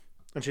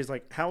And she's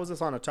like, how is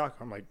this on a taco?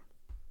 I'm like,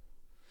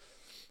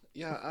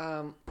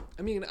 Yeah,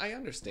 I mean, I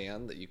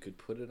understand that you could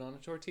put it on a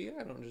tortilla.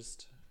 I don't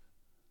just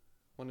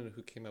want to know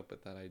who came up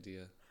with that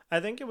idea. I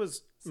think it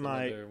was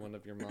One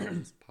of your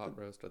mom's pot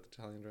roast with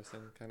Italian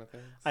dressing kind of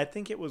things. I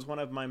think it was one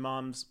of my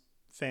mom's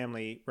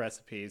family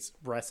recipes.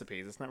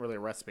 It's not really a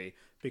recipe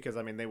because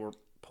I mean they were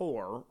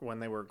poor when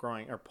they were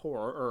growing, or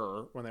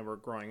poorer when they were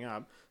growing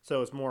up.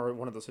 So it's more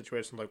one of those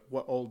situations like,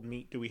 what old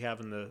meat do we have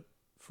in the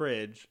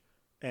fridge?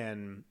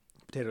 And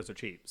potatoes are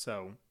cheap,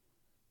 so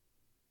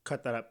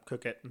cut that up,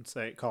 cook it, and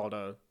call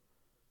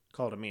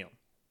it a meal.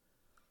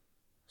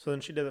 So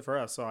then she did it for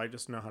us. So I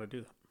just know how to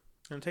do that,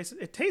 and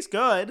it tastes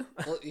good.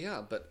 Well,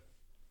 yeah, but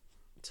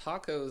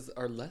tacos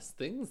are less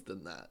things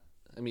than that.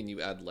 I mean,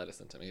 you add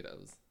lettuce and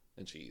tomatoes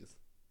and cheese.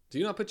 Do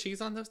you not put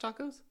cheese on those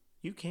tacos?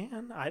 You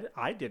can.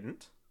 I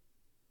didn't.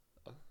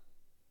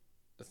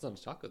 It's not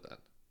a taco then.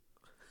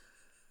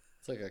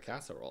 It's like a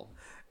casserole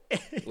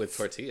with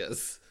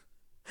tortillas.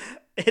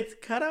 It's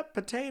cut up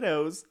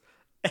potatoes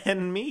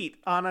and meat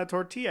on a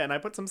tortilla, and I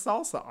put some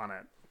salsa on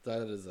it.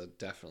 That is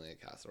definitely a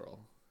casserole.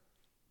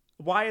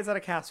 Why is that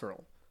a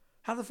casserole?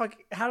 How the fuck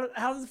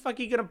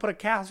are you gonna put a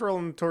casserole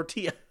in a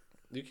tortilla?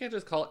 You can't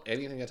just call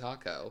anything a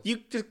taco. You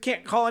just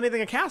can't call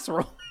anything a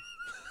casserole.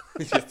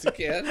 Yes, you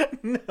can.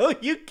 No,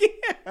 you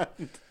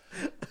can't.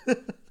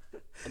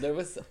 There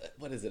was,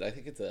 what is it? I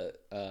think it's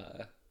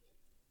a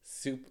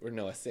soup, or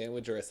no, a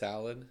sandwich or a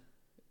salad.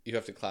 You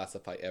have to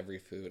classify every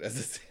food as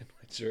a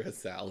sandwich or a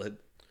salad.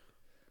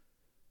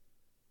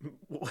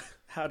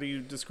 How do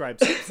you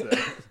describe soups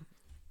then?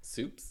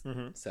 Soups?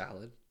 Mm-hmm.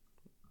 Salad.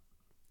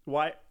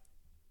 Why?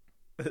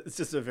 It's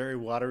just a very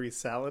watery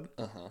salad?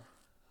 Uh-huh.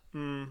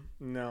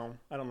 No,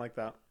 I don't like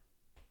that.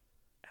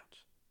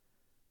 Ouch.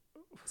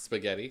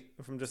 Spaghetti.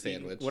 If I'm just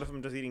sandwich. What if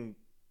I'm just eating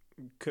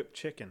cooked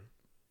chicken?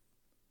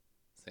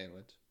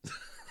 Sandwich.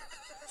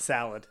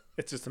 Salad.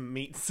 It's just a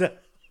meat salad.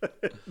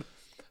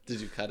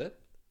 Did you cut it?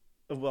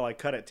 Well, I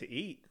cut it to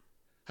eat.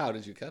 How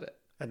did you cut it?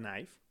 A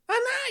knife. A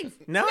knife!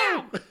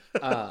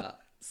 No!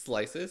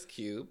 Slices,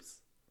 cubes,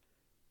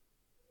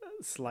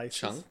 Slices.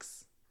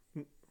 chunks.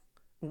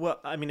 Well,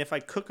 I mean, if I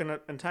cook an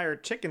entire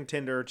chicken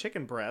tender or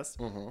chicken breast,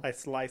 I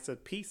slice a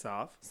piece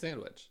off.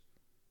 Sandwich.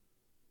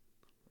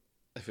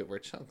 If it were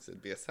chunks,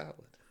 it'd be a salad.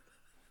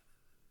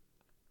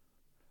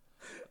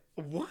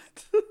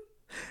 What?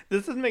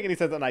 This doesn't make any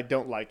sense, and I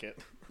don't like it.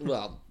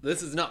 Well,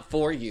 this is not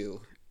for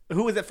you.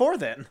 Who is it for,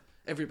 then?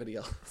 Everybody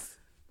else.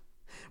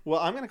 Well,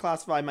 I'm going to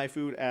classify my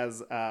food as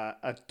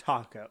a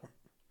taco.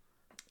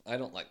 I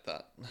don't like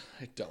that.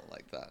 I don't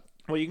like that.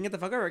 Well, you can get the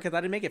fuck over it because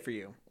I didn't make it for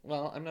you.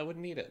 Well, I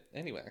wouldn't eat it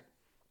anywhere.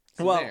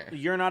 So well, there.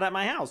 You're not at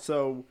my house,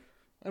 so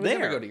I would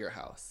never go to your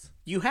house.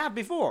 You have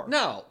before.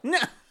 No. No.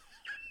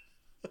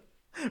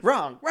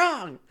 Wrong.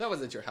 That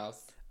wasn't your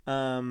house.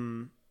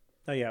 Oh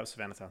yeah, it was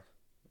Savannah's house.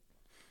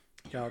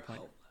 Valid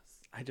point.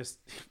 I just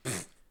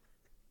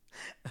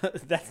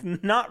that's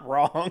not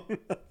wrong.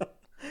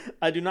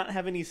 I do not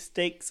have any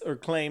stakes or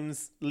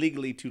claims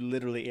legally to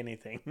literally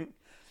anything.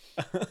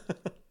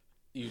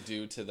 You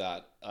do to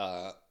that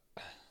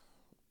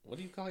what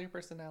do you call your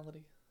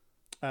personality?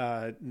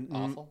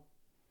 Awful?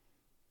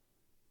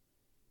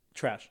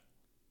 Trash.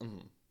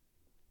 Mm-hmm.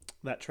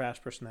 That trash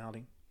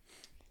personality.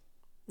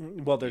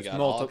 Well, there's you got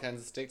multiple all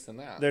kinds of stakes in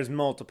that. There's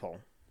multiple.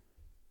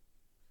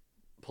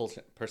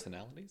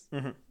 Personalities?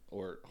 Mm-hmm.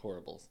 Or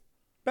horribles?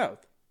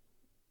 Both.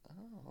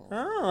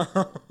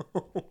 Oh.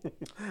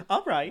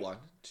 All right. 1,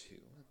 2,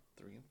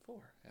 3, and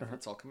 4. And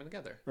it's all coming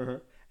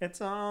together.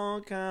 It's all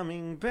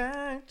coming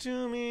back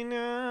to me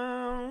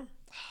now.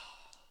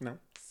 No.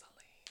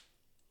 Celine.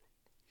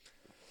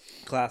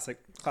 Classic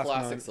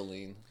Classic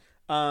Celine.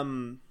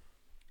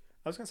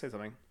 I was gonna say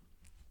something.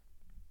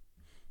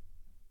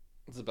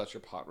 It's about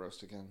your pot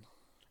roast again.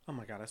 Oh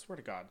my god! I swear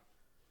to God,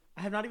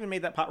 I have not even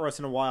made that pot roast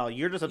in a while.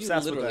 You're just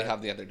obsessed with it. You literally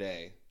have the other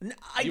day.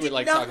 You were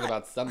like talking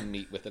about some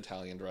meat with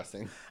Italian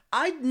dressing.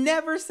 I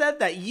never said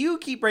that. You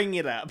keep bringing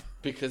it up.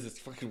 Because it's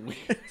fucking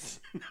weird.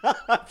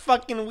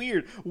 Fucking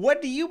weird.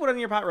 What do you put on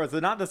your pot roast? Is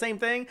it not the same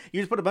thing?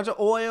 You just put a bunch of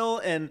oil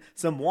and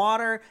some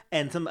water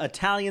and some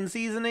Italian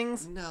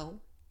seasonings?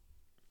 No.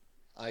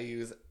 I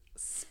use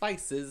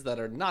spices that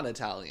are not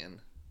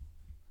Italian.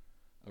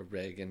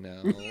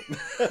 Oregano.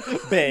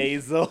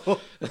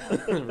 Basil.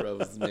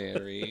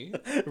 Rosemary.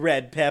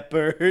 Red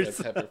peppers.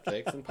 Red pepper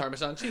flakes and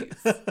Parmesan cheese.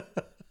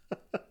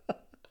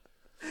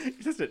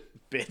 You're just a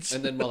bitch.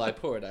 And then while I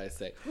pour it, I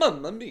say,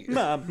 Mamma mia.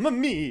 Mamma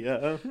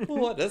mia.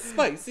 What a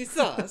spicy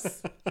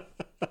sauce.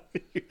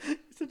 You're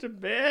such a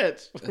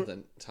bitch. And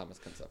then Thomas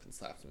comes up and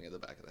slaps me in the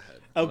back of the head.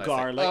 Oh, And I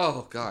garlic. Say,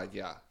 oh, God,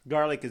 yeah.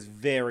 Garlic is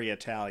very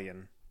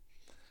Italian.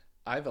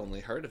 I've only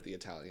heard of the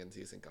Italians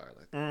using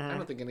garlic. I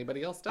don't think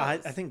anybody else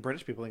does. I think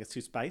British people think it's too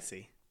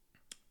spicy.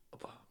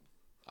 Well,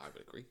 I would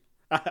agree.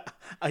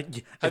 I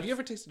Have you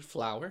ever tasted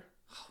flour?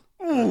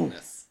 Oh,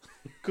 goodness.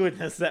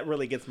 Goodness, that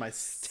really gets my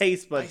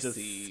taste buds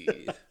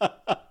Spicy.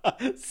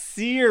 just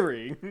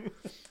searing.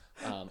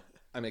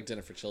 I make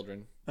dinner for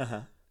children.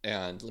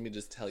 And let me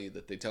just tell you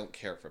that they don't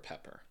care for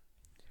pepper.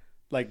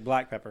 Like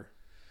black pepper.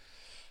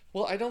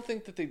 Well, I don't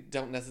think that they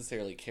don't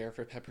necessarily care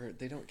for pepper.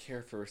 They don't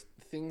care for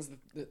things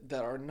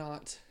that are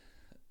not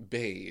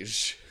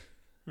beige.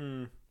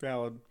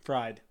 Valid.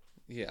 Fried.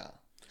 Yeah.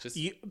 Just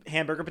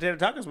Hamburger potato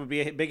tacos would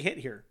be a big hit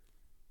here.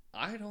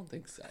 I don't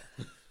think so.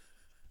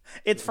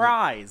 It's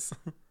fries.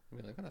 I'd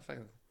be like, what the fuck?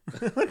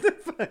 What the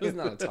fuck? This is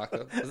not a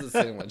taco. This is a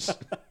sandwich.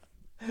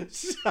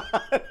 This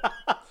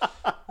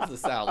is a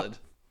salad.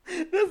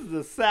 This is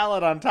a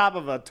salad on top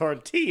of a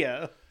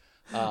tortilla.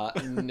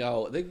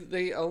 No,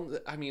 they own.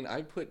 I mean,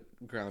 I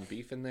put ground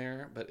beef in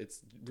there, but it's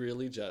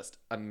really just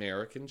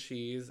American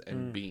cheese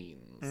and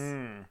beans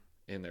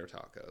in their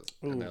tacos,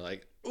 and they're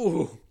like,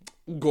 ooh,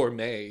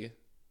 gourmet.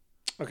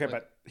 Okay,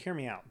 but hear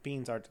me out.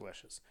 Beans are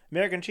delicious.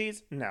 American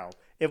cheese, no.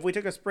 If we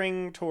took a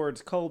spring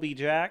towards Colby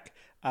Jack,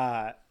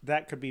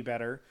 that could be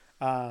better.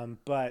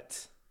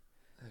 But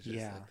I just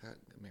like that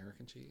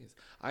American cheese.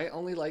 I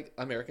only like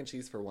American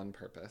cheese for one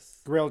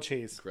purpose. Grilled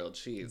cheese. Grilled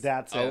cheese.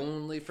 That's it.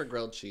 Only for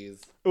grilled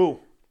cheese. Ooh,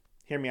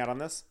 hear me out on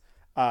this.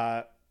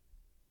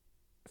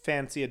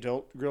 Fancy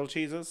adult grilled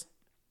cheeses.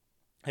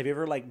 Have you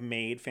ever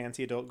made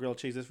fancy adult grilled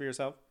cheeses for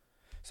yourself?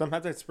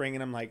 Sometimes I spring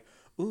and I'm like,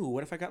 ooh,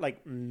 what if I got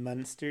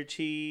Munster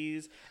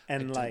cheese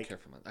and I don't care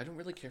for I don't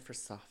really care for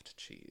soft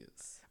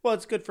cheese. Well,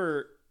 it's good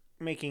for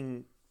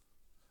making.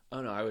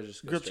 Oh no, I would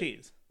just go grilled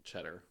cheese,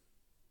 cheddar.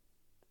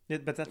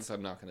 But that's so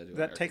I'm not going to do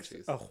that American takes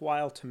cheese. a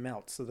while to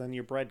melt. So then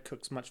your bread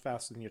cooks much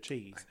faster than your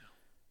cheese.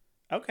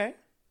 I know. Okay.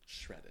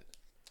 Shredded.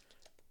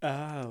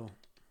 Oh.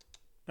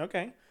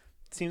 Okay.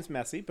 Seems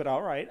messy, but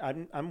all right.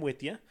 I'm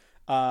with you.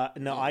 No,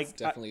 it's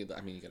definitely.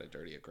 I mean, you got to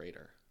dirty a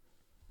grater.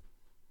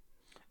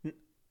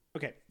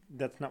 Okay,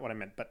 that's not what I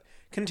meant. But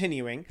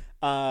continuing,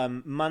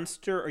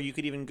 Munster, or you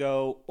could even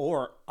go,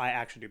 or I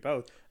actually do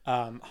both.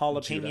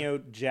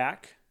 Jalapeno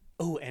Jack.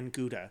 Oh, and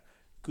Gouda.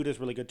 Gouda's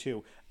really good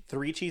too.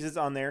 3 cheeses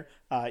on there.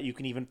 You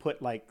can even put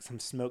some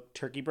smoked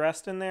turkey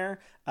breast in there.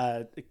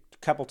 A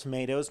couple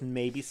tomatoes,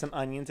 maybe some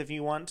onions if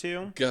you want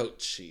to. Goat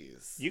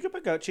cheese. You could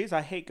put goat cheese.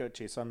 I hate goat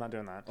cheese, so I'm not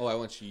doing that. Oh, I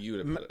want you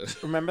to put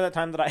it. Remember that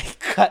time that I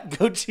cut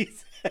goat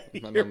cheese?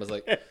 My mom was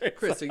like,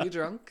 Chris, are you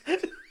drunk?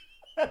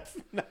 That's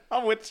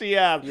not what she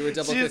asked. You were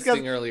double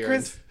fisting earlier.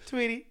 Chris,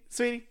 sweetie,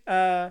 you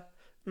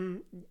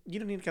don't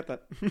need to cut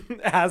that.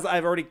 As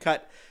I've already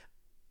cut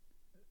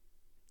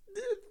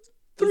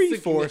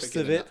 3/4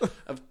 of it.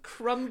 Of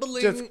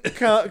crumbling. Just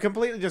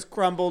completely just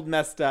crumbled,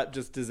 messed up,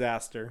 just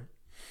disaster.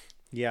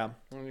 Yeah.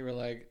 And you were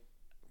like,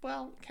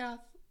 well, Kath,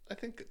 I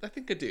think I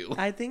do.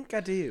 I think I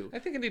do. I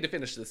think I need to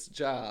finish this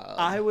job.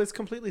 I was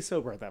completely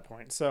sober at that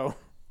point, so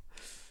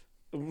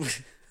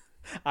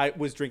I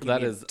was drinking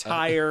the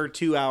entire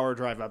 2-hour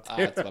drive up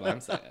there. That's what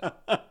I'm saying.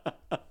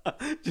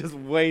 Just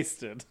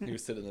wasted. You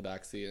sit in the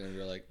back seat and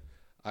you're like,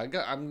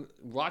 I'm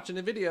watching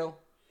a video.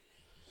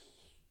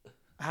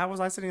 How was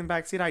I sitting in the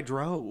back seat? I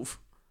drove.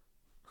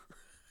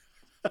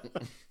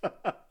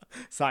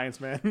 Science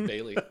man.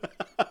 Bailey.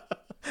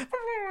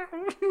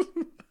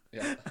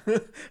 Yeah.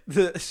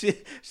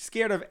 She's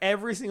scared of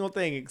every single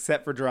thing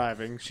except for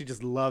driving. She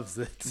just loves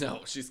it.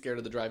 No, she's scared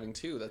of the driving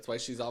too. That's why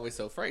she's always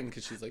so frightened,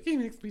 because she's like, he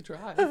makes me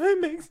drive. He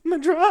makes me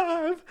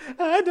drive.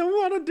 I don't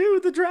want to do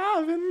the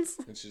drivings.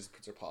 And she just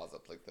puts her paws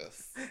up like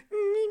this.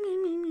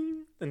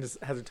 And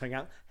just has her tongue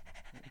out.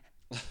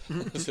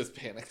 It's just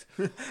panicked.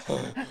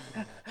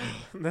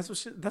 That's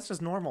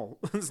just normal.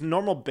 It's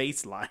normal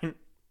baseline.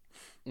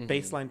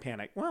 Baseline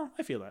panic. Well,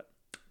 I feel that.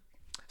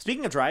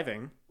 Speaking of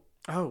driving,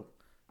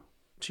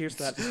 cheers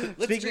to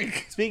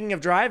that. Speaking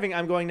of driving,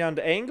 I'm going down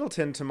to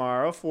Angleton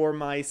tomorrow for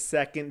my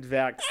second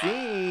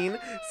vaccine.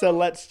 So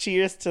let's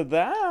cheers to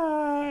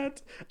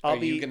that.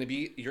 You're gonna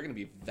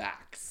be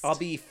vaxxed. I'll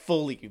be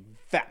fully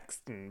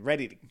vaxxed and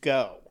ready to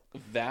go.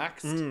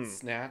 Vaxxed,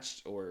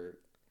 snatched, or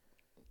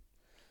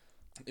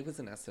it was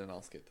an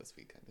SNL skit this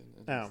weekend.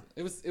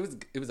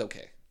 It was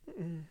okay.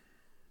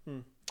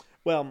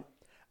 Well,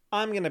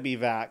 I'm gonna be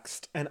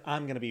vaxxed and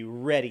I'm gonna be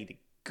ready to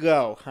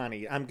go,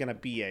 honey. I'm gonna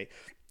be a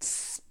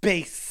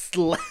space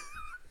slut.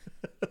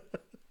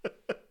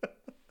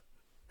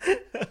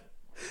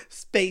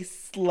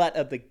 Space slut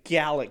of the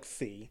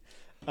galaxy.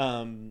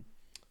 That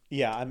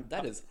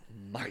is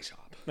my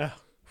job.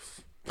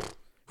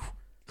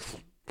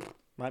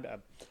 My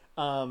bad.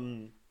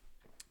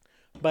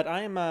 But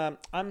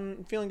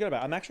I'm feeling good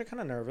about it. I'm actually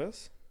kind of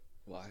nervous.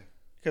 Why?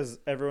 Because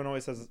everyone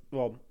always says,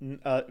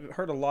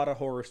 heard a lot of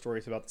horror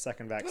stories about the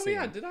second vaccine.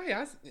 Oh yeah, did I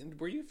ask?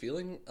 Were you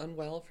feeling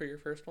unwell for your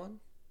first one?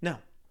 No.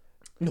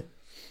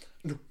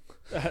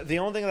 The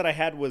only thing that I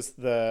had was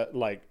the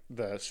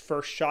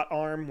first shot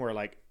arm where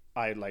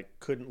I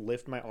couldn't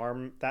lift my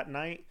arm that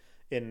night,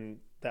 and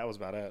that was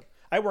about it.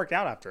 I worked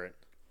out after it.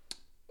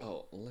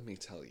 Oh, let me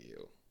tell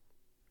you,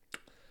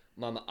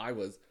 Mama, I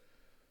was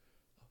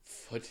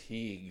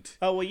fatigued.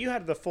 Oh well, you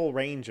had the full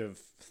range of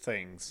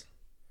things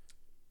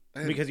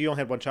because you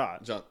only had one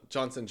shot.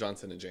 Johnson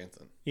and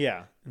Janssen.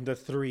 Yeah, the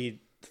three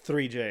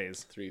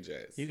J's. 3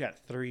 J's. You got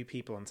 3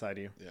 people inside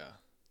you.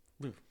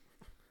 Yeah. Ooh.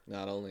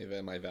 Not only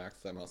am I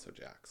vaxxed, I'm also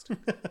jaxed.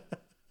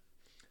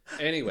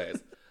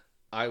 Anyways,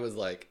 I was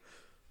like,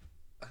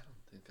 I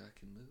don't think I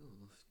can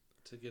move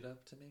to get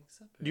up to make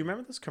supper. Do you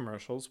remember those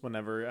commercials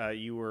whenever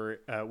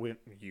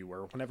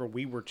whenever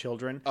we were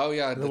children? Oh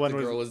yeah, the one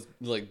girl was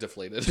like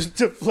deflated. Just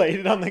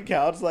deflated on the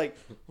couch, like,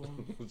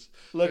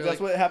 look, that's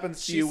what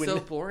happens to you She's when.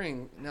 so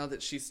boring now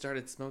that she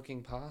started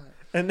smoking pot.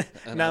 And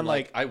now I'm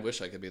like, I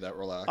wish I could be that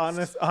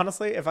relaxed.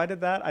 Honestly, if I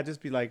did that, I'd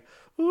just be like,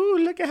 ooh,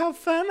 look at how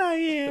fun I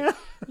am.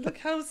 Look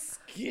how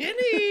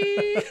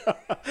skinny.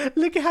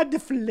 Look at how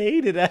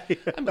deflated I am.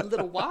 I'm a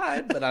little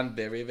wide, but I'm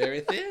very,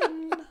 very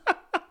thin.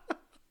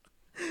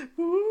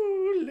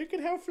 Ooh, look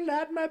at how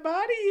flat my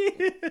body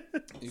is.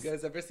 You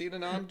guys ever seen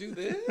an arm do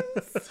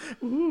this?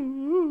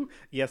 Ooh.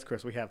 Yes,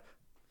 Chris, we have.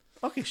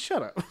 Okay,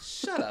 shut up.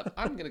 Shut up.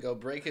 I'm going to go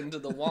break into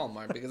the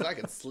Walmart because I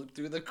can slip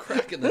through the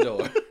crack in the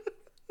door.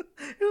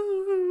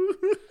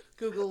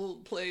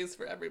 Google plays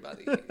for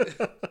everybody.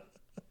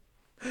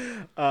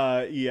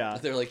 Yeah.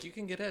 They're like, you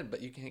can get in,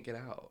 but you can't get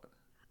out.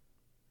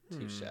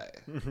 Touche.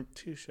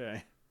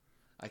 Touche.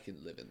 I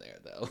can live in there,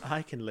 though.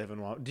 I can live in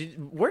Walmart.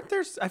 Weren't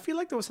there? I feel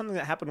like there was something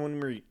that happened when we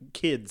were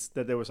kids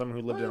that there was someone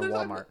who lived in a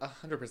Walmart. I'm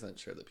 100%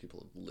 sure that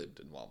people have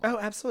lived in Walmart. Oh,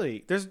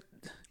 absolutely.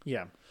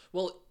 Yeah.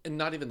 Well, and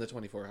not even the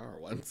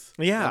 24-hour ones.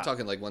 Yeah. I'm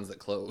talking like ones that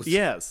close.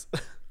 Yes.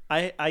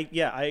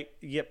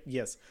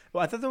 Yes.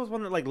 Well, I thought there was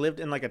one that like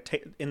lived in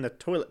like in the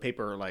toilet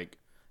paper like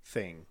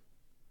thing.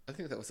 I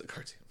think that was a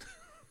cartoon.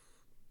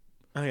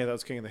 Oh yeah, that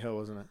was King of the Hill,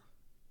 wasn't it?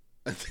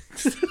 I think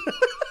so.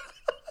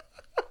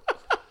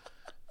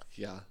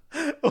 Yeah.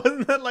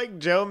 Wasn't that like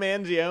Joe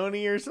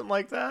Mangione or something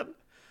like that?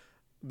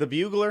 The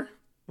Bugler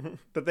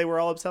that they were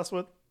all obsessed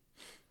with?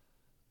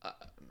 No,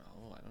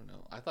 I don't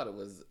know. I thought it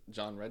was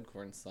John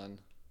Redcorn's son.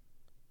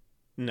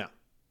 No.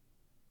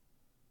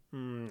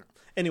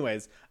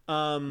 Anyways,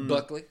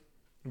 Buckley.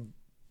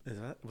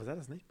 Was that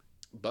his name?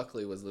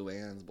 Buckley was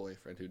Luann's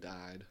boyfriend who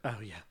died. Oh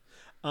yeah.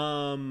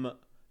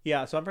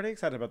 Yeah, so I'm pretty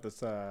excited about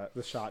this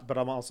shot, but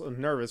I'm also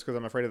nervous because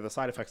I'm afraid of the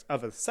side effects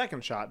of a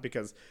second shot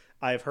because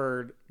I've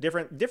heard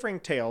differing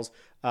tales.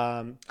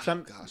 Oh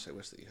gosh, I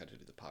wish that you had to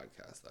do the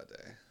podcast that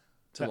day.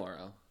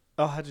 Tomorrow.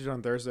 I had to do it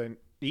on Thursday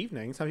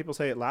evening. Some people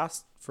say it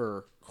lasts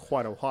for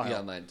quite a while.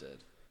 Yeah, mine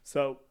did.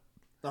 So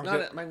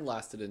mine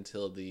lasted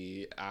until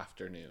the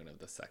afternoon of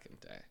the second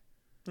day.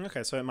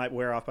 Okay, so it might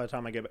wear off by the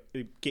time I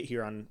get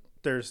here on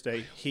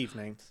Thursday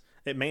evening.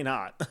 It may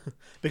not,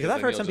 because I've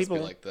heard some people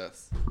like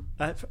this.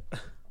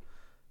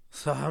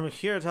 So I'm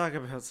here to talk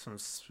about some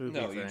spooky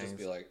things. No, you just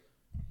be like.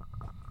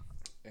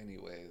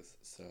 Anyways,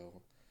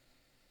 so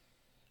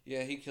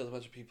yeah, he killed a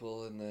bunch of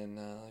people, and then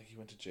he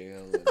went to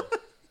jail. And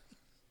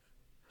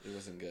it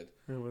wasn't good.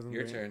 It wasn't.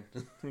 Your great. turn.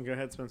 Go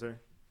ahead, Spencer.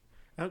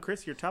 Oh,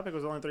 Chris, your topic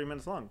was only 3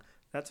 minutes long.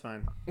 That's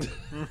fine.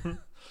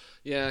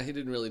 Yeah, he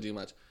didn't really do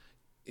much.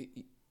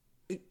 He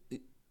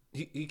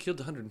killed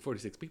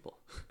 146 people.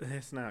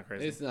 It's not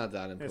crazy. It's not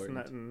that important.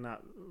 It's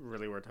not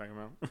really worth talking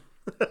about.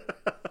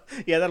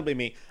 Yeah, that'll be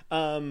me.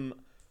 Well,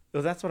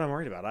 that's what I'm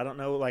worried about. I don't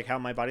know like how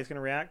my body's gonna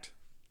react.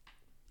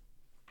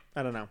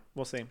 I don't know.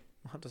 We'll see.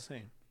 We'll have to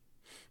see.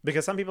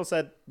 Because some people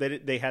said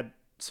they had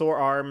sore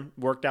arm,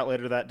 worked out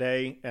later that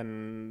day,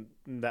 and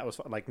that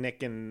was like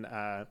Nick and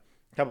a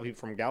couple people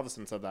from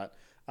Galveston said that.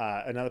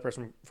 Another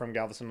person from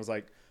Galveston was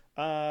like,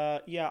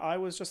 yeah, I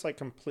was just like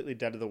completely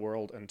dead to the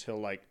world until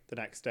like the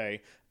next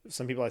day.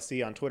 Some people I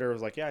see on Twitter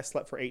was like, yeah, I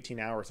slept for 18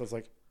 hours. I was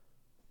like,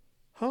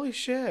 holy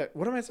shit,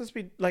 what am I supposed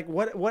to be like?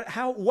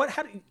 How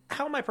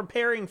am I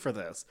preparing for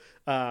this?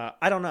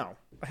 I don't know.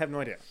 I have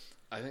no idea.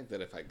 I think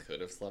that if I could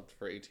have slept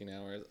for 18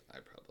 hours, I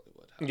probably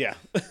would have. Yeah.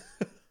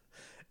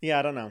 Yeah,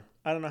 I don't know.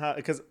 I don't know how,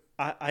 because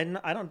I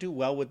don't do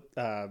well with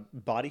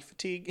body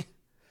fatigue.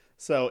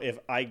 So if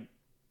I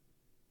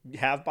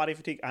have body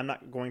fatigue, I'm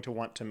not going to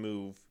want to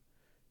move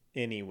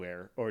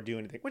anywhere or do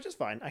anything, which is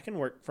fine. I can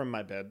work from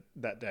my bed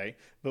that day,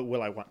 but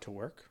will I want to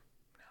work?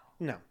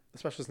 No.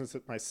 Especially since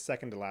it's my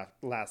second to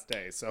last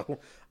day. So I'll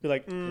be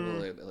like, People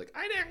will be like,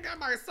 I didn't get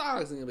my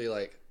songs. And you'll be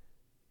like,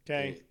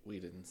 okay,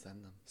 we didn't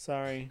send them.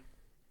 Sorry.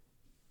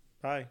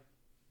 Bye.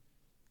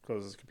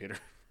 Close his computer.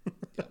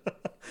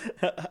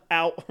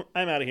 Out.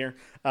 I'm out of here.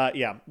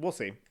 Yeah, we'll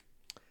see.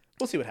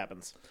 We'll see what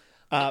happens.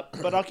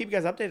 But I'll keep you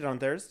guys updated on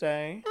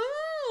Thursday.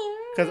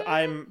 Because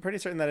I'm pretty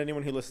certain that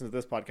anyone who listens to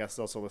this podcast is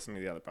also listening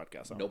to the other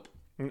podcast. So. Nope.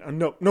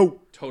 No.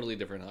 Totally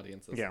different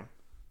audiences. Yeah.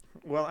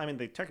 Well, I mean,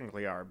 they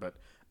technically are, but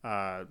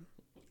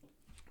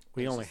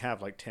we only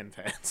have like 10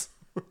 fans.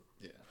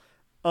 Yeah.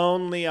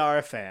 Only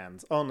our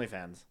fans. Only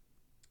fans.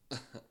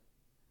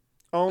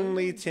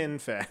 Only 10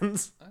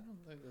 fans. I don't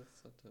think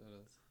that's what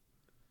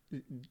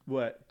it is.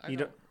 What? I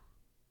don't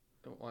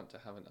want to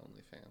have an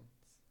OnlyFans.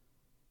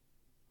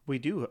 We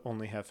do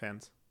only have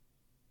fans.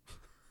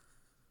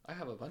 I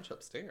have a bunch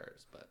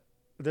upstairs, but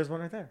there's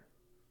one right there.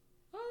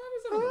 Oh, that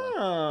was another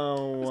one. I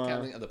was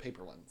counting the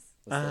paper ones.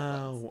 The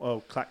slip ones.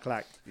 Oh, clack,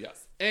 clack.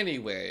 Yes.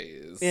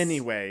 Anyways.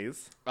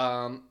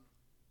 I'm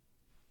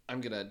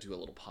gonna do a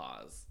little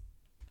pause.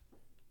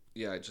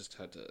 Yeah, I just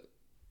had to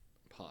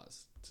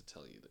pause to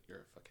tell you that you're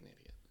a fucking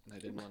idiot, and I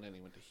didn't want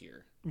anyone to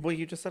hear. Well,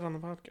 you just said on the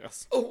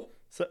podcast. Oh,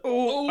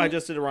 So, I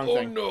just did the wrong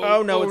thing. No.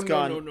 Oh no, it's no,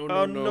 gone. No, no,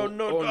 oh no,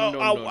 no, oh, oh, no, ow,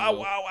 no, ow, no. ow, ow,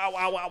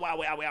 ow, ow, ow,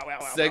 ow, ow, ow.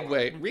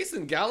 Segue.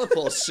 Recent Gallup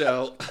polls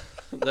show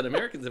that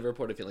Americans have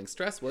reported feeling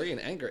stress, worry,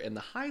 and anger in the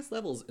highest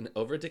levels in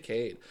over a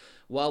decade.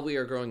 While we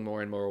are growing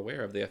more and more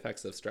aware of the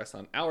effects of stress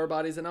on our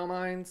bodies and our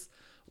minds,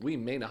 we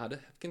may not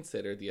have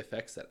considered the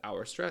effects that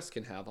our stress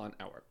can have on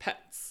our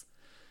pets.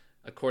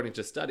 According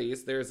to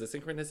studies, there is a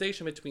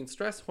synchronization between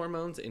stress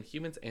hormones in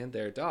humans and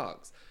their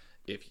dogs.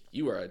 If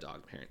you are a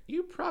dog parent,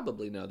 you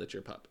probably know that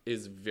your pup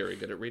is very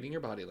good at reading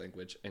your body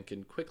language and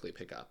can quickly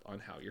pick up on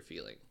how you're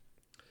feeling.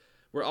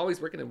 We're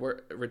always working to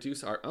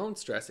reduce our own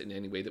stress in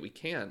any way that we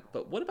can,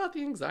 but what about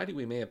the anxiety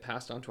we may have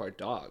passed on to our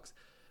dogs?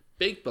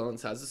 Baked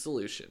Bones has a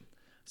solution.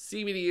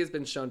 CBD has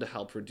been shown to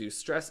help reduce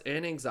stress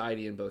and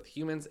anxiety in both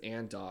humans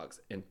and dogs,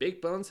 and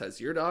Baked Bones has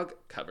your dog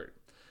covered.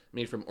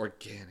 Made from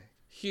organic,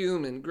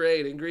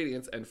 human-grade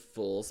ingredients and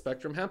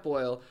full-spectrum hemp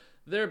oil,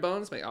 their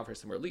bones may offer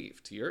some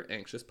relief to your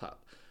anxious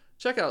pup.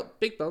 Check out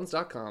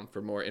BakedBones.com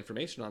for more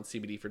information on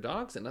CBD for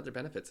dogs and other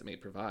benefits it may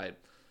provide.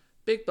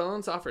 Baked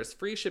Bones offers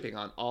free shipping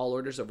on all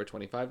orders over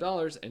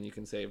 $25, and you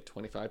can save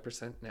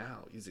 25%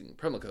 now using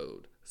promo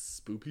code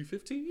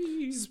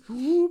SPOOPY15.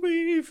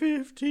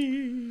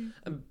 SPOOPY15.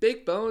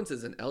 Baked Bones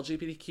is an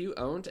LGBTQ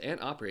owned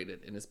and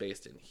operated and is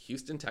based in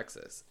Houston,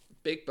 Texas.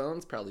 Baked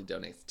Bones proudly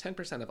donates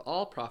 10% of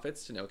all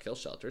profits to no-kill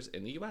shelters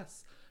in the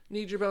U.S.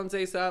 Need your bones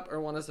ASAP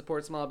or want to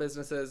support small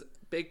businesses?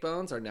 Baked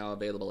Bones are now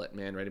available at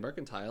Man Ready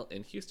Mercantile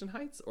in Houston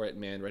Heights or at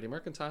Man Ready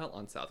Mercantile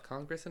on South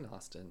Congress in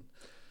Austin.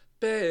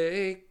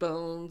 Baked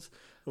Bones.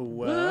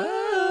 Love.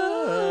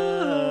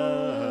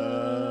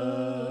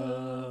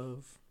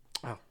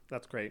 Oh,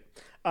 that's great.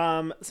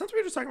 Since we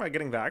were just talking about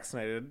getting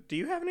vaccinated, do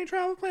you have any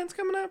travel plans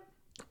coming up?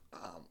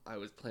 I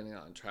was planning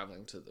on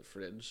traveling to the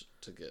fridge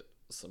to get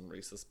some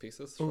Reese's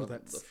Pieces from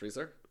the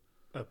freezer.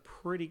 A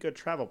pretty good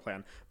travel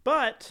plan.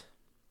 But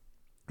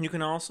you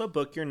can also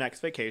book your next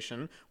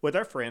vacation with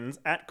our friends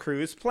at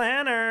Cruise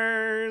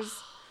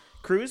Planners.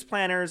 Cruise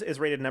Planners is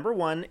rated number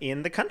 1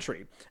 in the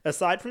country.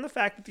 Aside from the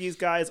fact that these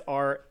guys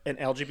are an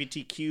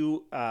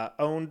LGBTQ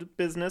owned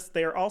business,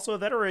 they are also a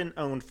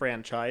veteran-owned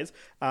franchise.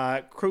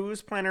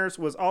 Cruise Planners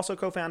was also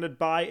co-founded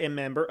by a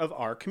member of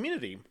our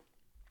community.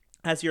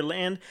 As your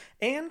land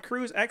and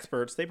cruise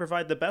experts, they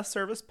provide the best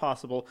service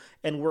possible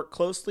and work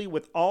closely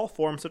with all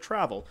forms of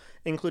travel,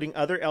 including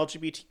other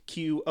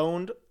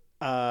LGBTQ-owned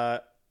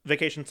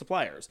vacation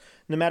suppliers.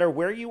 No matter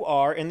where you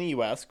are in the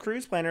U.S.,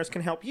 Cruise Planners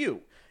can help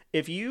you.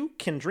 If you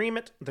can dream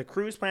it, the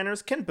Cruise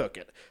Planners can book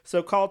it.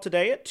 So call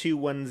today at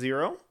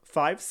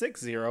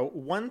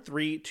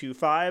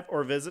 210-560-1325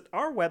 or visit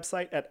our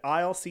website at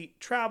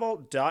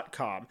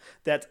isleseattravel.com.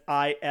 That's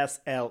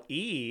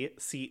I-S-L-E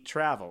Seat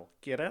Travel.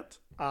 Get it?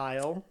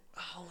 Isle.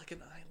 Oh, like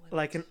an island.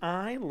 Like an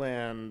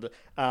island.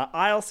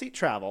 Isle Seat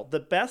Travel, the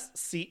best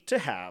seat to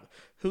have.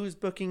 Who's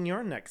booking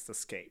your next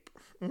escape?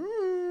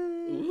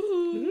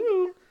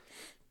 Ooh.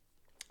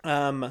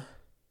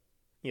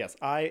 Yes,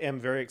 I am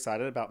very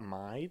excited about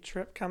my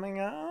trip coming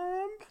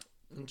up.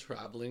 And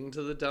traveling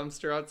to the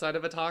dumpster outside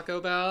of a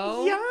Taco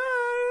Bell. Yeah.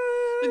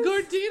 The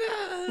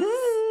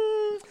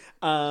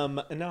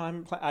Gorditas.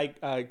 No,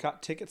 I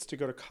got tickets to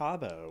go to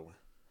Cabo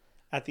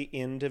at the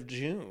end of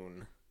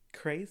June.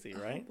 Crazy,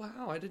 right? Oh,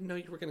 wow, I didn't know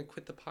you were going to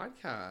quit the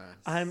podcast.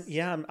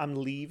 I'm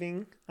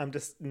leaving. I'm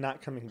just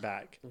not coming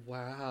back.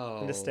 Wow.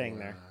 I'm just staying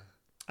there.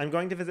 I'm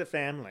going to visit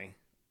family.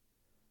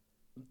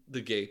 The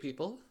gay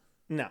people?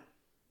 No.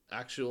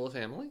 Actual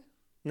family?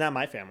 Not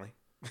my family.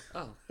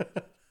 Oh.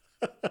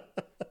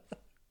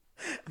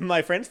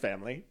 My friend's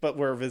family, but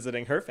we're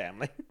visiting her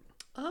family.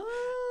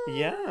 Oh.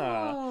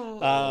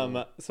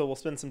 Yeah. So we'll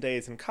spend some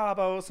days in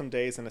Cabo, some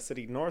days in a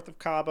city north of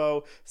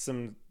Cabo,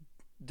 some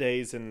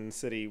days in a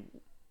city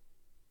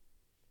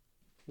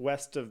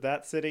west of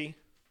that city.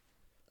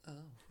 Oh.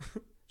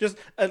 Just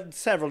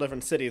several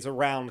different cities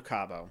around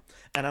Cabo.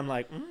 And I'm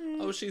like,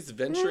 oh, she's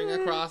venturing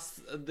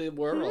across the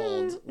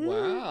world.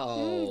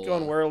 Wow.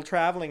 Going world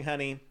traveling,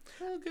 honey.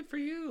 Oh, good for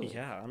you.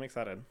 Yeah, I'm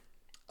excited.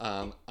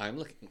 I'm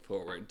looking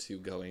forward to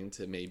going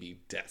to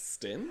maybe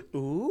Destin.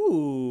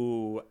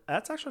 Ooh,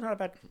 that's actually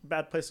not a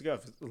bad place to go.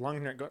 As long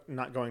as you're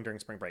not going during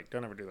spring break.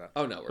 Don't ever do that.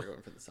 Oh, no, we're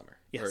going for the summer.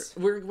 Yes.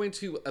 We're going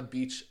to a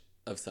beach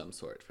of some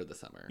sort for the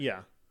summer. Yeah.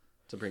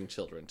 To bring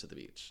children to the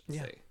beach.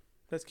 Yeah. Say,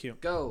 that's cute.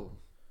 go.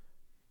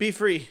 Be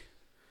free.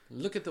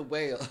 Look at the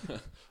whale.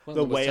 One of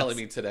them was telling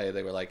me today,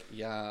 they were like,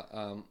 yeah,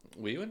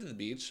 we went to the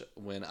beach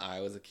when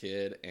I was a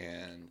kid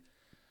and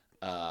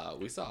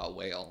we saw a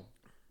whale.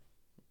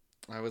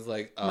 I was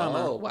like, oh,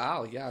 Mama.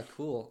 Wow, yeah,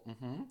 cool.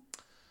 Mm-hmm.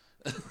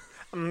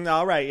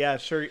 All right, yeah,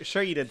 sure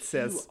you did,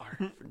 sis. You are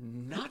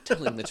not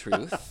telling the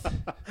truth.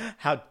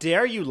 How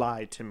dare you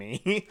lie to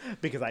me?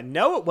 Because I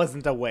know it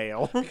wasn't a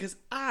whale. Because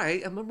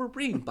I am a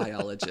marine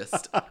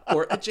biologist,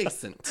 or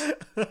adjacent.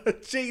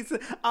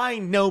 Jason, I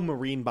know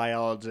marine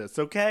biologists,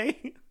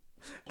 okay?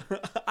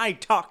 I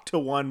talked to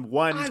one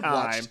time. I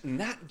watched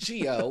Nat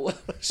Geo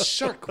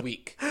Shark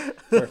Week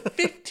for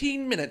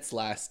 15 minutes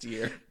last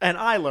year. And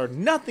I learned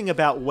nothing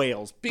about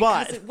whales,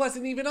 because it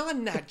wasn't even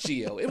on Nat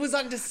Geo. It was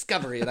on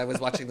Discovery, and I was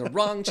watching the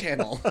wrong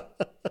channel.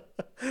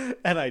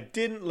 And I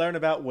didn't learn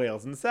about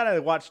whales. Instead, I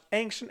watched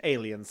Ancient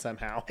Aliens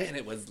somehow. And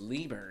it was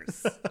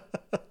lemurs.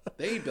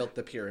 They built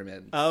the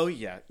pyramids. Oh,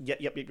 yeah.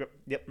 Yep.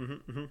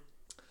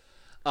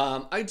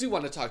 I do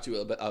want to talk to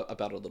you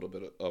about a little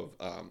bit of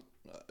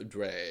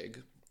dregs.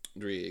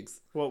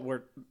 Well,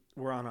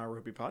 we're on our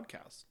Ruby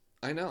podcast.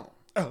 I know.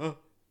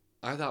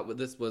 I thought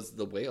this was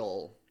the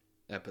whale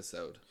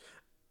episode.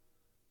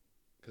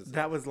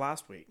 That was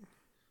last week.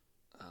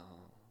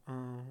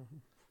 Oh.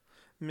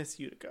 Miss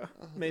Utica.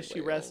 May she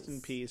rest in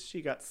peace.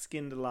 She got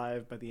skinned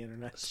alive by the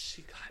internet.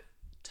 She got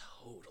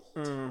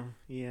totaled.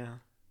 Yeah.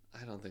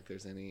 I don't think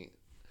there's any...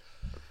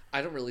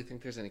 I don't really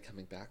think there's any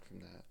coming back from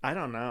that. I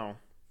don't know.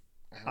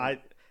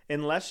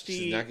 Unless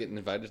she's not getting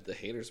invited to the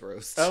haters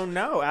roast. Oh,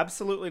 no.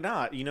 Absolutely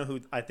not. You know who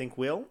I think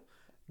will?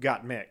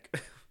 Got Mick.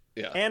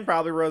 Yeah. And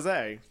probably Rose.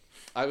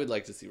 I would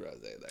like to see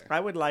Rose there. I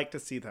would like to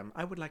see them.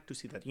 I would like to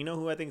see that. You know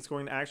who I think is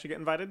going to actually get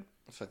invited?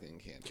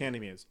 Fucking Candy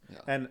Muse. Yeah.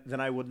 And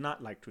then I would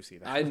not like to see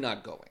that. I'm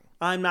not going.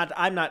 I'm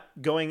not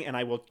going, and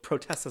I will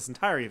protest this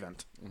entire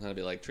event. And I'll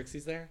be like,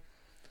 Trixie's there?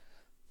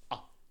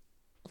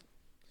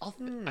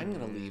 I'm going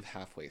to leave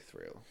halfway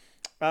through.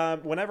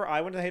 Whenever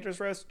I went to the Haters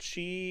Roast,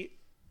 who?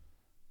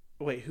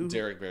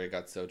 Derek Barry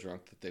got so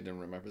drunk that they didn't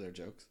remember their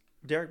jokes.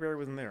 Derek Barry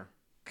wasn't there.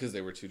 Because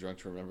they were too drunk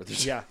to remember their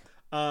jokes. Yeah.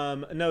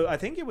 No, I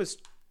think it was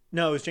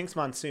Jinx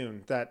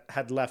Monsoon that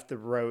had left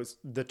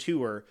the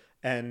tour,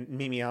 and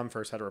Mimi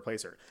First had to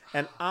replace her.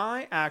 And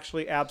I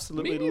actually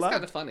absolutely Mimi's loved...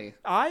 kind of funny.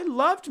 I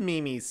loved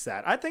Mimi's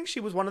set. I think she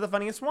was one of the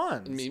funniest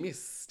ones.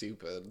 Mimi's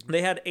stupid.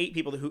 They had 8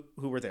 people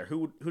who were there.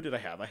 Who did I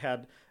have? I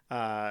had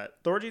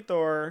Thorgy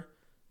Thor,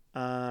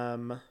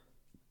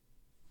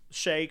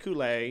 Shea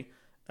Coulee,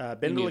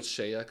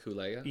 Shea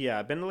Coulee?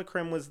 Yeah, Bindala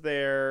Krim was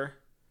there.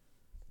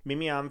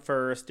 Mimi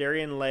First,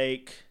 Darian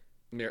Lake...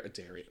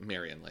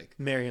 Marion Lake.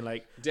 Darian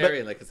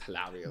Lake is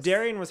hilarious.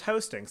 Darian was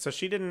hosting, so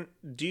she didn't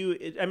do...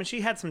 I mean,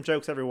 she had some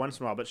jokes every once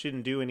in a while, but she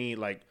didn't do any,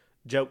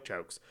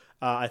 jokes.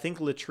 I think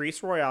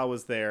Latrice Royale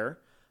was there.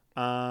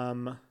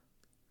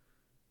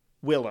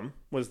 Willem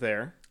was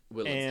there.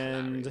 Willem's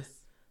hilarious.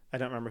 I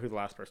don't remember who the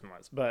last person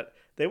was, but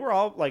they were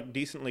all,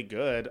 decently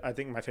good. I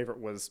think my favorite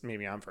was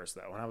Mimi First,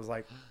 though. And I was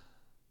like,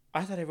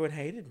 I thought everyone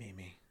hated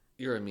Mimi.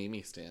 You're a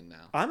Mimi stan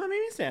now. I'm a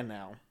Mimi stan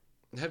now.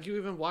 Have you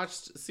even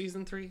watched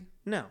season 3?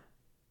 No.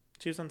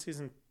 She was on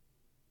season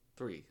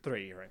 3.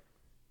 3, you're right.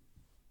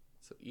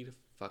 So eat a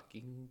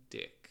fucking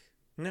dick.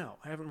 No,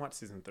 I haven't watched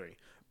season 3.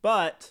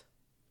 But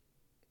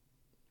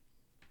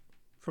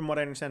from what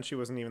I understand, she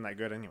wasn't even that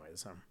good anyway,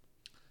 so.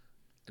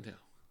 No.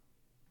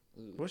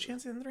 Was she on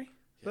season 3? Yes.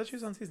 I thought she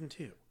was on season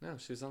 2. No,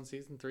 she was on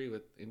season 3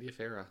 with India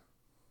Farah.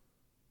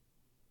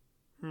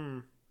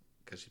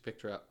 Because she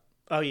picked her up.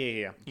 Oh,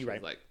 yeah. You're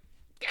right. Like,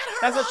 get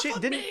her off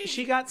of me!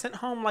 She got sent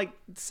home,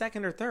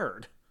 second or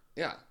third.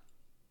 Yeah.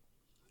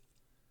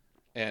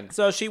 And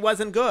so she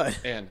wasn't good.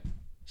 And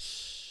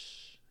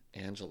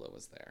Angela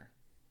was there.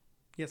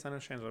 Yes, I know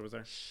Shangela was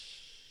there.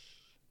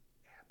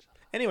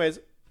 Anyways,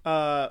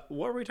 what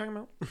were we talking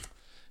about?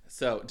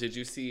 So, did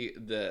you see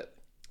the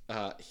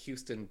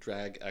Houston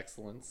Drag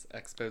Excellence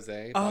expose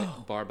by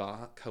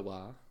Barba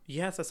Kawa?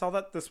 Yes, I saw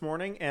that this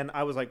morning, and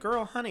I was like,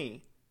 girl,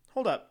 honey,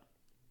 hold up.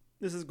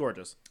 This is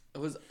gorgeous. It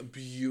was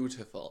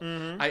beautiful.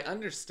 Mm-hmm. I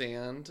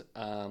understand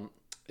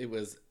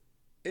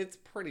it's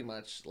pretty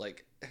much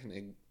like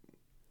an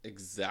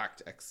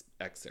exact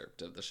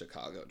excerpt of the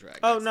Chicago Drag.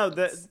 Oh, no,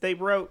 they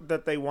wrote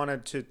that they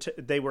wanted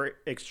they were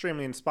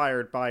extremely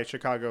inspired by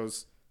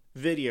Chicago's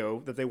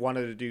video, that they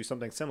wanted to do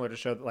something similar to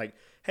show that,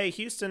 hey,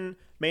 Houston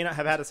may not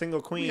have had a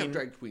single queen. We have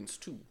drag queens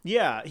too.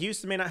 Yeah,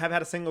 Houston may not have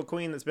had a single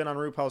queen that's been on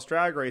RuPaul's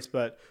Drag Race,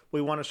 but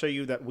we want to show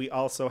you that we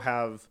also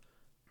have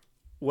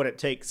what it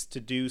takes to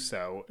do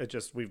so.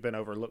 We've been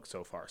overlooked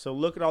so far. So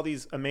look at all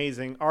these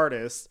amazing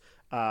artists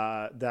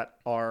that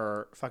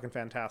are fucking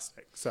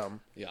fantastic. So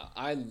yeah,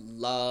 I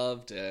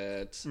loved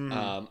it.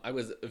 Mm-hmm. I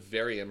was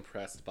very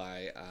impressed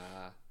by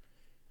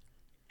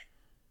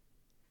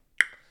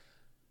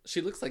she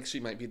looks like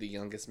she might be the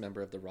youngest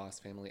member of the Ross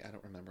family. I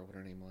don't remember what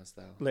her name was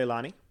though.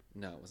 Leilani?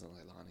 No, it wasn't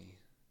Leilani.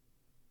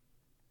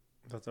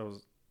 I thought that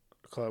was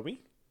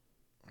Chloe?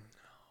 No.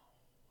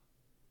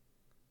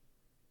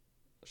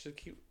 She's a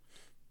cute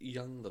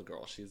young little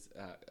girl. She's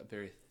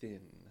very thin.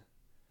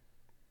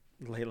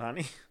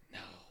 Leilani? No.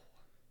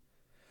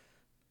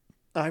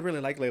 I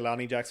really like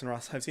Leilani Jackson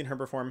Ross. I've seen her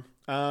perform.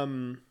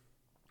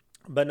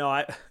 But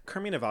no,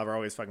 Carmina Valver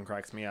always fucking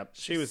cracks me up.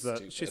 She's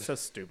so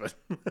stupid.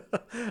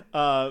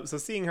 So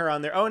seeing her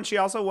on there. Oh, and she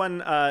also won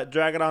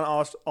Dragon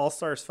All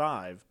Stars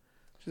 5.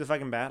 She's a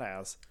fucking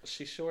badass.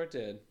 She sure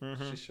did.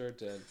 Mm-hmm. She sure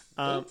did.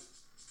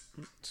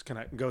 Just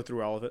gonna go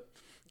through all of it.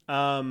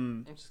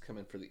 I'm just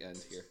coming for the end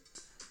here.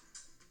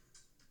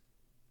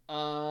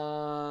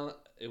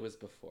 It was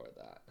before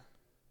that.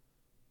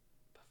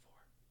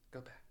 Go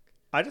back.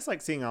 I just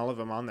like seeing all of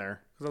them on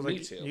there. I was Me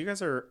like, too. You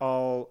guys are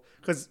all...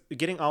 Because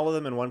getting all of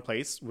them in one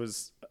place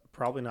was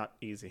probably not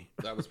easy.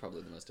 That was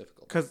probably the most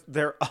difficult. Because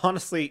they're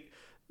honestly...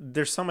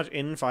 There's so much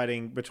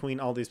infighting between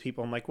all these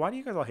people. I'm like, why do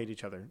you guys all hate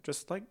each other?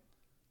 Just,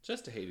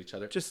 Just to hate each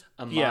other. Just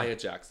Amaya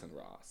Jackson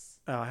Ross.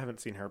 Oh, I haven't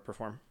seen her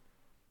perform,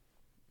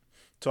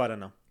 so I don't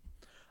know.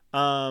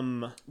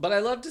 But I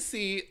love to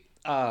see.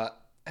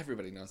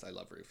 Everybody knows I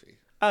love Rufy.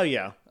 Oh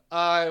yeah,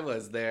 I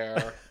was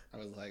there. I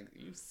was like,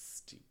 you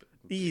stupid.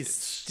 you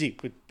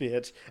stupid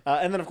bitch.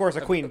 And then of course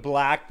a Queen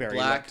Blackberry.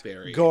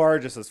 Blackberry.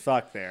 Gorgeous as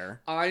fuck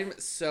there. I'm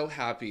so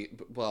happy.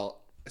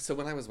 Well, so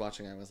when I was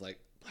watching, I was like,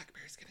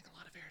 Blackberry's getting a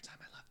lot of airtime.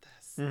 I love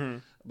this. Mm-hmm.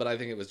 But I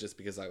think it was just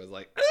because I was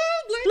like,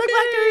 Look,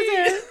 Blackberry's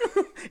there.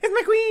 It's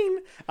my queen.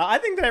 I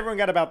think that everyone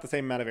got about the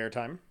same amount of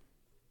airtime,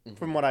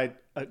 from what I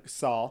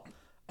saw.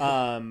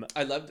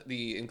 I loved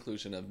the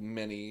inclusion of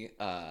many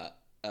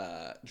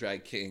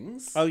drag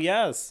kings. Oh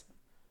yes,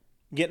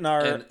 getting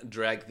our and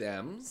drag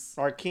thems.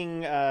 Our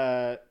King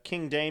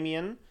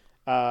Damien,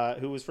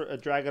 who was for a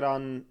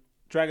Dragon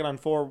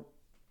 4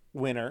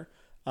 winner.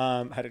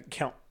 Had to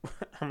count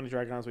how many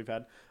Dragonons we've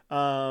had.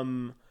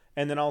 And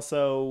then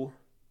also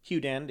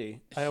Hugh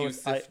Dandy.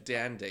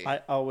 Dandy.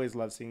 I always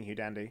love seeing Hugh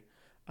Dandy.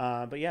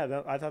 But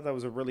yeah, I thought that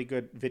was a really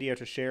good video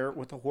to share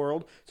with the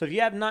world. So if you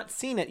have not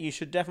seen it, you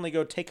should definitely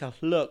go take a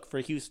look for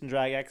Houston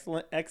Drag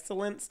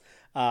Excellence,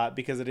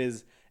 because it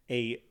is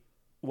a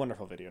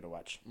wonderful video to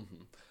watch.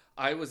 Mm-hmm.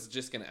 I was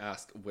just gonna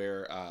ask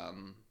where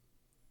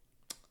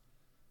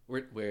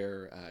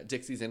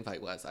Dixie's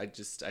invite was. I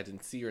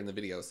didn't see her in the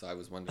video, so I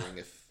was wondering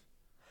if.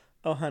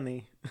 Oh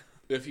honey.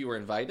 If you were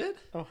invited?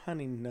 Oh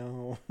honey,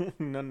 no.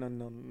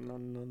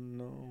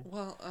 No.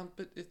 Well,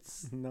 but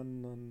it's no.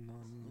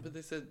 But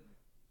they said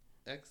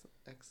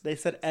they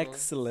said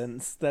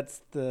excellence.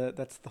 That's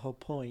the whole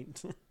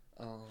point.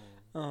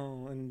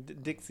 Oh,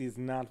 and Dixie's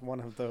not one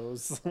of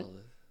those. Well,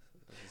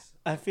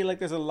 I feel like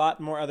there's a lot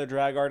more other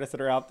drag artists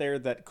that are out there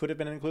that could have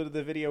been included in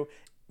the video,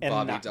 and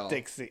Bobby not Doll.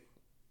 Dixie.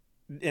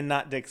 And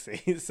not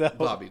Dixie. So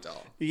Bobby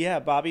Doll. Yeah,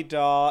 Bobby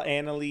Doll,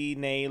 Annalie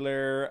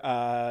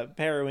Naylor,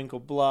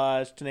 Periwinkle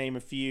Blush, to name a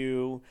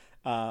few.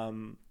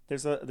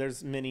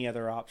 There's many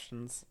other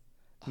options.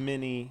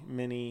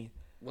 Many.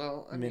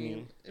 Well, I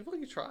mean, well,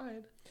 you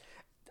tried.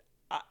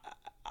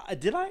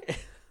 Did I?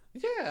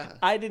 Yeah.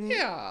 I didn't.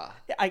 Yeah.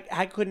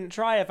 I couldn't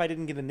try if I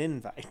didn't get an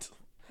invite.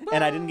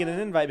 And I didn't get an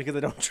invite because I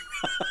don't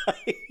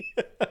try.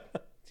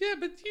 Yeah,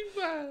 but you're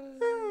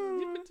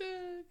doing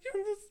it.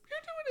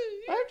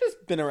 I've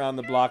just been around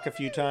the block a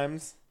few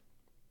times.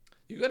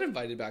 You got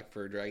invited back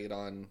for Drag It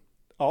On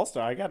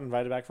All-Star. I got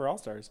invited back for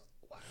All-Stars.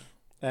 Wow.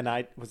 And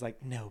I was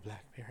like, no,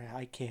 Blackberry,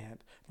 I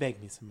can't.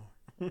 Beg me some more.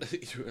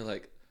 You were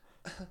like,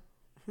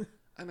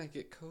 I might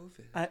get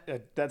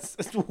COVID. That's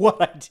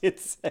what I did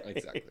say.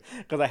 Exactly.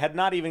 Because I had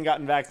not even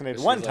gotten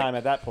vaccinated one time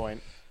at that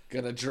point.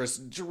 Gonna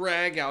just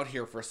drag out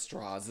here for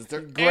straws. Is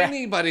there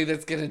anybody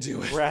that's gonna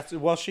do it?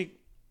 Well,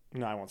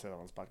 no, I won't say that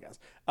on this podcast.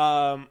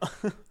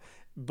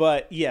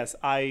 But yes,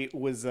 I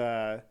was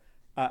weary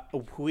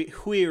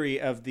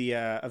of the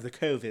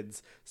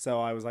COVIDs, so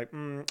I was like,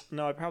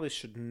 no, I probably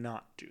should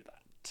not do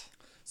that.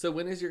 So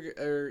when is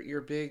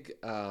your big?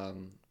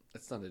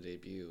 It's not a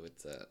debut.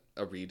 It's a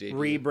re-debut.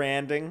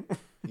 Rebranding.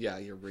 Yeah,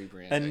 you're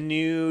rebranding. A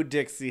new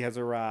Dixie has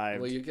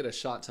arrived. Well, you get a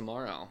shot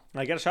tomorrow.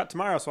 I get a shot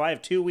tomorrow, so I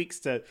have 2 weeks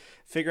to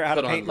figure out how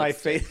to paint my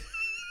face.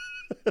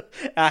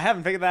 I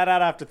haven't figured that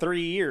out after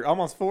 3 years,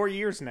 almost 4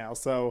 years now.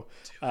 So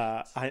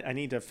I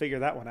need to figure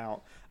that one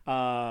out.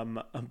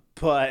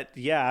 But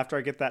yeah, after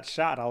I get that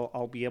shot,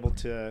 I'll be able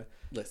to.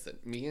 Listen,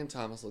 me and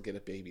Thomas will get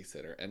a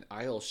babysitter, and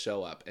I'll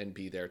show up and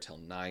be there till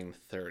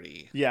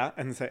 9:30. Yeah,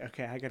 and say,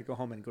 okay, I got to go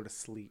home and go to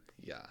sleep.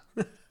 Yeah.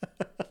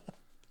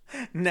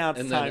 Now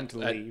it's time to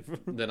leave.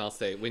 Then I'll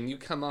say, when you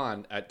come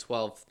on at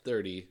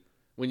 12:30,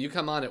 when you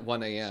come on at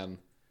 1 a.m.,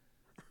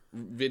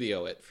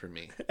 video it for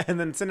me. And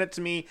then send it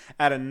to me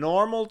at a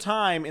normal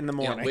time in the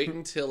morning. Yeah, wait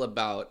until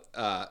about,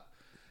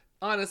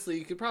 honestly,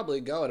 you could probably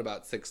go at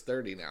about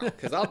 6:30 now,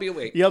 because I'll be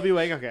awake. You'll be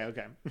awake? Okay.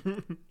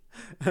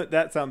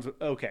 That sounds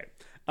okay.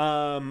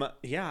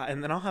 Yeah,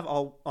 and then I'll have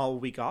all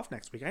week off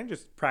next week. I can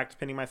just practice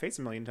painting my face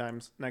a million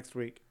times next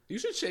week. You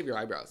should shave your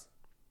eyebrows.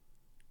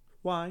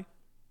 Why?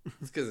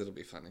 It's because it'll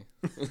be funny.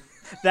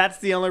 That's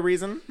the only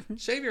reason?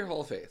 Shave your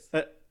whole face.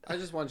 I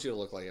just want you to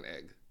look like an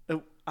egg.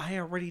 I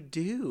already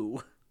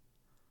do.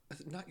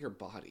 Not your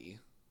body.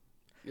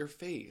 Your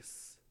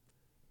face.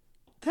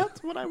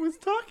 That's what I was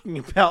talking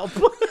about.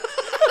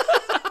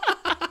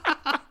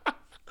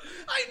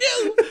 I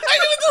knew it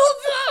the whole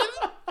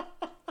time.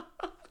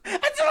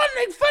 I just want to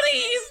make fun of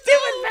you,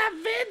 stupid fat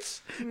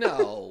bitch.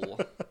 No.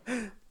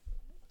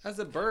 As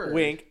a bird.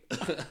 Wink.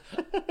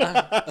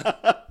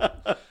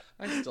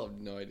 I still have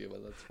no idea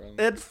what that's from.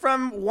 It's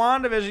from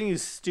WandaVision, you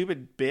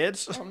stupid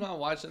bitch. I'm not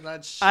watching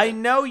that shit. I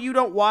know you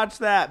don't watch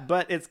that,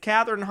 but it's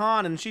Catherine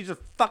Hahn, and she's just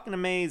fucking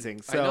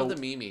amazing. So I know the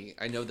Mimi.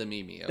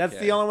 Okay. That's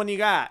the only one you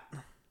got.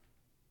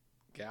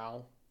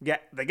 Gal. Yeah,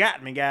 they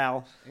got me,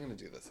 gal. I'm gonna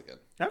do this again.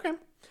 Okay.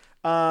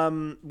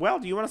 Well,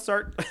 do you want to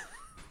start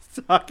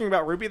talking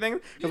about Rupee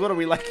things? Because what are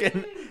we, like,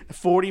 in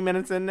 40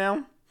 minutes in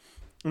now?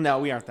 No,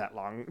 we aren't that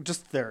long.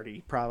 Just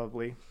 30,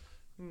 probably.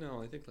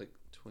 No, I think like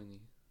 20.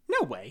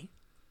 No way.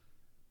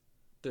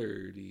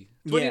 30.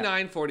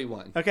 29,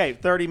 41. Okay,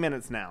 30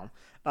 minutes now.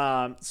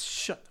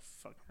 Shut the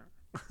fuck up.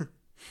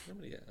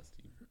 Nobody asked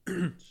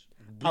you.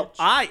 Oh,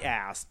 I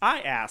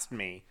asked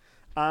me.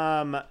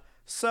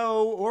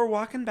 So we're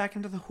walking back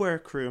into the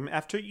workroom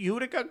after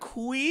Utica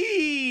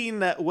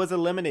Queen was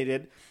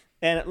eliminated.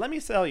 And let me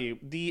tell you,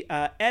 the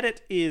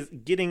edit is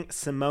getting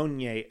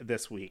Simone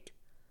this week.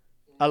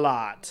 A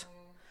lot.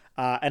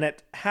 And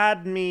it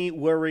had me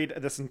worried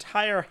this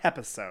entire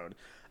episode.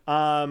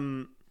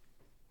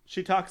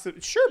 She talks...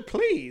 Sure,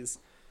 please.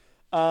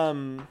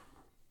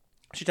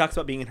 She talks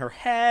about being in her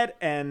head,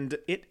 and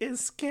it is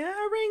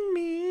scaring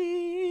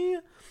me.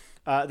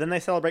 Then they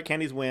celebrate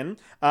Candy's win.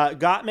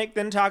 Gottmik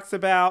then talks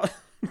about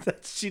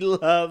that she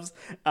loves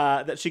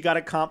that she got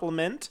a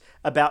compliment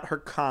about her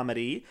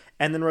comedy.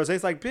 And then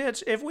Rosé's like,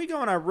 bitch, if we go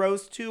on a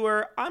roast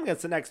tour, I'm going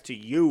to sit next to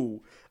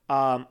you.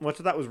 Which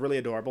I thought was really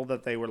adorable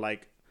that they were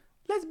like,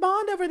 let's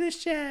bond over this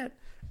shit.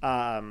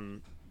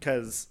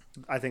 Because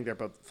I think they're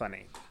both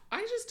funny.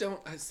 I just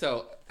don't...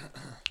 So...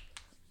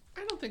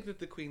 I don't think that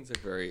the queens are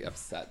very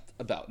upset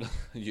about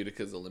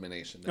Utica's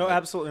elimination. No,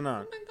 absolutely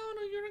not.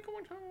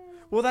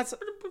 Well, that's...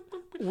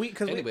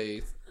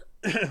 Anyways.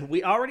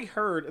 We already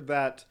heard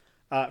that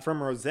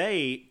from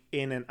Rosé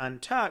in an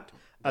Untucked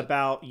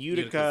about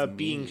Utica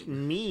being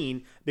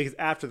mean because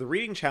after the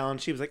reading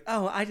challenge, she was like,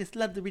 oh, I just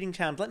love the reading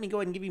challenge. Let me go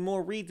ahead and give you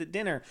more reads at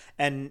dinner.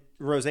 And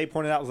Rosé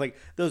pointed out, was like,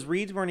 those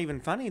reads weren't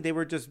even funny. They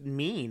were just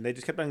mean. They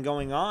just kept on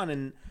going on,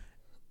 and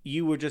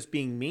you were just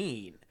being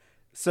mean.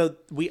 So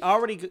we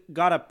already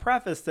got a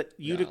preface that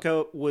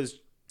Utica was...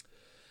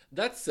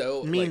 That's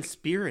so...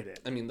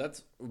 mean-spirited. I mean,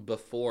 that's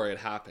before it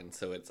happened,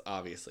 so it's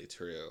obviously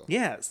true.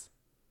 Yes.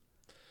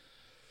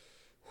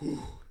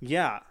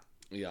 Yeah.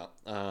 Yeah.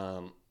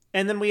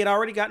 And then we had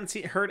already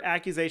heard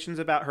accusations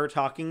about her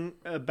talking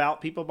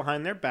about people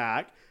behind their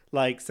back,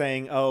 like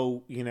saying,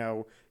 oh, you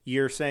know,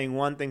 you're saying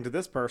one thing to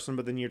this person,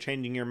 but then you're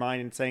changing your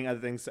mind and saying other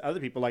things to other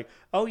people, like,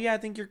 oh, yeah, I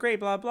think you're great,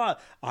 blah, blah.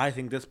 I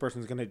think this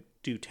person's going to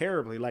do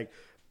terribly. Like,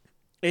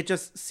 it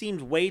just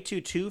seemed way too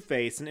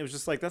two-faced, and it was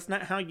just like, that's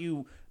not how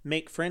you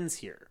make friends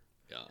here.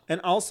 Yeah. And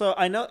also,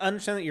 I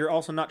understand that you're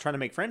also not trying to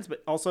make friends,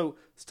 but also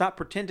stop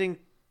pretending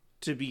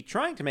to be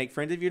trying to make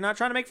friends if you're not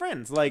trying to make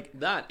friends. Like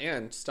that,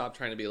 and stop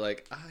trying to be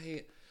like,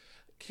 I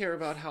care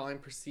about how I'm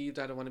perceived.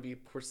 I don't want to be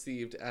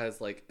perceived as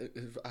like,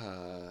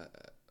 oh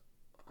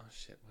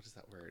shit, what is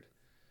that word?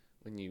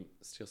 When you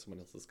steal someone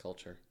else's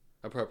culture.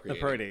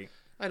 Appropriate.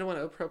 I don't want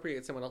to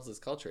appropriate someone else's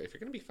culture. If you're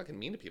going to be fucking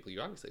mean to people,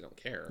 you obviously don't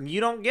care. You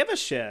don't give a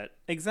shit.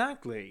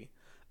 Exactly.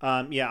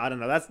 Yeah, I don't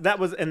know. That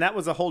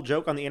was a whole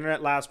joke on the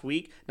internet last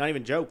week. Not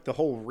even joke. The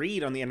whole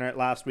read on the internet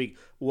last week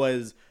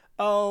was,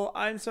 oh,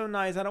 I'm so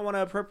nice. I don't want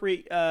to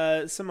appropriate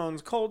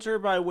Simone's culture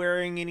by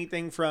wearing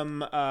anything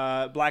from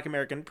Black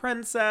American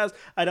Princess.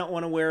 I don't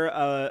want to wear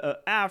a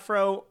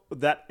afro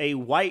that a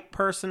white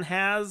person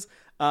has.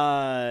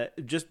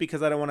 Just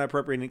because I don't want to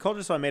appropriate any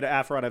culture, so I made an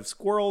afro out of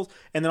squirrels,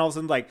 and then all of a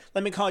sudden, like,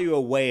 let me call you a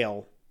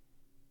whale.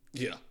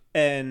 Yeah.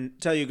 And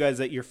tell you guys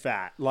that you're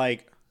fat.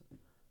 Like,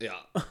 yeah.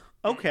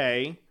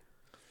 Okay.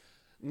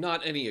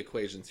 Not any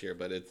equations here,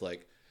 but it's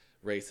like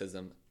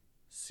racism,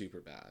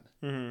 super bad.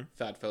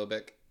 Mm-hmm.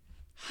 Fatphobic,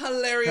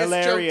 hilarious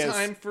joke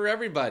time for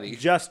everybody.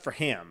 Just for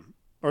him.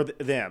 Or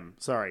them,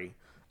 sorry.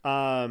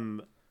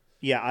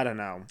 Yeah, I don't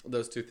know.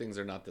 Those two things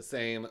are not the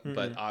same,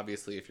 but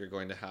obviously if you're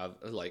going to have,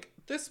 like,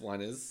 this one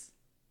is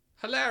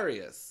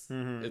hilarious.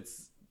 Mm-hmm.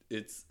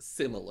 It's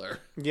similar.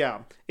 Yeah,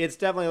 it's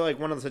definitely like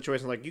one of the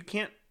situations, like, you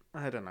can't,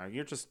 I don't know,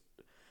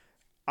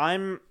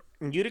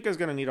 Utica's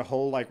going to need a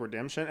whole, like,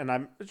 redemption, and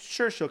I'm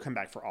sure she'll come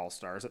back for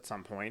All-Stars at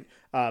some point,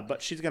 but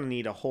she's going to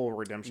need a whole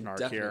redemption arc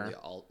here.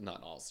 Definitely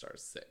not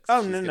All-Stars 6.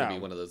 Oh, she's no. She's going to be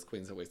one of those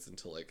queens that waits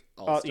until, like,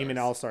 All-Stars. Oh, you mean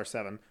All-Star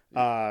 7.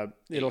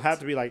 It'll have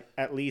to be, like,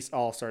 at least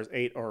All-Stars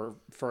 8 or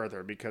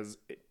further, because,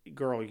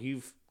 girl,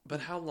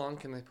 But how long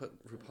can they put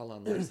RuPaul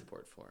on life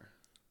support for?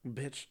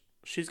 Bitch,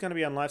 she's going to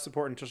be on life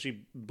support until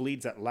she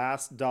bleeds that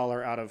last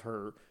dollar out of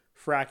her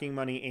fracking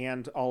money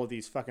and all of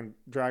these fucking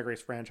Drag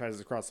Race franchises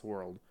across the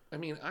world. I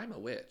mean, I'm a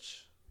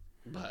witch,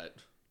 but...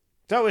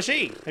 So is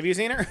she. Have you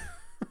seen her?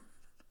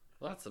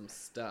 Well, that's some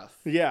stuff.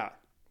 Yeah.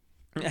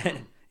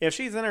 If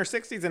she's in her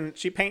 60s and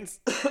she gets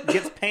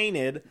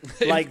painted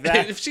like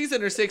that... If she's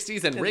in her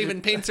 60s and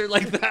Raven paints her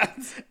like that...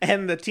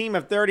 And the team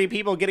of 30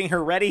 people getting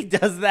her ready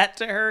does that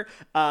to her,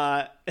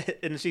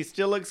 and she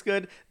still looks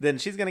good, then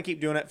she's going to keep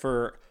doing it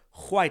for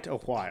quite a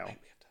while.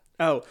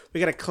 Oh, we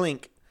got to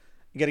clink.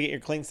 You got to get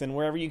your clinks in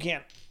wherever you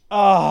can.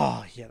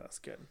 Oh, yeah, that's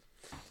good.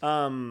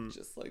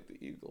 Just like the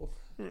eagle.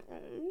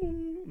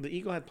 The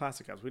eagle had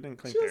plastic cups. We didn't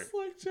clink just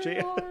there. Just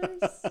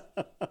like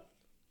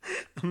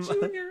JR's.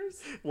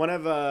 Juniors. One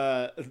of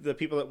the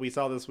people that we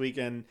saw this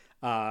weekend,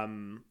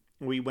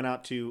 we went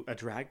out to a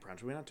drag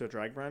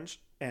brunch.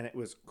 And it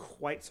was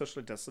quite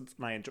socially distanced,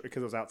 and I enjoyed it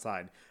because it was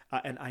outside,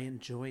 and I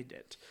enjoyed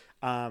it.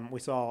 We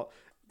saw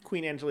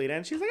Queen Angelina,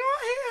 and she's like, "Oh,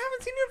 hey, I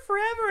haven't seen you in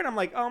forever," and I'm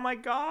like, "Oh my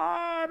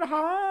god,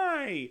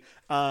 hi!"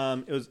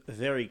 It was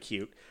very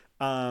cute.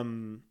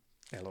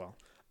 LOL.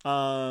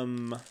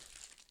 What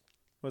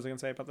was I gonna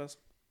say about this?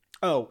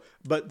 Oh,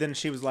 but then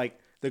she was like,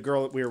 the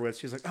girl that we were with,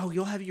 she was like, "Oh,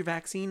 you'll have your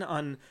vaccine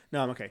on?"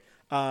 No, I'm okay.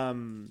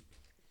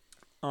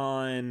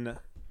 on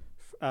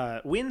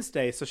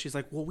Wednesday, so she's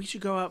like, well, we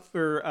should go out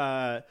for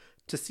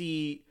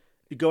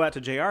go out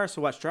to JR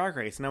to watch Drag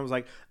Race. And I was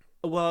like,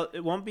 well,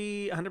 it won't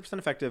be 100%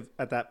 effective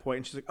at that point.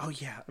 And she's like, oh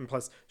yeah, and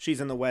plus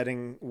she's in the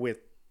wedding with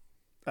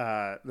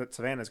that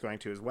Savannah's going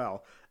to as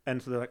well.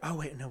 And so they're like, oh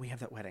wait, no, we have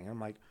that wedding. I'm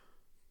like,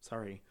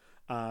 sorry.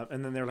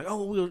 And then they're like,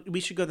 oh, we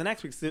should go the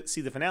next week to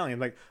see the finale. I'm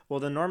like, well,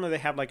 then normally they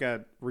have like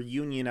a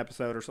reunion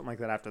episode or something like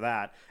that after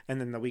that. And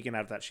then the weekend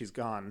after that, she's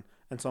gone.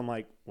 And so I'm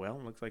like, well,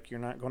 looks like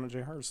you're not going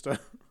to JR's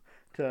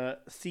to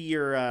see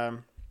your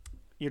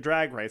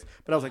Drag Race.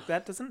 But I was like,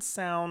 that doesn't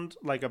sound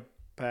like a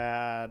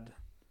bad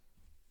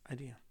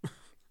idea.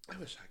 I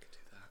wish I could do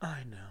that.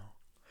 I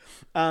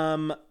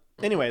know.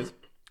 Anyways,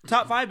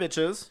 top 5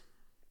 bitches.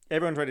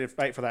 Everyone's ready to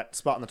fight for that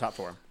spot in the top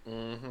 4.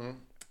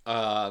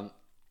 Mm-hmm.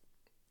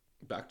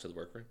 Back to the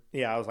workroom.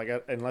 Yeah, I was like,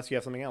 unless you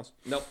have something else.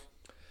 Nope.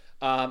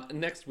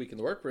 Next week in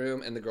the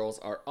workroom, and the girls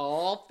are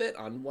all fit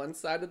on one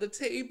side of the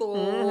table.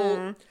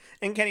 Mm-hmm.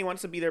 And Kenny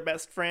wants to be their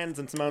best friends,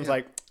 and Simone's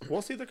like,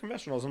 we'll see the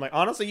confessionals. I'm like,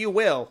 honestly, you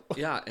will.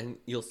 Yeah, and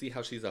you'll see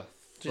how she's a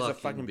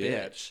fucking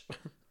bitch.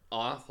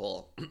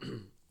 Awful.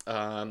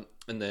 And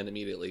then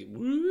immediately,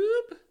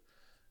 whoop,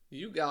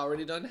 you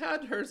already done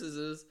had hers.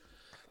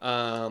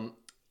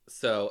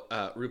 So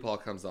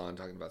RuPaul comes on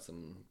talking about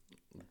some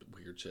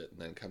weird shit, and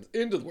then comes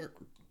into the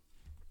workroom.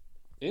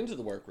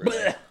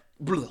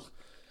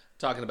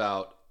 Talking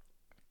about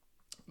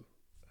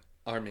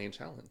our main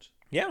challenge.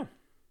 Yeah.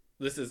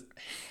 This is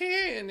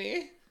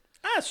Hanny.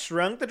 I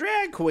Shrunk the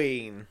Drag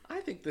Queen. I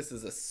think this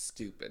is a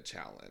stupid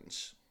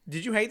challenge.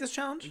 Did you hate this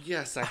challenge?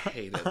 Yes, I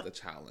hated the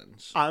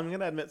challenge. I'm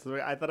going to admit,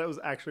 I thought it was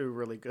actually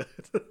really good.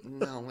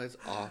 No, it's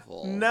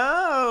awful.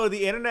 No,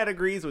 the internet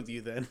agrees with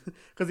you then.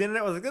 Because the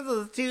internet was like, this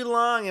is too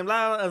long and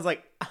blah, blah. I was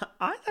like,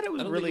 I thought it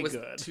was really good.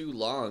 It was too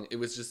long. It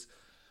was just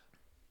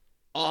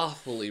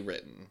awfully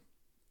written.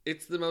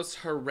 It's the most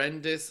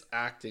horrendous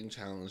acting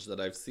challenge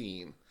that I've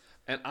seen.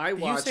 And I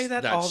watched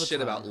that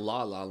shit about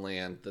La La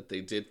Land that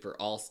they did for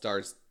All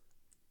Stars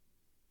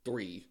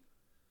 3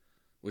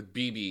 with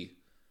BB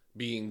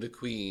being the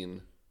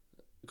Queen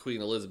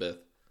Elizabeth.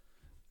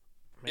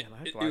 Man,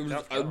 it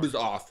was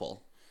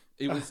awful.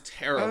 It was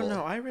terrible. Oh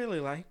no, I really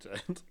liked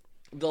it.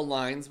 The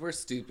lines were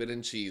stupid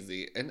and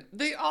cheesy, and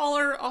they all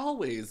are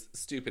always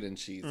stupid and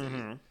cheesy.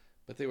 Mm-hmm.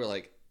 But they were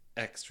like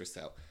extra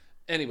so.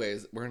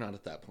 Anyways, we're not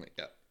at that point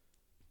yet.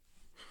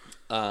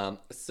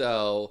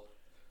 So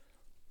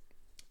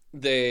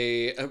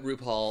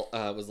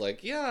RuPaul was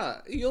like,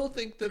 yeah, you'll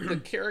think that the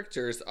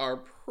characters are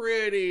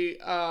pretty,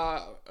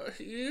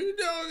 you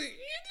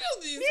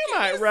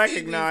might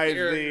recognize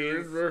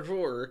these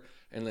before.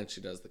 And then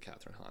she does the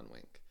Catherine Hahn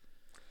wink.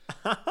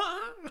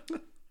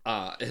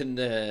 And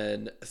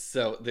then,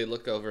 so they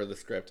look over the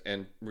script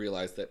and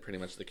realize that pretty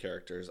much the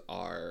characters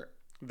are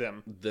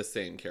the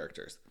same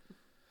characters,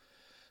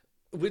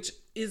 which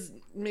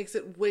makes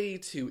it way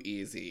too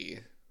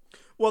easy.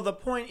 Well, the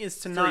point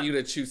is for you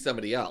to choose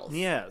somebody else.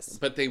 Yes.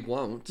 But they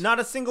won't. Not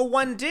a single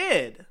one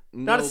did.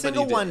 Not a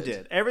single one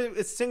did.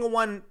 Every single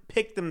one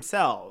picked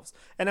themselves.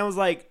 And I was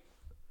like,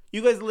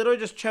 you guys literally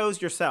just chose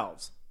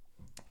yourselves.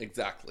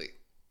 Exactly.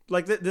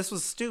 Like, this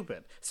was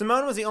stupid.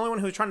 Simone was the only one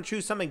who was trying to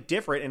choose something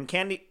different, and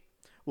Candy...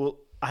 Well,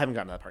 I haven't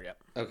gotten to that part yet.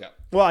 Okay.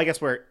 Well, I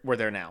guess we're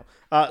there now.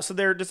 So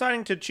they're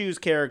deciding to choose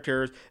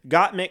characters.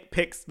 Gottmik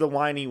picks the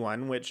whiny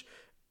one, which...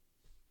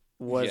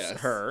 was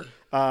her.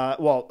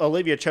 Well,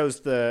 Olivia chose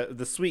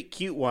the sweet,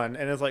 cute one,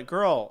 and it's like,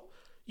 girl,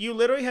 you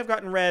literally have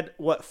gotten read,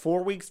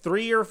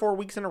 3 or 4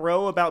 weeks in a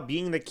row about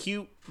being the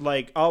cute,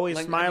 like, always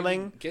smiling.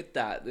 I mean, get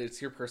that.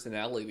 It's your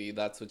personality.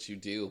 That's what you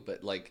do.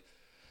 But, like,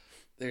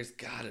 there's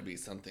got to be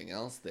something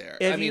else there.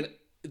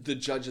 The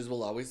judges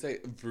will always say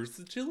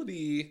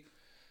versatility.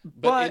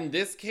 But in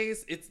this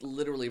case, it's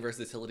literally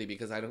versatility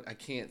because I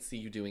can't see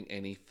you doing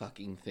any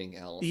fucking thing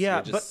else. Yeah,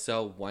 you're just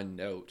so one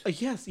note.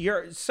 Yes,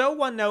 you're so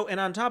one note, and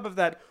on top of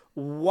that,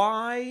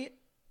 why?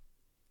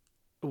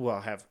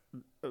 Well,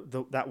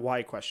 that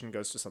why question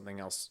goes to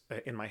something else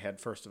in my head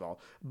first of all.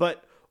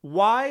 But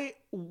why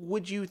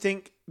would you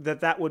think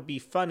that would be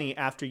funny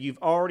after you've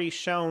already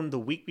shown the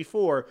week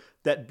before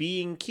that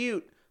being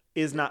cute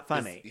is not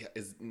funny?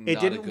 It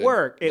didn't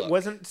work. It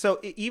wasn't. So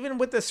even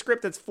with the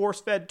script that's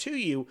force fed to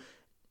you.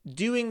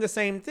 Doing the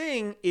same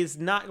thing is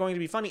not going to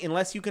be funny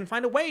unless you can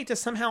find a way to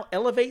somehow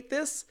elevate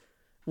this,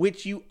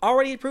 which you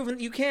already have proven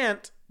that you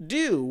can't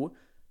do.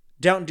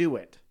 Don't do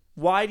it.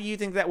 Why do you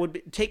think that would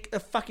be?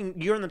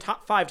 You're in the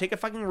top 5, take a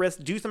fucking risk,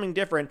 do something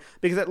different,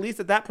 because at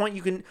least at that point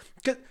you can,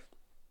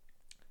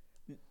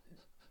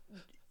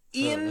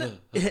 even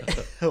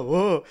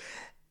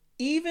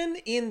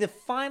in the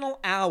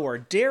final hour,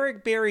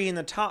 Derek Barry in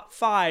the top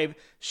 5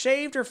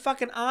 shaved her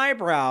fucking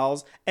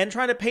eyebrows and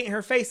tried to paint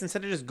her face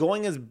instead of just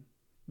going as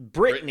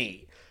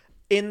Brittany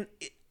in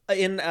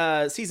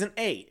season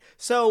 8.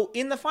 So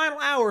in the final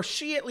hour,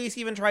 she at least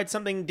even tried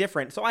something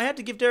different. So I had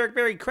to give Derek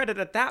Barry credit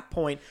at that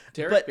point.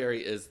 Derek Barry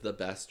is the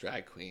best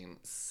drag queen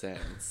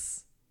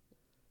since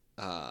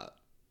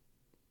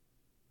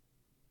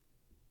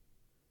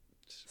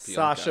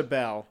Sasha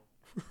Bell.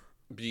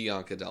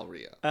 Bianca Del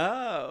Rio.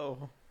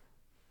 Oh.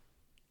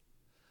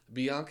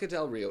 Bianca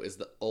Del Rio is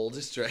the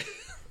oldest drag.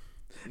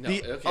 No,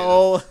 The okay.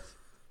 oh,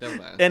 Never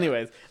mind.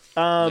 anyways,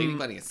 Lady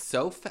Bunny is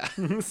so fat.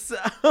 so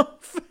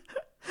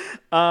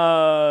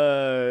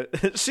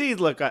she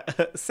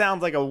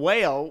sounds like a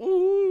whale.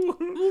 Ooh.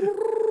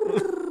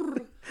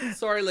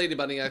 Sorry, Lady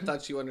Bunny. I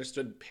thought you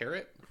understood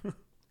parrot.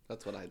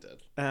 That's what I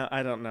did.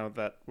 I don't know if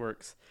that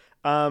works.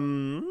 Where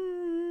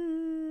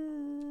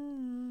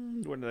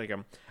did I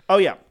go? Oh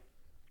yeah.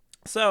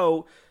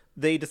 So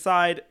they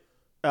decide.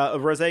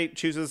 Rosé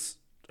chooses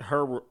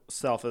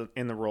herself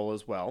in the role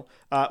as well,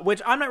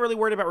 which I'm not really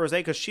worried about Rosé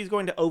because she's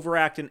going to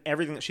overact in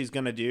everything that she's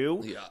going to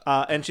do,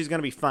 and she's going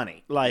to be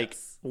funny,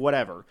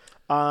 whatever.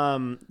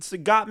 So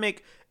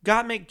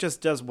Gottmik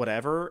just does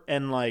whatever,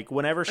 and like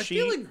whenever I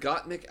feel like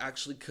Gottmik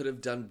actually could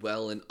have done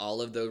well in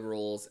all of the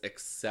roles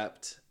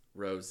except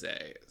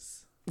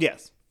Rosé's.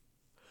 Yes,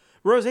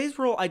 Rosé's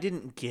role I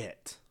didn't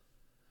get.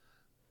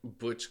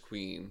 Butch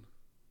Queen.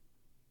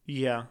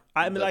 Yeah,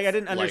 I mean, like I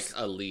didn't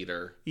understand. Like a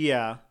leader.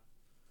 Yeah,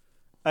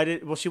 I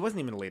did. Well, she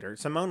wasn't even a leader.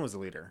 Simone was a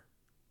leader.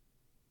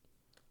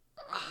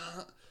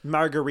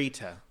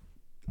 Margarita.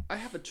 I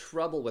have a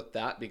trouble with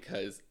that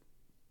because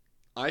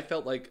I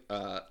felt like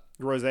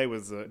Rosé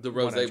was the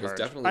Rosé was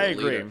definitely. I a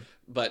agree, leader,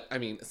 but I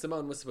mean,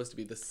 Simone was supposed to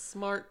be the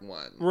smart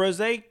one.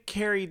 Rosé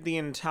carried the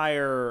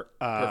entire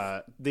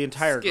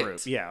skit.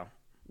 group. Yeah,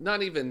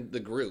 not even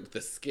the group,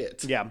 the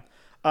skit. Yeah,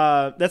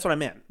 that's what I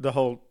meant. The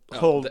whole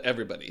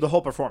everybody, the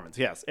whole performance.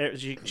 Yes,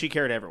 she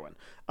carried everyone.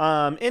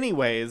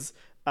 Anyways.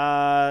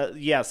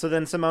 Yeah, so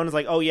then Simone is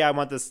like, oh yeah, I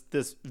want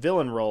this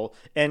villain role,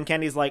 and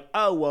Candy's like,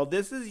 oh well,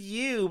 this is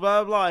you,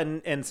 blah blah,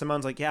 and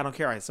Simone's like, yeah, I don't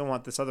care, I still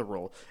want this other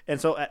role. And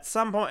so at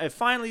some point,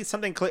 finally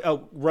something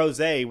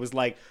Rosé was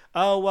like,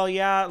 oh well,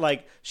 yeah,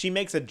 like she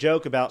makes a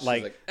joke about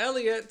like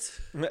Elliot.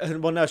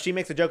 Well, no, she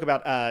makes a joke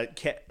about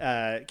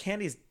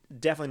Candy's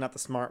definitely not the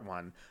smart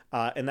one,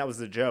 and that was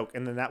the joke.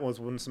 And then that was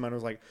when Simone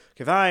was like,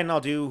 okay, fine, I'll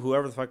do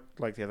whoever the fuck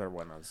like the other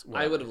one was.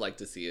 Whatever. I would have liked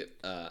to see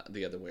it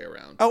the other way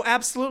around. Oh,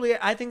 absolutely.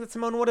 I think that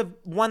Simone would have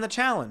won the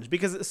challenge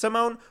because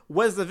Simone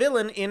was the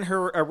villain in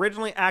her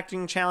originally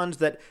acting challenge,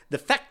 that the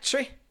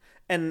factory,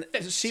 and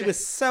she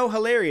was so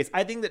hilarious.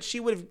 I think that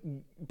she would have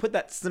put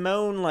that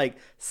Simone like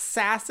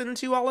sass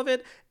into all of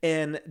it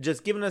and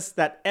just given us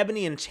that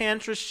Ebony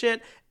Enchantress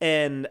shit,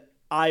 and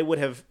I would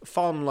have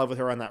fallen in love with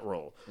her on that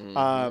role.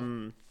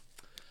 Mm-hmm.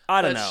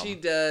 I don't know. But she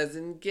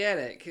doesn't get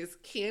it because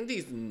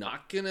Candy's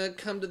not gonna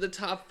come to the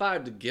top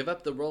 5 to give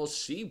up the role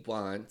she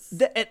wants.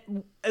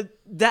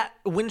 That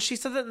when she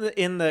said that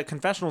in the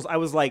confessionals, I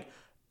was like,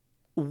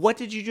 "What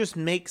did you just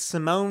make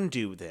Simone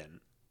do then?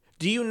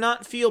 Do you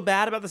not feel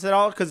bad about this at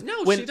all?" Because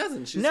she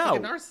doesn't. She's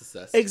like a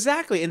narcissist.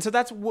 Exactly, and so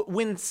that's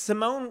when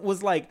Simone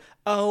was like,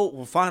 "Oh,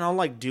 well, fine, I'll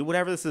like do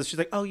whatever this is." She's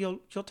like, "Oh,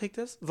 you'll take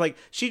this?" It's like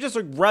she just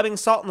like rubbing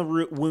salt in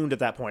the wound at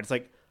that point. It's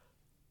like,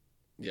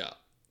 yeah.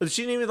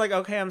 She didn't even like,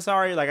 okay, I'm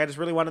sorry, like I just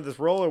really wanted this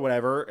role or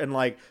whatever, and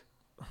like,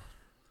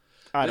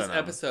 I don't know. This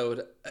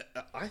episode,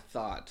 I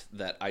thought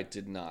that I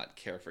did not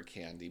care for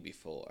Candy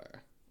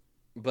before,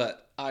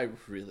 but I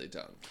really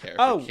don't care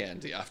for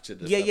Candy after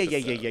this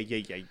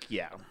episode.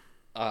 Yeah.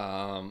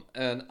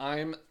 And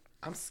I'm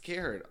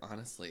scared,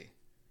 honestly,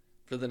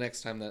 for the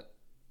next time that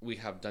we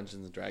have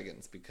Dungeons and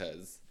Dragons,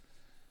 because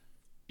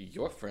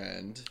your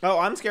friend. Oh,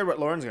 I'm scared what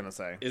Lauren's gonna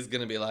say. Is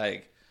gonna be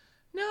like,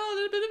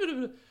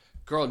 no,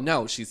 girl,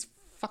 no, she's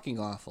fucking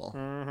awful,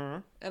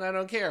 and I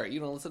don't care.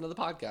 You don't listen to the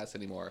podcast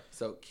anymore.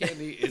 So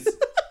Candy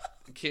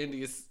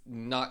is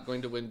not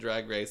going to win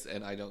Drag Race,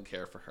 and I don't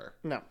care for her.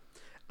 No.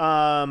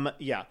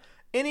 Yeah.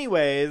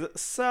 Anyways,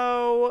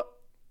 so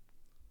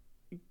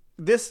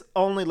this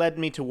only led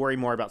me to worry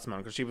more about Simone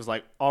because she was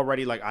like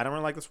already like, I don't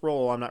really like this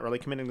role. I'm not really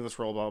committing to this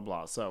role. Blah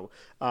blah blah. So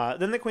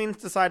then the queens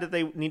decided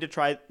they need to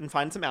try and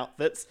find some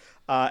outfits,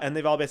 and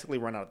they've all basically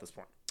run out at this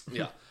point.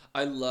 Yeah.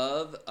 I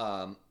love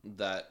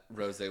that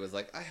Rosé was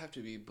like, I have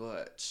to be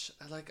butch.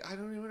 I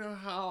don't even know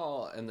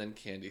how. And then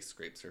Candy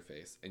scrapes her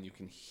face, and you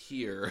can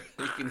hear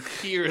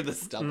the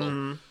stubble.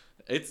 Mm-hmm.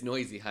 It's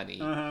noisy,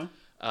 honey.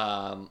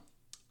 Uh-huh.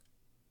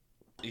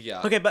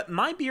 Yeah. Okay, but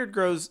my beard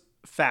grows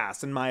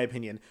fast, in my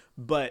opinion,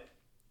 but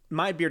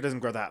my beard doesn't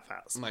grow that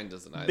fast. Mine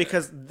doesn't either.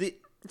 Because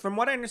from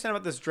what I understand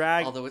about this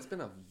drag, although it's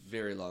been a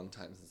very long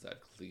time since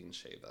I've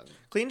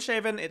clean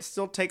shaven, it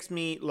still takes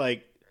me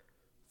like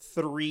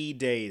 3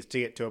 days to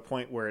get to a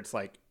point where it's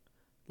like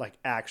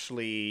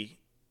actually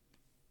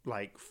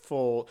like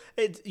full.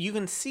 You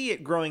can see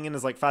it growing in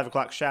as like 5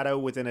 o'clock shadow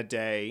within a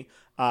day,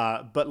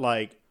 but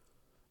like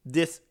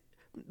this,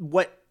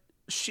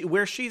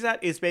 where she's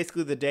at is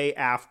basically the day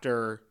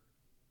after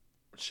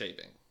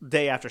shaving.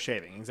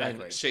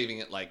 Exactly. And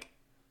shaving at like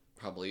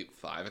probably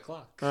 5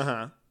 o'clock.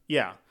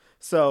 Yeah.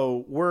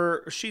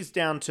 So she's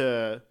down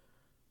to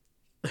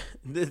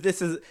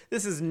this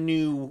is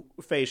new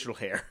facial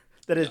hair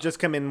that has just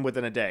come in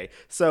within a day.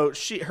 So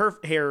her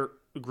hair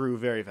grew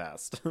very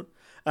fast.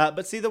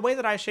 But see, the way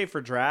that I shave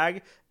for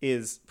drag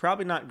is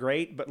probably not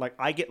great, but like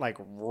I get like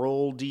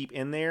roll deep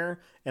in there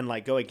and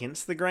like go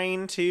against the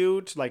grain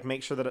too to like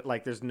make sure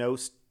that there's no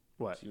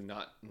what. Do you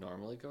not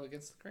normally go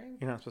against the grain?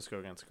 You're not supposed to go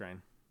against the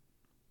grain.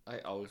 I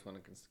always went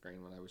against the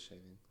grain when I was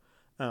shaving.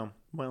 Oh,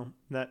 well,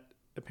 that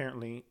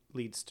apparently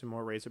leads to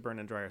more razor burn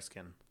and drier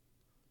skin.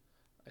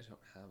 I don't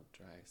have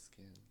dry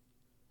skin.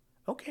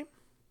 Okay.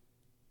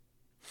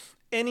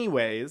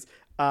 Anyways,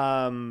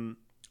 I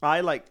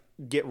like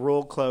get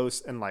real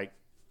close and like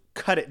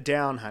cut it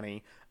down,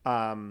 honey.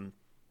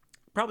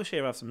 Probably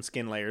shave off some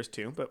skin layers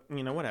too, but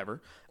you know,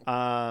 whatever.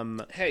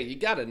 Hey, you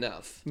got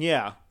enough.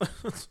 Yeah.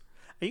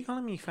 Are you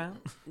calling me fat?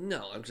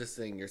 No, I'm just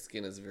saying your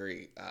skin is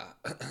very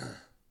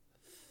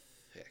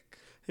thick.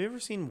 Have you ever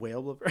seen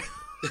whale blubber?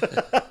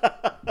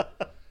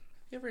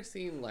 You ever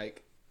seen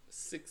like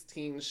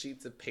 16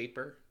 sheets of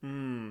paper?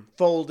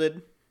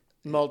 Folded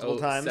multiple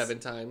times. 7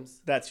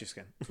 times. That's your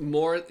skin.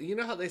 More. You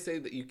know how they say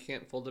that you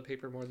can't fold a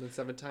paper more than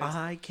 7 times?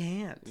 I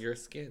can't. Your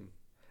skin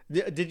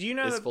Did you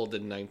know is that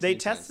folded 19 they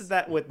times. tested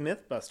that with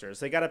Mythbusters?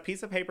 They got a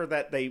piece of paper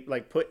that they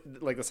like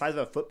put like the size of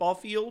a football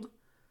field,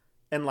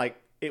 and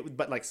like it,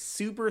 but like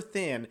super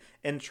thin,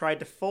 and tried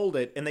to fold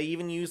it, and they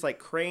even used like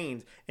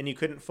cranes, and you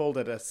couldn't fold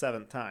it a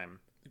 7th time.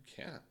 You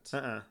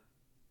can't.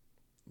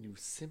 You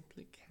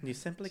simply can't. You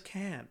simply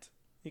can't.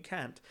 You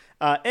can't.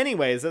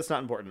 Anyways, that's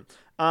not important.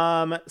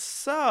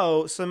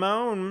 So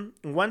Simone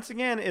once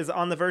again is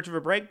on the verge of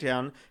a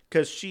breakdown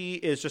because she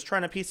is just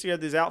trying to piece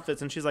together these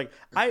outfits, and she's like,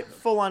 I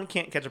full on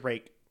can't catch a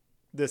break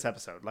this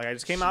episode. Like I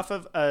just came off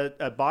of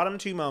a bottom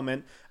 2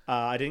 moment.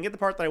 I didn't get the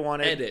part that I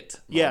wanted. Edit.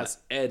 Yes.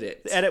 Mama,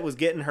 edit. The edit was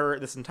getting her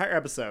this entire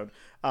episode.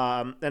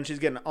 And she's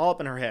getting all up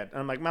in her head. And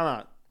I'm like,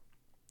 Mama,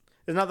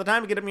 it's not the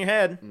time to get up in your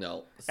head.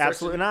 No.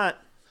 Absolutely not.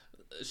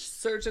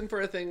 Searching for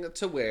a thing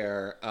to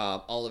wear,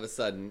 all of a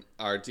sudden,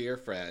 our dear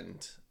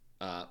friend,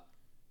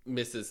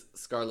 Mrs.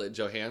 Scarlett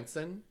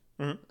Johansson,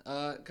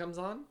 comes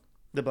on.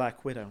 The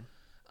Black Widow.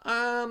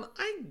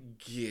 I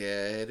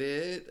get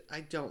it.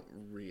 I don't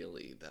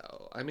really,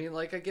 though. I mean,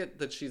 like, I get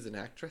that she's an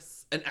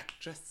actress.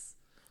 Actress.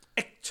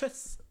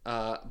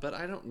 But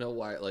I don't know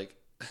why, like...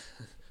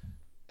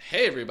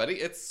 Hey, everybody,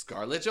 it's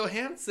Scarlett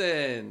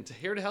Johansson,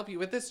 here to help you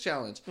with this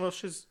challenge. Well,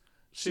 she's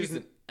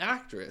an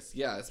actress,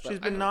 yes. But she's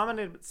been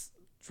nominated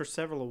for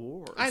several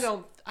awards. I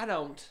don't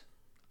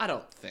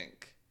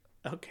think.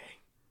 Okay.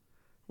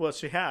 Well,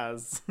 she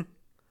has.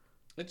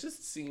 It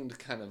just seemed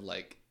kind of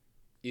like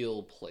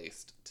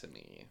ill-placed to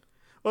me.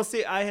 Well,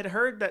 see, I had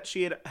heard that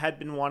she had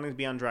been wanting to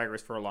be on Drag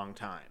Race for a long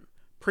time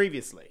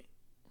previously,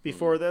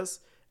 before this,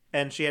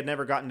 and she had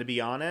never gotten to be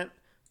on it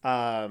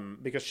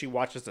because she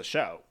watches the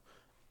show.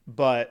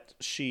 But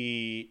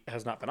she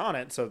has not been on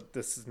it, so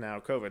this is now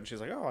COVID. And she's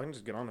like, oh, I can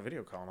just get on a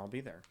video call and I'll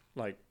be there.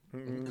 Like,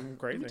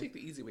 crazy. Let me take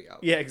the easy way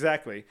out. Yeah,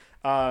 exactly.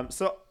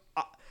 So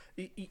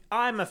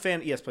I'm a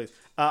fan. Yes, please.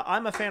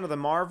 I'm a fan of the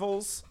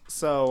Marvels,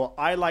 so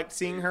I liked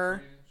seeing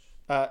her.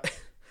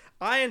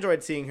 I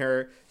enjoyed seeing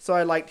her, so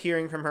I liked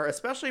hearing from her,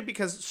 especially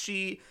because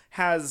she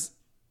has...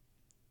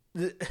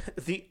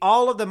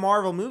 all of the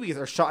Marvel movies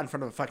are shot in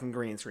front of a fucking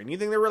green screen. You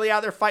think they're really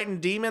out there fighting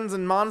demons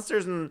and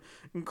monsters and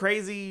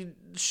crazy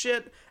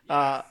shit?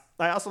 I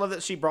also love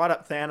that she brought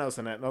up Thanos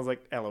in it, and I was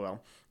like,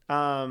 LOL.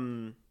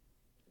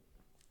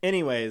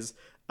 Anyways,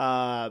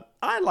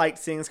 I liked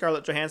seeing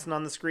Scarlett Johansson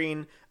on the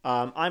screen.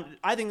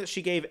 I think that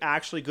she gave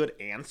actually good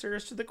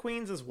answers to the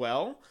queens as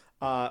well,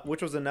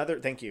 which was another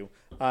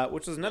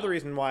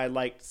reason why I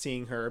liked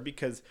seeing her,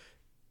 because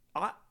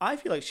I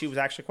feel like she was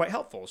actually quite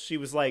helpful. She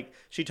was like,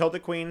 she told the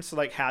queens to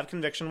like have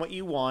conviction what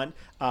you want.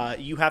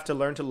 You have to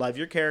learn to love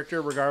your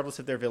character regardless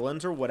if they're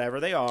villains or whatever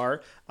they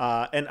are.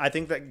 And I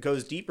think that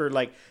goes deeper,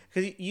 like,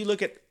 because you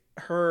look at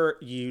her,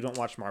 you don't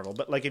watch Marvel,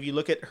 but like if you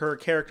look at her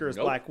character as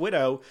Black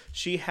Widow,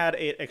 she had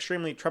an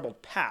extremely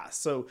troubled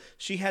past. So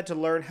she had to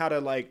learn how to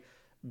like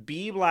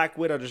be Black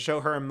Widow to show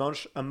her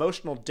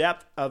emotional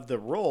depth of the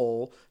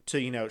role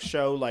to, you know,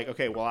 show like,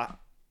 okay, well,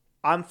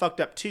 I'm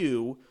fucked up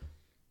too.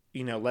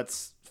 You know,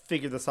 let's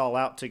figure this all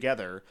out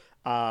together.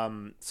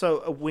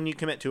 So when you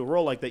commit to a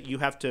role like that, you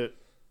have to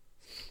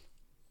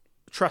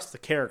trust the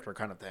character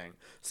kind of thing.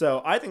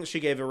 So I think she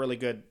gave a really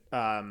good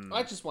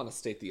I just want to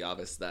state the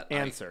obvious that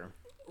answer.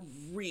 I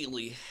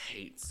really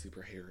hate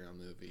superhero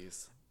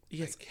movies.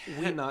 Yes,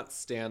 I cannot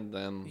stand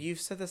them. You've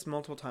said this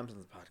multiple times on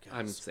the podcast.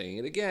 I'm saying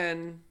it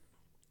again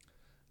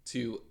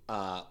to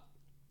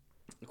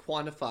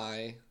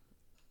quantify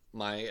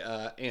my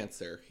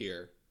answer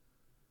here.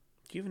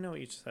 Do you even know what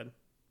you just said?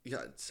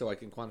 Yeah, so I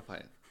can quantify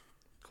it.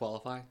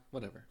 Qualify?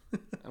 Whatever. I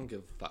don't give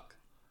a fuck.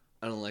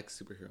 I don't like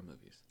superhero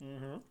movies.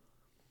 Mm-hmm.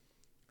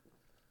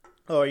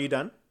 Oh, are you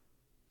done?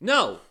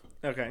 No!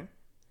 Okay.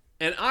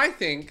 And I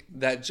think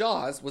that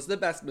Jaws was the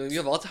best movie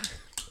of all time.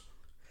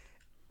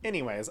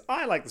 Anyways,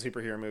 I like the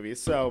superhero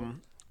movies, so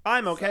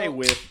I'm okay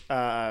with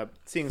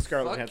seeing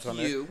Scarlett Johansson on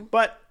there.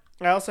 But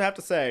I also have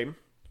to say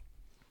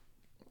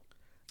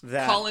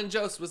that... Colin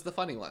Jost was the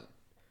funny one.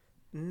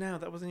 No,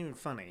 that wasn't even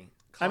funny.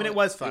 I mean, it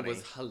was funny. It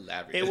was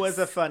hilarious. It was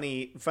a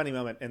funny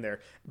moment in there.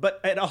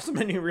 But it also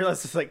made me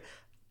realize, it's like,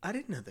 I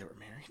didn't know they were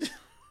married.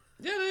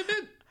 Yeah, they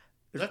did.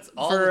 That's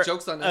all For the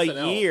jokes on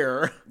SNL. a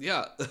year.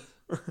 Yeah.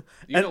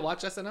 You don't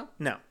watch SNL?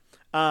 No.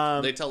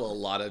 They tell a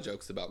lot of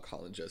jokes about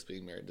Colin Jost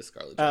being married to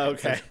Scarlett Oh,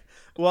 Johansson. okay.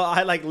 Well,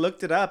 I like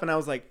looked it up and I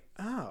was like,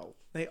 oh,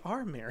 They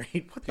are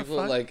married. What the People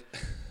fuck? are like,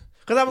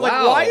 Because I was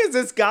wow. like, why is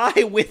this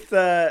guy with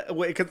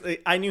because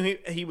I knew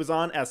he was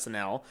on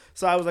SNL,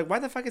 so I was like, why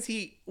the fuck is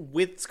he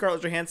with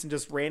Scarlett Johansson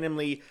just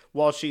randomly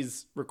while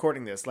she's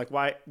recording this? Like,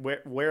 why?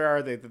 Where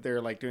are they that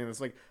they're like doing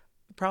this? Like,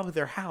 probably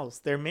their house.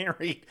 They're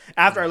married.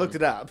 After I looked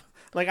it up,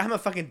 like I'm a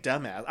fucking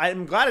dumbass.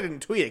 I'm glad I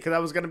didn't tweet it because I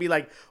was gonna be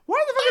like,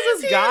 why the fuck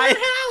is this guy?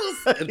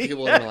 house? And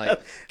people are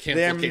like,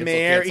 They're cancel,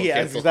 married.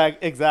 Yes, cancel.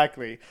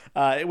 exactly.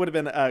 It would have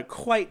been a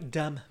quite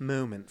dumb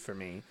moment for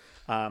me.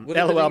 Would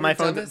have been LOL, my your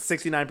phone's at dumbest?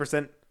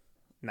 69%.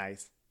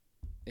 Nice.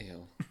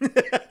 Ew.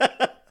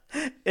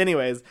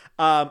 Anyways,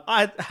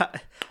 I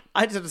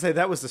just have to say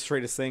that was the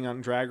straightest thing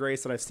on Drag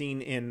Race that I've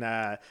seen in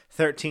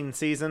 13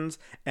 seasons,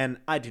 and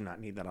I do not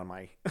need that on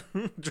my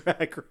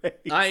Drag Race.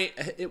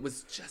 It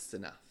was just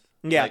enough.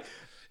 Yeah. Like,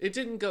 it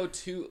didn't go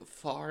too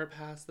far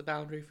past the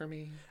boundary for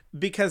me.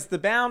 Because the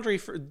boundary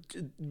for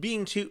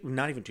being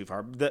not even too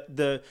far,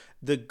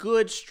 the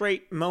good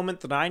straight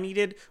moment that I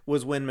needed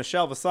was when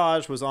Michelle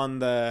Visage was on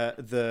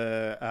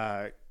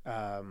the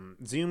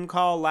Zoom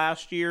call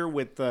last year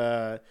with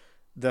the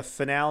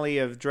finale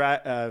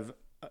of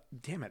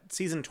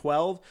season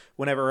 12,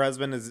 whenever her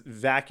husband is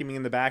vacuuming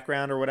in the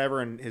background or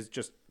whatever and his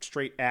just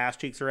straight ass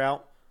cheeks are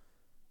out.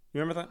 You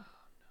remember that?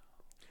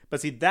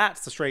 But see,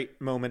 that's the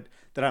straight moment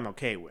that I'm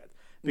okay with.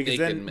 Because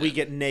Naked then men. we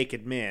get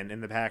naked men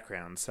in the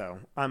background, so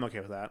I'm okay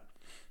with that.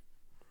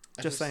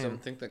 I Just saying.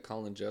 don't think that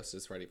Colin Jost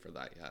is ready for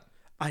that yet.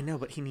 I know,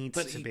 but he needs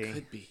But to he be.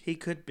 could be. He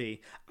could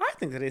be. I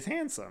think that he's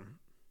handsome.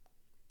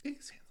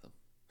 He's handsome.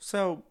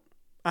 So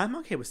I'm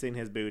okay with seeing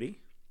his booty.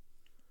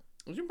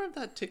 Do you remember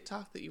that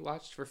TikTok that you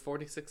watched for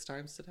 46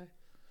 times today?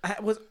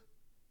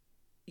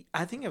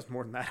 I think it was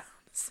more than that,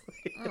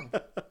 honestly.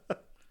 Oh.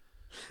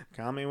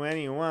 Call me when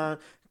you want.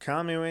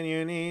 Call me when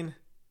you need.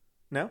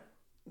 No?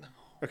 No.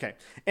 Okay.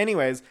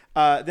 Anyways,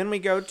 then we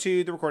go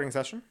to the recording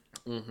session.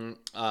 Mm-hmm.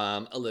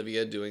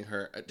 Olivia doing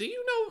her... Do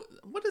you know...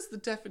 What is the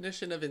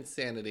definition of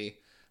insanity?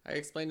 I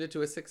explained it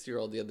to a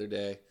 6-year-old the other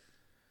day.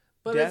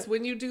 But it's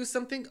when you do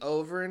something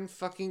over and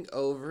fucking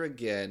over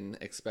again,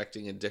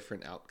 expecting a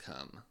different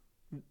outcome.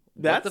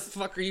 What the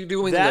fuck are you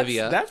doing,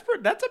 Olivia?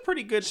 That's a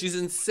pretty good... She's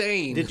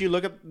insane. Did you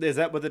look up... Is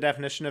that what the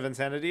definition of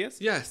insanity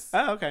is? Yes.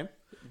 Oh, okay.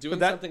 Doing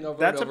But something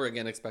over and over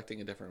again, expecting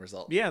a different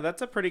result. Yeah,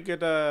 that's a pretty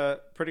good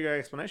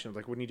explanation.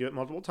 Like when you do it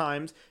multiple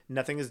times,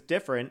 nothing is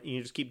different.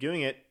 You just keep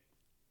doing it.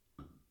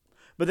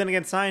 But then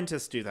again,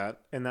 scientists do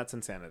that, and that's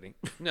insanity.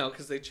 No,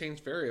 because they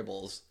change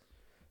variables.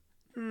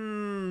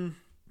 Not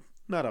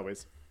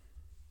always.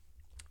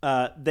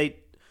 They,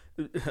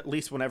 at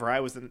least whenever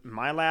I was in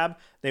my lab,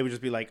 they would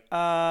just be like,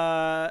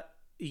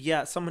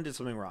 yeah, someone did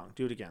something wrong.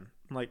 Do it again.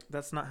 I'm like,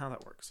 that's not how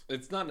that works.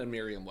 It's not in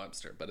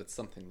Merriam-Webster, but it's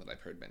something that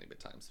I've heard many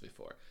times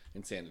before.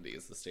 Insanity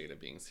is the state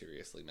of being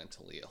seriously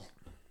mentally ill.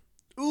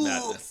 Ooh.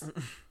 Madness.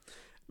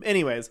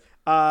 Anyways,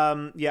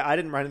 yeah, I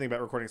didn't write anything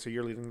about recording, so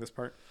you're leaving this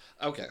part.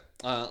 Okay,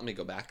 let me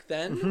go back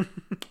then.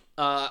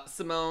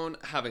 Simone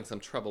having some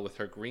trouble with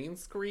her green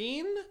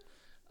screen.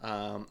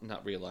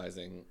 Not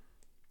realizing...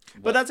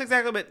 But that's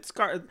exactly what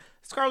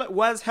Scarlett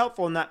was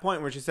helpful in that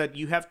point where she said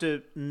you have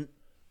to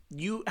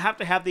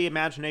have the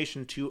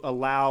imagination to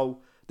allow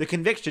the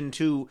conviction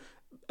to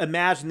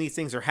imagine these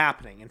things are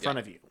happening in front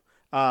of you.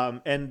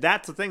 And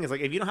that's the thing is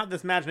like if you don't have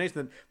this imagination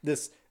that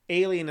this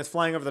alien is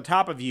flying over the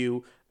top of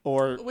you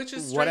or which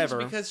is strange whatever.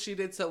 Because she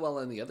did so well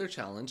in the other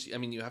challenge. I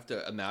mean, you have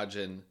to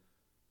imagine.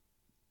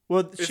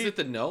 Well, is it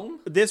the gnome?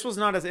 This was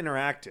not as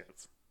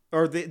interactive,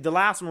 or the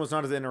last one was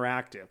not as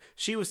interactive.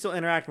 She was still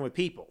interacting with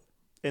people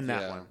in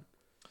that one.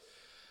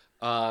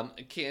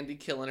 Candy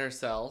killing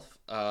herself,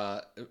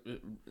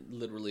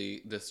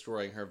 literally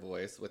destroying her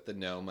voice with the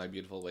 "No, my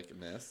beautiful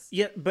wickedness."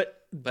 Yeah,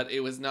 but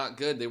it was not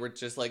good. They were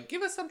just like,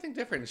 "Give us something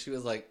different." And she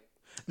was like,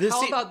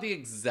 "How about the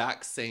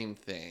exact same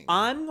thing?"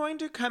 I'm going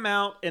to come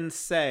out and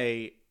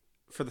say,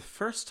 for the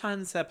first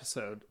time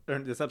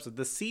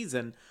this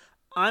season,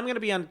 I'm going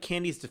to be on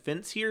Candy's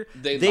defense here.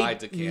 They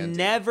lied to Candy.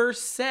 Never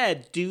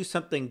said do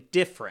something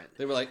different.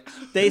 They were like,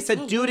 they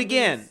said do it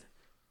again,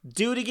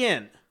 do it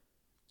again,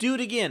 do it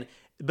again.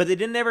 But they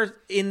didn't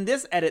ever, in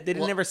this edit, they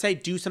didn't ever say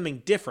do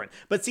something different.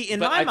 But see,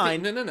 in my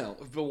mind... No.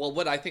 But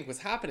what I think was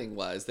happening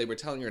was they were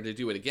telling her to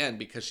do it again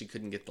because she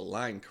couldn't get the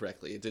line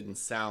correctly. It didn't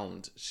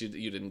sound...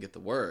 You didn't get the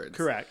words.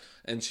 Correct.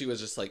 And she was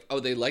just like, oh,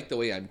 they like the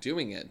way I'm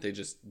doing it. They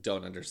just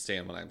don't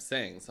understand what I'm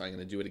saying. So I'm going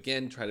to do it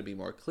again, try to be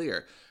more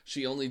clear.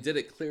 She only did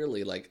it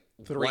clearly like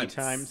 3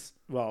 times.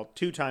 Well,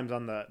 2 times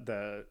on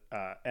the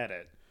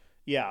edit.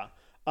 Yeah.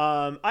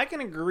 I can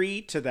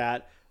agree to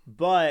that.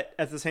 But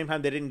at the same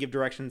time, they didn't give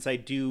direction and say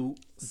do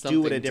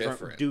something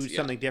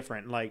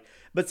different. Like,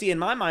 but see, in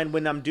my mind,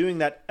 when I'm doing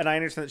that, and I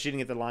understand that she didn't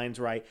get the lines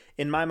right.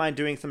 In my mind,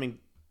 doing something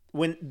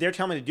when they're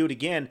telling me to do it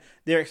again,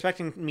 they're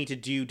expecting me to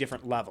do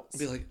different levels.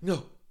 Be like,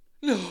 no,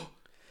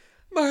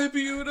 my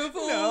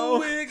beautiful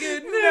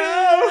wickedness,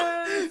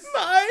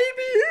 my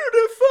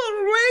beautiful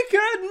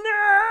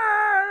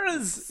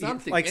wickedness,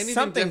 something like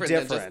something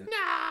different.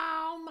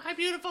 No, my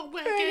beautiful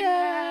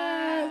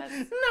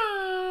wickedness.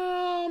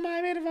 No,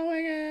 my beautiful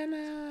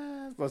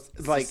wickedness.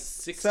 like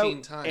 16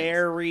 so times.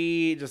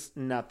 airy, just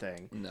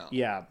nothing. No.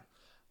 Yeah.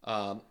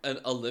 And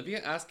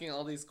Olivia asking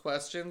all these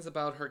questions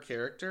about her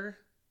character.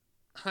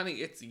 Honey,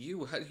 it's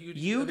you.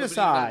 You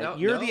decide.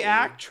 You're the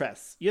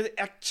actress. You're the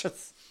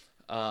actress.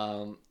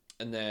 And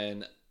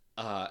then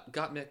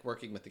Gottmik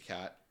working with the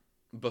cat.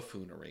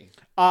 Buffoonery.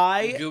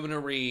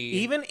 Goonery.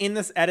 Even in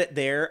this edit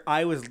there,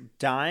 I was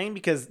dying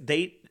because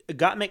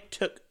Gottmik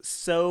took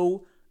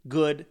so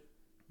good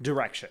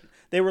direction.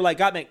 They were like,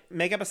 Gottmik,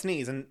 make up a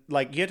sneeze, and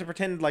like you have to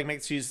pretend like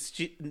make the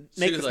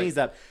sneeze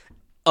up.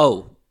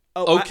 Oh,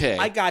 okay.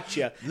 I got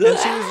you. And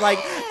she was like,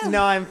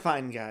 no, I'm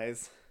fine,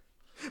 guys.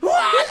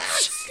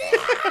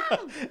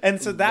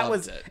 And so that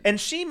was it. And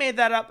she made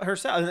that up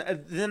herself.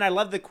 And then I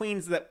love the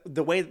queens, that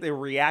the way that they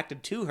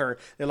reacted to her.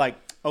 They're like,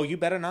 oh, you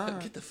better not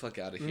get the fuck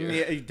out of here.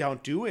 Yeah,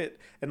 don't do it.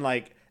 And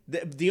like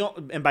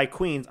and by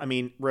queens I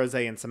mean Rose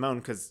and Simone,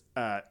 because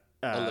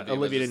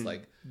Olivia didn't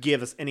like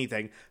give us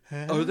anything.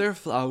 Are there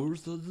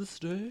flowers on the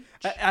stage?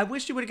 I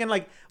wish you would have been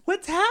like,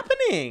 what's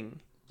happening?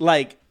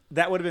 Like,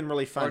 that would have been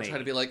really funny. Or try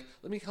to be like,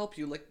 let me help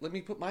you. Like, let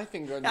me put my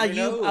finger on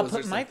your nose. I'll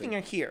put my finger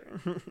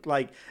here.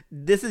 Like,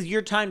 this is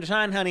your time to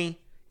shine, honey.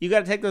 You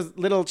got to take those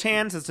little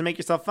chances to make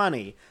yourself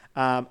funny.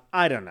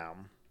 I don't know.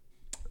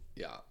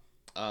 Yeah.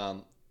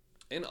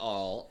 In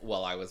all,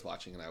 while I was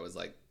watching it, I was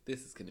like,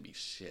 this is going to be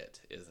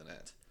shit, isn't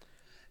it?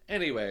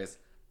 Anyways,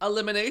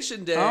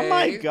 Elimination Day. Oh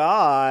my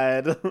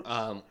God.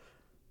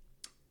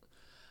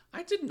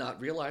 I did not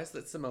realize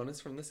that Simone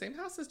is from the same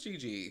house as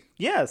Gigi.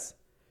 Yes.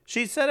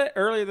 She said it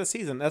earlier this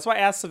season. That's why I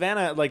asked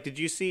Savannah, like, did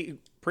you see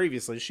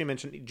previously? She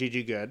mentioned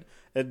Gigi Good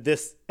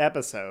this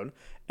episode,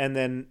 and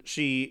then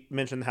she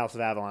mentioned the House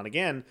of Avalon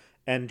again,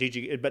 and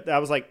Gigi. But I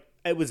was like,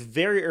 it was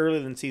very early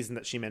in the season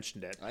that she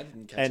mentioned it. I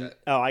didn't catch it.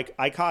 Oh,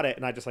 I caught it,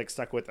 and I just like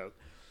stuck with it.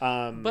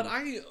 But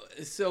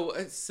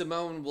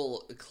Simone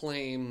will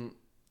claim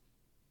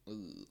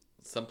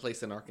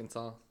someplace in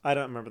Arkansas. I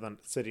don't remember the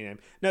city name.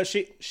 No,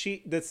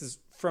 she. This is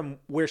from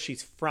where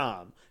she's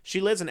from. She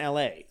lives in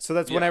L.A. So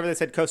that's whenever they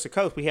said coast to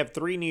coast, we have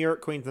 3 New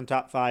York queens in the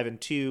top 5 and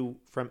 2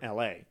 from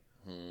L.A.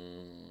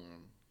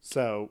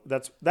 So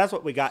that's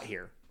what we got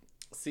here.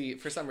 See,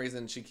 for some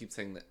reason, she keeps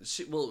saying that.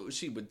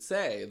 She would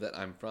say that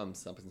I'm from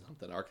something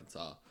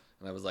Arkansas,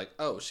 and I was like,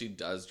 oh, she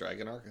does drag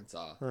in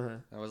Arkansas.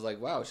 I was like,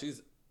 wow,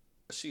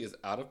 she is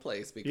out of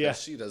place because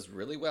she does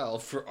really well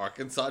for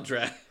Arkansas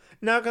drag.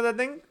 No, because I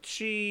think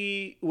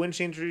when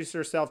she introduced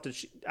herself,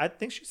 I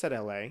think she said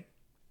L.A.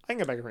 I can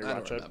go back and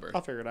rewatch it.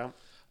 I'll figure it out.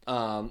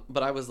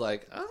 But I was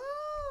like,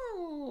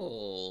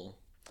 oh.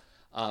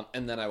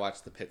 And then I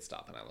watched the pit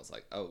stop, and I was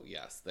like, oh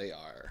yes, they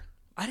are.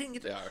 I didn't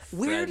get. They are.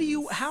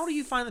 How do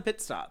you find the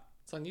pit stop?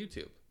 It's on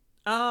YouTube.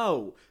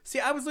 Oh, see,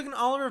 I was looking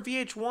all over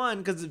VH1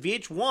 because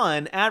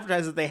VH1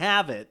 advertises that they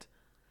have it,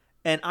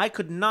 and I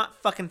could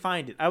not fucking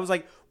find it. I was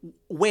like,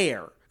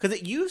 where? Because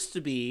it used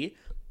to be.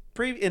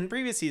 In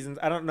previous seasons,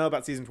 I don't know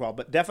about season 12,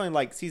 but definitely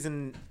like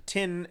season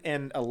 10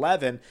 and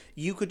 11,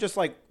 you could just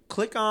like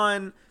click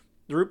on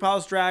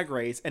RuPaul's Drag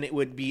Race and it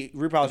would be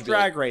RuPaul's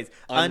Drag Race,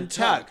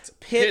 Untucked,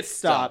 Pit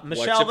Stop,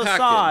 Michelle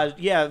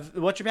Visage,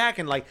 What You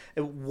Packing, like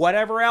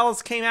whatever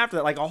else came after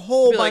that, like a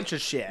whole bunch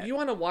of shit. You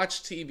want to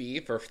watch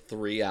TV for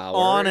 3 hours?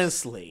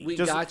 Honestly, we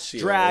just got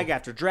you. Drag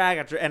after drag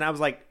after, and I was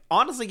like,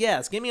 honestly,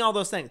 yes, give me all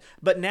those things.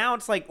 But now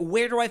it's like,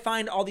 where do I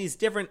find all these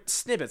different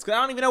snippets? Because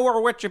I don't even know where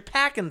What You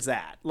Packing's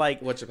at.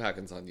 Like, What You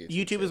Packing's on YouTube.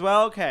 YouTube as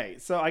well? Okay.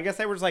 So I guess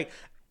they were just like,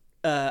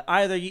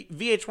 either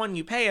VH1,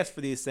 you pay us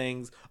for these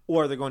things,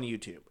 or they're going to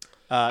YouTube.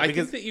 I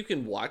think that you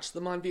can watch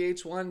them on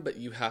VH1, but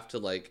you have to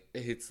like,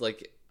 it's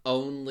like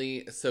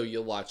only, so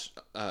you'll watch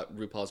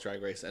RuPaul's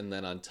Drag Race and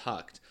then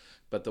Untucked,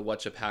 but the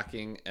What You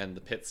Packing and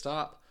the Pit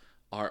Stop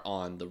are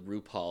on the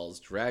RuPaul's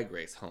Drag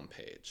Race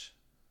homepage.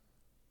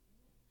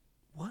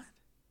 What?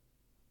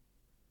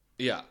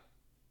 Yeah.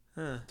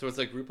 Huh. So it's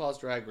like RuPaul's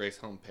Drag Race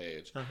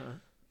homepage,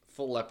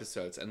 full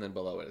episodes, and then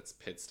below it it's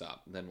Pit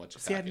Stop, and then What You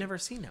Packing. See, I've never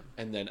seen them.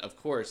 And then, of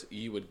course,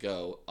 you would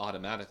go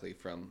automatically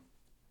from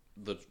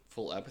the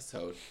full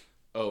episode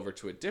over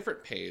to a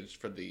different page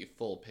for the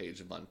full page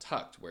of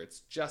Untucked, where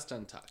it's just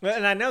Untucked.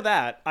 And I know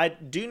that. I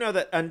do know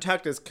that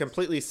Untucked is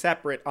completely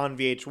separate on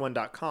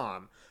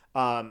VH1.com.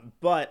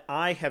 But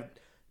I have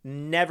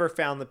never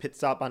found the Pit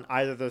Stop on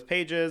either of those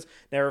pages.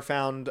 Never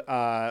found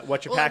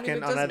What You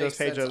Packing on either of those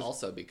pages.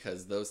 Also,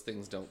 because those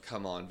things don't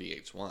come on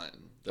VH1.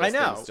 I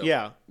know,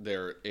 yeah.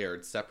 They're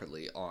aired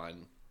separately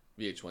on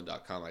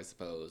VH1.com, I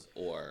suppose,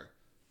 or...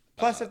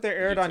 Plus, if they're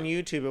aired on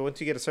YouTube, and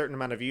once you get a certain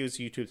amount of views,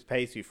 YouTube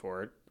pays you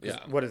for it. Yeah.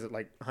 What is it,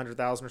 like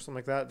 100,000 or something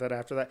like that? That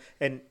after that,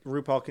 and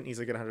RuPaul can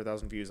easily get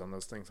 100,000 views on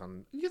those things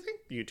on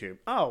YouTube.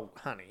 Oh,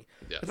 honey.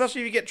 Yes.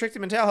 Especially if you get Trixie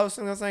Mattel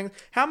hosting those things.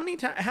 How many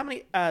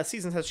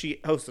seasons has she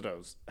hosted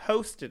those?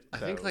 I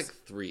think like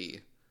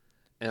 3,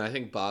 and I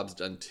think Bob's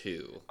done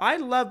 2. I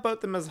love both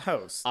of them as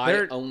hosts.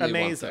 They're only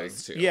amazing. Want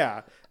those 2.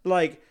 Yeah,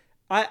 like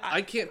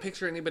I can't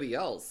picture anybody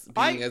else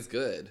being as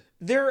good.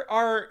 There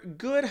are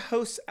good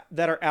hosts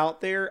that are out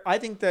there. I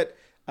think that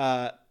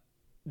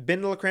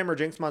Bindle Creme or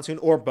Jinx Monsoon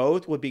or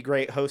both would be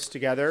great hosts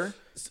together.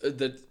 So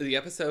the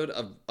episode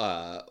of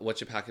What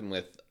You Packing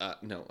with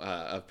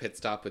of Pit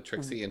Stop with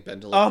Trixie and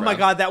Bendel. Oh my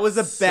god, that was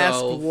the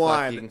best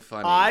one. Fucking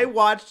funny. I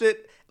watched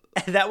it.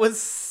 That was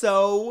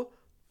so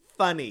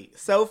funny.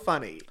 So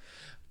funny.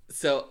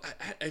 So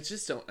I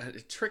just don't.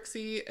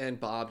 Trixie and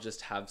Bob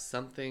just have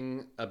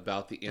something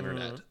about the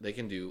internet. They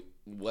can do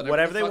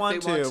whatever they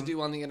want to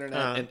do on the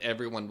internet, and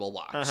everyone will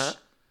watch.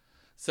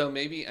 So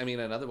maybe, I mean,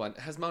 another one.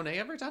 Has Monet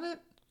ever done it?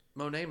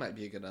 Monet might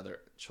be a good other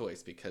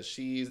choice because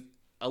she's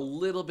a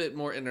little bit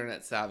more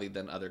internet savvy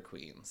than other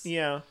queens.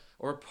 Yeah.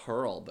 Or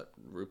Pearl, but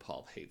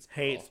RuPaul hates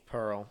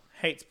Pearl.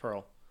 Hates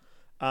Pearl.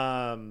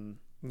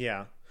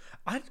 Yeah.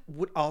 I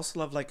would also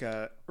love like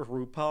a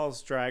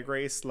RuPaul's Drag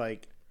Race,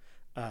 like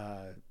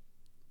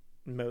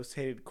most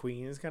hated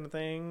queens kind of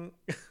thing.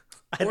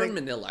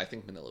 Manila. I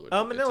think Manila would.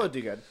 Manila would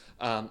do good.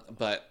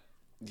 But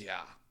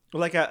yeah,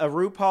 like a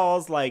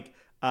RuPaul's like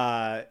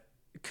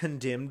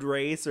condemned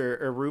race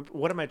or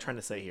what am I trying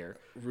to say here?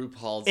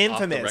 RuPaul's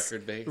infamous off the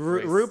record base.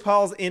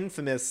 RuPaul's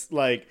infamous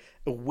like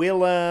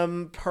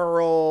Willem,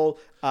 Pearl.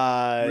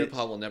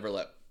 RuPaul will never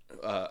let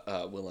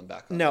Willem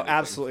back on. No, anything.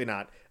 Absolutely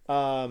not.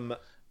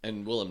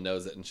 And Willem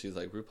knows it, and she's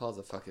like, RuPaul's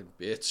a fucking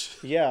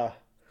bitch. Yeah.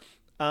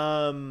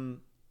 I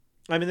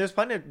mean, there's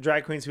plenty of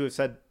drag queens who have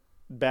said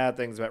bad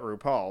things about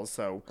RuPaul,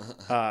 so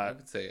I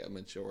would say a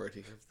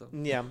majority of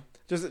them. Yeah.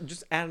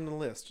 Just add in the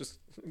list. Just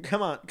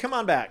come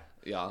on back.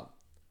 Yeah.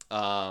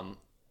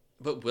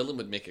 But Willem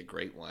would make a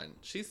great one.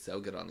 She's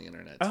so good on the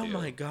internet too. Oh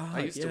my god.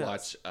 I used to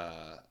watch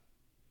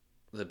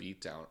The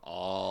Beatdown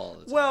all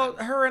the time. Well,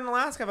 her and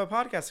Alaska have a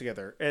podcast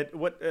together at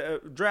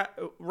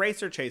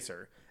Racer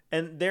Chaser,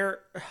 and they're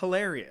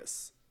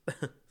hilarious.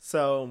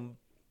 So,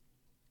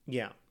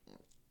 yeah.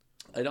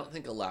 I don't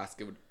think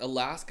Alaska would.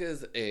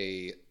 Alaska's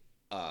a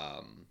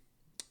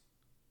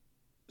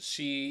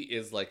she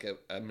is like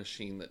a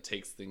machine that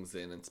takes things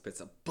in and spits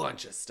a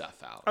bunch of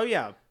stuff out. Oh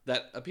yeah.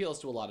 That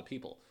appeals to a lot of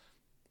people.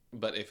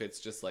 But if it's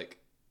just like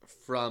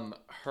from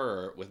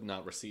her with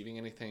not receiving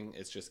anything,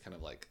 it's just kind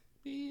of like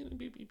beep,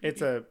 beep, beep, it's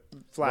beep. a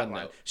flat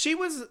line. She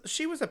was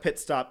a pit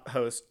stop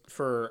host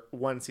for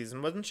one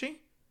season, wasn't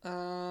she?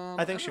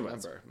 I think she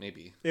was.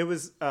 Maybe it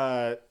was.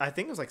 I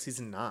think it was like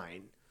season 9.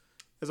 It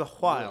was a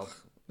while,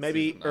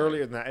 maybe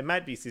earlier than that. It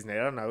might be season 8.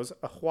 I don't know. It was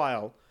a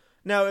while.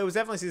 No, it was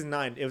definitely season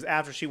 9. It was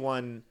after she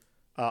won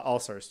All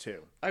Stars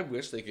 2. I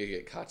wish they could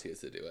get Katya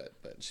to do it,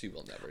 but she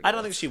will never. I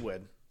don't think she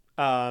would.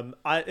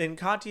 And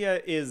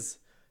Katya is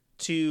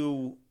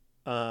too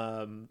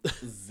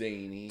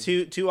zany,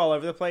 too all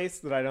over the place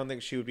that I don't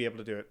think she would be able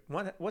to do it.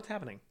 What's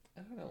happening?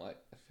 I don't know. I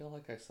feel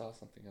like I saw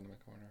something in my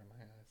corner of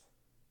my eyes.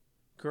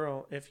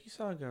 Girl, if you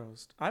saw a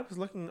ghost, I was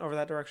looking over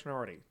that direction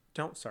already.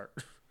 Don't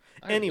start.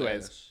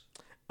 Anyways,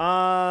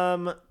 call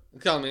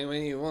me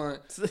when you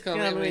want. Call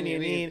me when you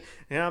need.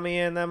 Call me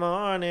in the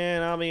morning.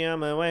 I'll be on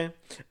my way.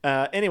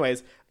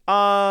 Anyways,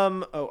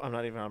 I'm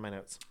not even on my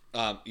notes.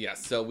 Yeah,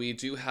 so we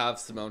do have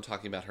Simone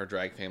talking about her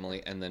drag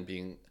family and then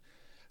being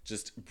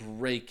just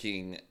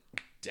breaking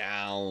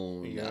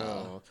down.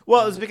 Yeah.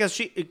 Well, it's because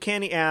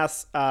Candy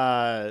asked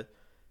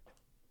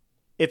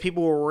if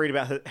people were worried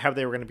about how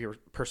they were going to be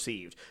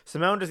perceived.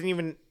 Simone doesn't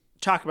even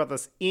talk about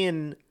this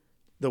in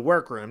the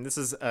workroom. This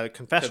is a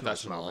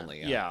confessional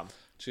only. Yeah.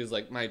 She was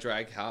like, my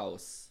drag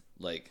house,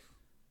 like,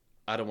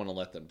 I don't want to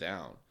let them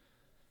down.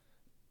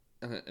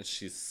 And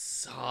she's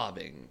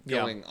sobbing,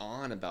 going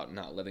on about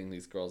not letting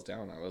these girls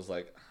down. I was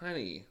like,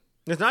 honey.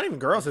 It's not even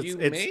girls. It's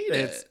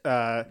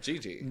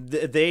Gigi.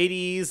 The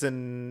 80s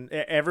and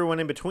everyone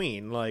in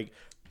between. Like,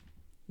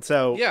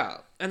 so. Yeah.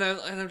 And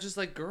I'm just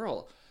like,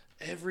 girl,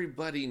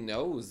 everybody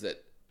knows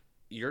that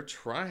you're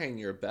trying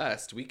your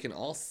best. We can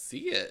all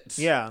see it.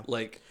 Yeah.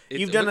 Like,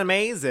 you've done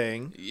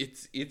amazing.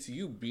 It's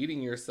you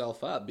beating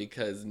yourself up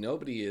because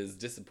nobody is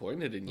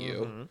disappointed in you.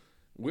 Mm-hmm.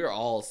 We're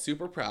all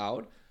super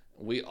proud.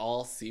 We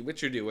all see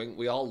what you're doing.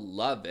 We all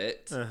love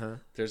it. Uh-huh.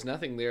 There's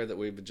nothing there that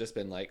we've just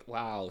been like,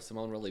 wow,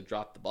 Simone really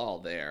dropped the ball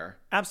there.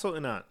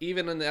 Absolutely not.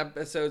 Even in the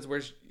episodes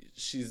where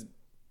she's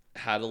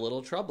had a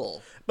little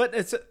trouble. But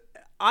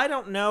I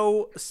don't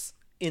know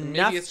enough.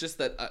 Maybe it's just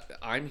that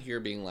I'm here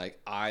being like,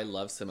 I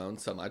love Simone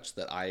so much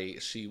that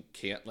she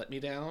can't let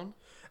me down.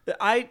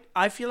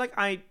 I feel like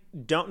I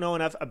don't know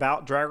enough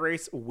about Drag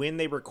Race when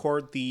they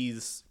record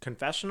these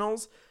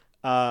confessionals.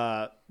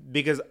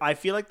 Because I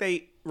feel like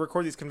they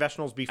record these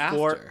confessionals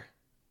before. After.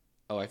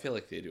 Oh, I feel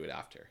like they do it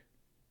after.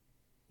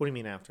 What do you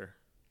mean after?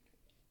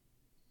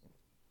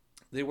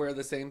 They wear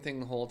the same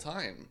thing the whole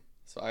time.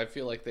 So I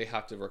feel like they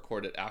have to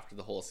record it after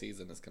the whole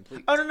season is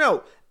complete. Oh,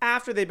 no.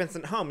 After they've been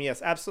sent home.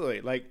 Yes,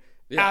 absolutely. Like,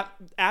 yeah.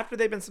 After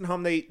they've been sent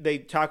home,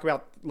 they talk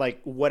about,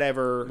 like,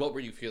 whatever. What were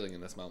you feeling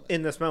in this moment?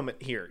 In this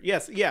moment here.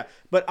 Yes, yeah.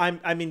 But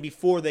I mean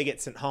before they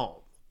get sent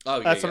home. Oh,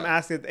 yeah. That's what I'm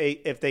asking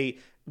if they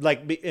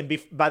like,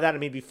 by that I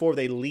mean before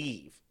they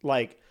leave.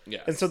 Like,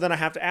 yes. And so then I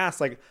have to ask,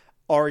 like,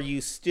 are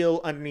you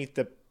still underneath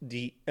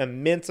the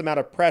immense amount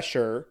of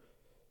pressure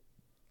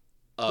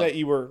that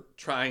you were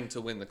trying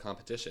to win the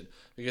competition.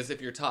 Because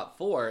if you're top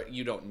 4,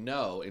 you don't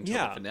know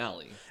until the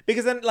finale.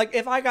 Because then, like,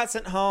 if I got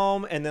sent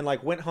home and then,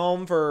 like, went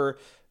home for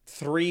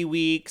 3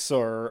 weeks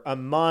or a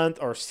month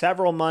or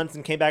several months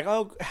and came back,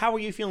 oh, how are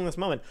you feeling this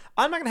moment?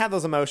 I'm not going to have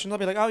those emotions. I'll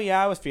be like, oh,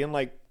 yeah, I was feeling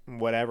like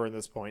whatever at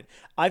this point.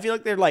 I feel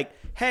like they're like,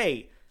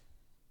 hey,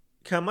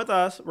 come with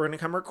us. We're going to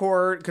come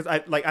record. Because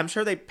I'm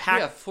sure they packed.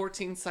 We have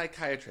 14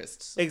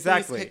 psychiatrists.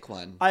 Exactly. Please pick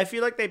one. I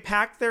feel like they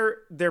pack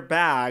their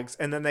bags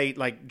and then they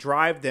like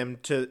drive them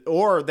to,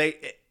 or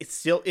it's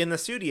still in the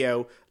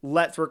studio.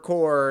 Let's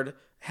record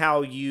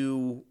how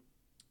you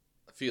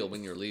feel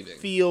when you're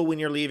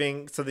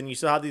leaving. So then you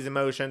still have these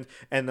emotions,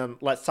 and then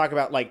let's talk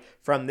about like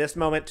from this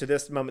moment to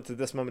this moment to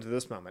this moment to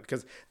this moment.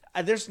 Because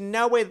there's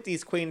no way that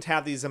these queens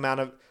have these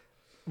amount of.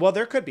 Well,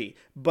 there could be,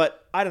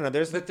 but I don't know.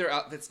 But their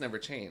outfits never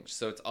change,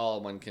 so it's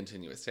all one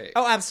continuous take.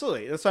 Oh,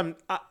 absolutely. That's what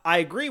I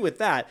agree with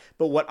that.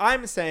 But what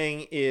I'm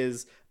saying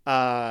is,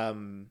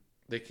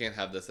 they can't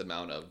have this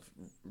amount of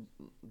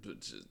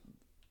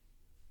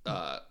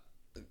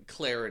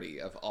clarity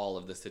of all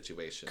of the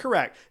situation.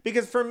 Correct.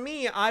 Because for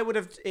me, I would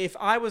have, if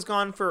I was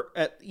gone for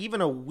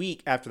even a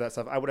week after that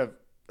stuff, I would have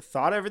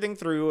thought everything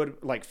through,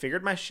 would like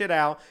figured my shit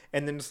out,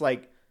 and then just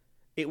like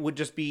it would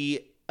just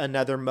be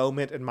another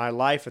moment in my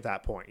life at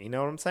that point. You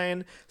know what I'm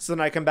saying? So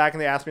then I come back and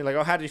they ask me like,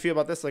 oh, how did you feel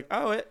about this? Like,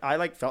 oh, I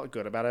like felt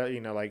good about it.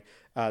 You know, like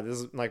this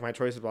is like my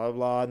choice, blah, blah,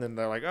 blah. And then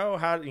they're like, oh,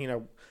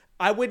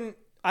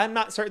 I'm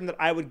not certain that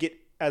I would get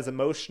as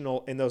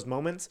emotional in those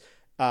moments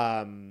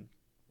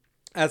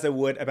as I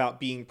would about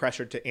being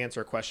pressured to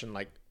answer a question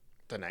like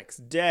the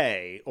next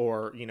day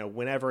or, you know,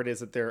 whenever it is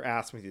that they're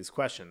asking me these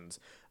questions.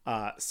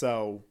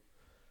 So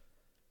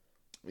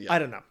yeah. I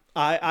don't know.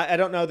 I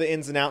don't know the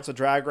ins and outs of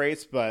Drag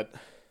Race, but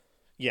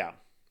yeah.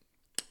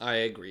 I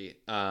agree.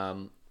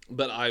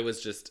 But I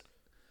was just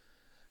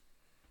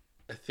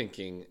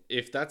thinking,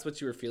 if that's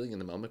what you were feeling in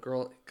the moment,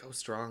 girl, go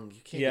strong.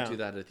 You can't do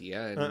that at the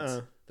end.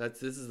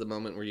 This is the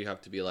moment where you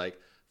have to be like,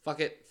 fuck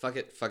it,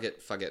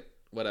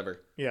 whatever.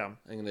 Yeah.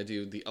 I'm going to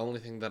do the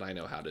only thing that I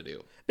know how to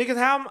do. Because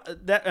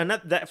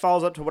that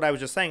follows up to what I was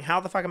just saying.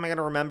 How the fuck am I going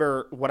to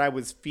remember what I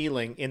was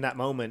feeling in that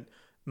moment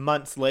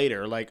months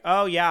later? Like,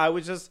 oh yeah, I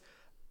was just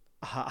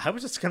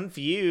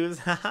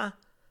confused. Yeah.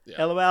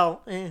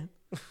 LOL.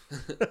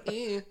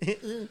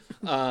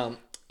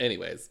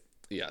 Anyways,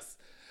 yes.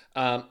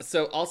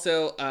 So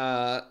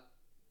also,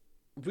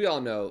 we all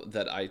know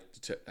that I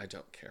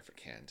don't care for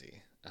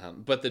Candy.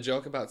 But the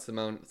joke about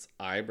Simone's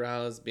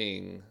eyebrows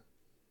being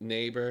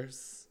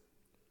neighbors,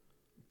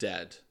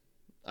 dead.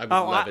 I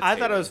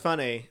thought it was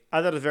funny.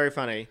 I thought it was very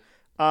funny.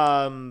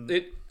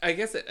 I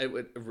guess it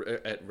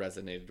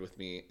resonated with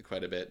me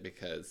quite a bit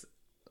because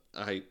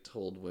I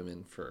told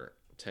women for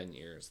 10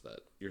 years that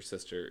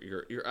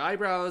your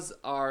eyebrows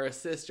are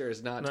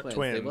sisters, not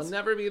twins. They will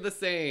never be the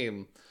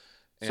same.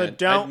 So and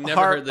don't I've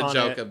never heard the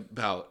joke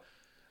about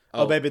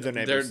baby, they're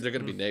neighbors. They're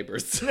going to be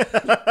neighbors.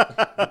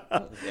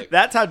 Like,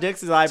 that's how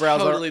Dixie's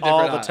eyebrows totally are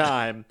all the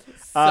time.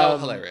 So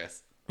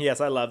hilarious.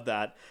 Yes, I love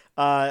that.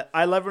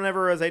 I love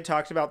whenever Rose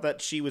talked about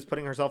that she was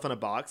putting herself in a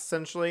box,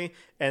 essentially.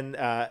 And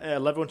I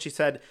love when she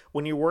said,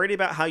 when you're worried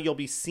about how you'll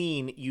be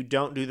seen, you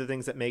don't do the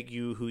things that make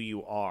you who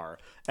you are.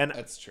 And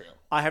that's true.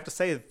 I have to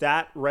say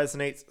that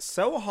resonates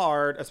so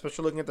hard,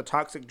 especially looking at the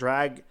toxic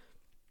drag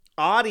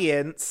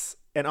audience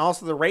and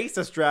also the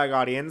racist drag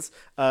audience,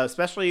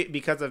 especially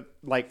because of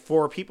like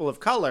 4 people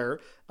of color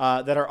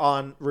that are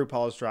on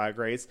RuPaul's Drag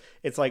Race.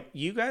 It's like,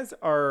 you guys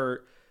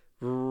are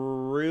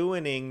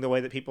ruining the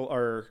way that people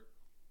are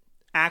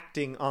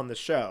acting on the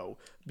show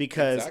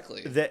because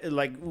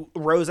like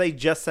Rose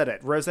just said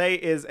it. Rose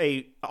is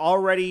a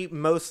already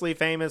mostly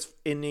famous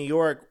in New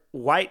York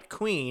white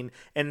queen,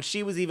 and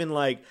she was even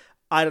like,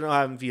 I don't know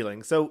how I'm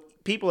feeling. So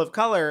people of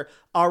color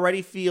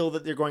already feel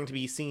that they're going to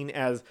be seen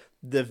as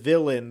the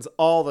villains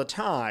all the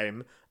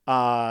time,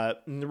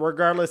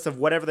 regardless of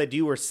whatever they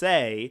do or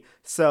say.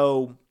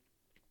 So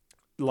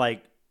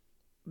like,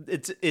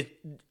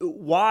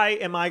 why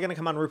am I going to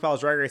come on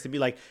RuPaul's Drag Race and be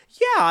like,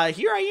 yeah,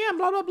 here I am,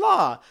 blah, blah,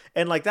 blah.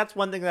 And like, that's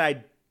one thing that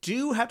I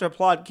do have to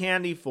applaud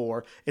Candy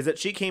for, is that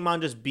she came on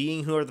just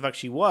being whoever the fuck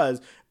she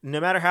was, no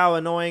matter how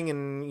annoying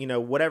and, you know,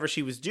 whatever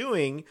she was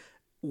doing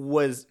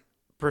was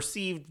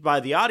perceived by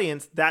the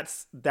audience.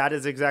 That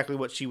is exactly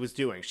what she was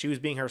doing. She was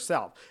being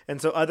herself.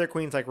 And so other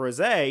queens like Rose,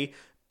 the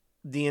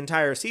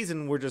entire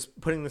season were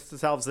just putting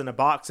themselves in a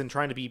box and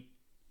trying to be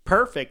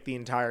perfect the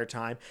entire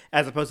time,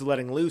 as opposed to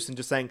letting loose and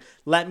just saying,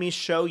 let me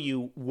show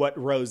you what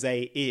Rose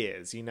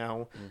is, you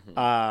know?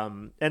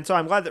 Mm-hmm. And so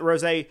I'm glad that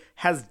Rose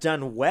has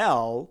done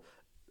well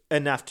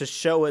enough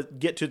to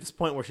get to this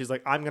point where she's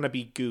like, I'm going to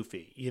be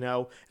goofy, you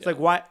know? It's like,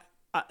 why,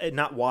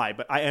 not why,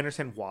 but I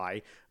understand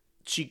why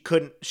she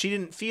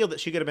didn't feel that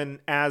she could have been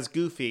as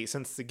goofy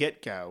since the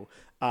get-go.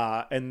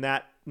 And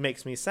that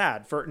makes me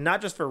sad, for not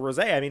just for Rose,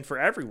 I mean for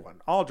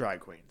everyone, all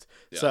drag queens.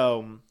 Yeah.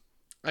 So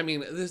I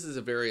mean, this is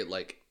a very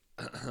like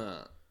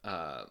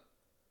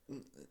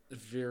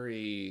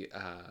very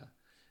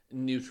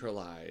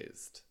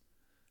neutralized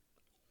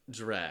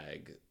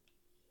drag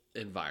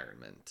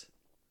environment.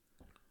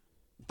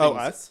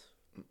 Us?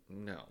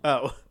 No.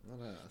 Oh,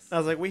 Not us. I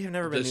was like, we have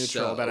never been The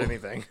neutral show. about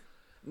anything.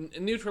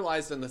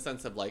 Neutralized in the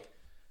sense of like,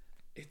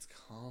 it's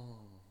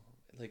calm.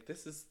 Like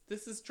this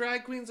is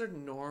drag queens are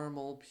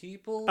normal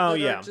people Oh, that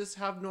yeah. are just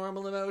have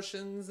normal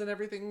emotions and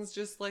everything's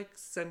just like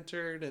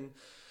centered. And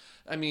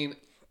I mean,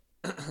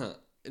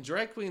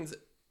 drag queens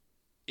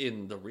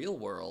in the real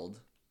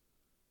world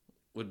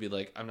would be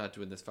like, I'm not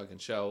doing this fucking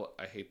show.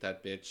 I hate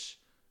that bitch.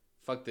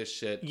 Fuck this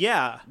shit.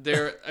 Yeah.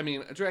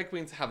 Drag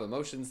queens have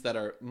emotions that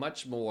are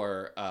much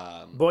more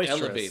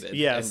Boisterous. elevated.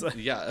 Yes. And,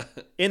 yeah.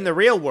 In the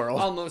real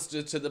world. Almost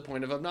to the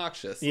point of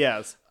obnoxious.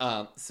 Yes.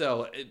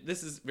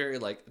 This is very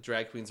like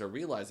drag queens are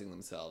realizing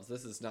themselves.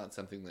 This is not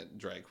something that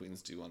drag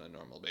queens do on a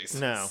normal basis.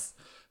 No.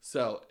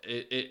 So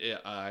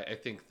I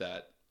think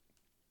that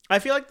I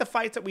feel like the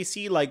fights that we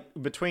see like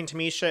between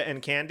Tamisha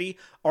and Candy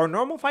are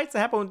normal fights that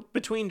happen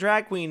between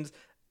drag queens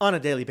on a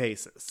daily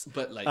basis.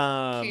 But like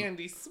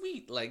Candy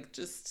sweet, like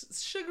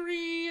just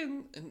sugary,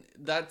 and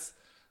that's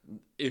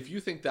if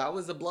you think that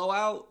was a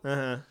blowout,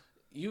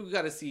 you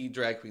got to see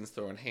drag queens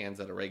throwing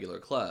hands at a regular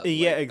club.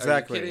 Yeah, like,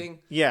 exactly. Are you kidding?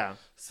 Yeah.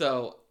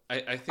 So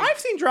I think I've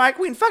seen drag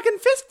queen fucking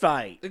fist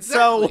fight.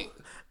 exactly.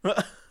 So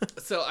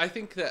So I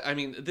think that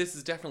this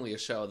is definitely a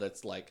show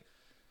that's like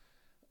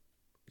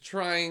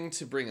trying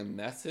to bring a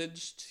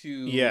message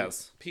to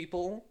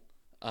people.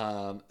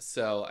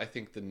 So I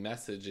think the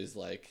message is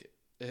like.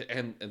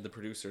 And the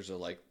producers are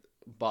like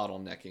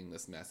bottlenecking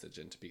this message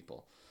into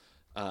people.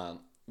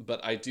 But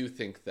I do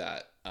think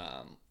that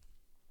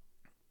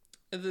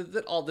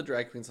that all the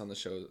drag queens on the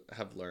show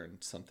have learned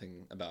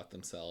something about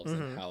themselves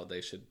and how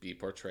they should be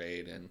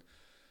portrayed and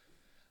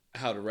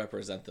how to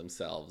represent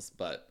themselves.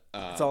 But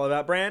it's all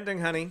about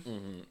branding, honey.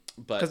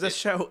 But because this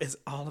show is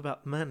all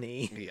about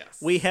money. Yes.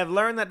 We have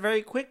learned that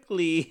very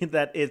quickly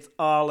that it's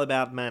all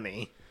about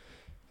money.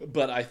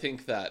 But I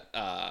think that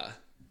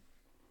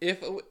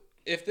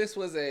if this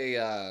was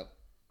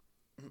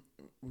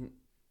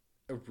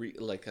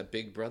like a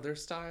Big Brother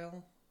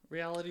style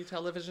reality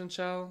television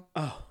show,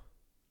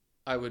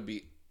 I would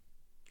be,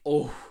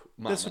 mama.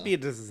 This would be a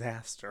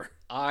disaster.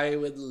 I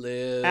would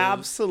live.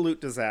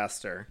 Absolute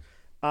disaster.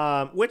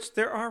 Which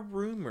there are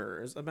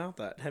rumors about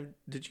that.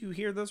 Did you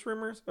hear those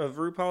rumors of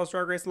RuPaul's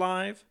Drag Race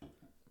Live?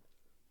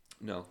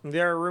 No.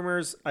 There are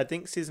rumors. I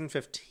think season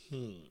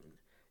 15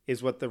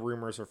 is what the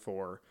rumors are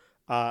for.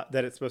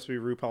 That it's supposed to be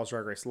RuPaul's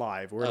Drag Race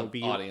Live, where it'll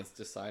be audience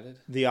decided.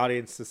 The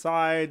audience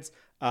decides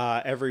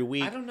every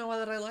week. I don't know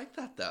that I like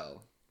that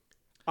though.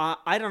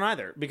 I don't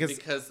either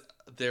because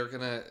they're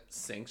gonna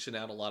sanction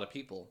out a lot of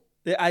people.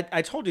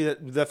 I told you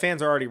that the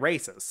fans are already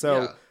racist,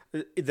 so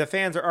the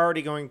fans are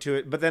already going to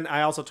it. But then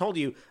I also told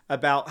you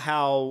about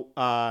how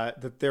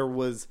that there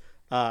was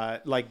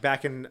like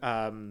back in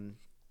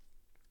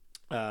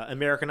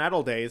American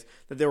Idol days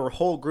that there were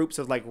whole groups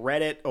of like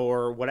Reddit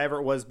or whatever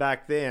it was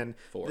back then.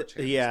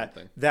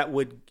 That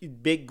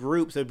would big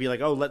groups that would be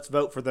like, oh, let's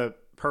vote for the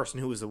person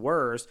who was the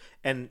worst,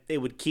 and it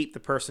would keep the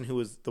person who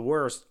was the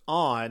worst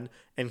on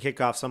and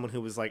kick off someone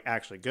who was like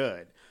actually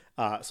good.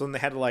 So then they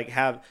had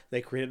to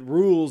they created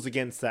rules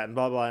against that and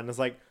blah blah. And it's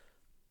like,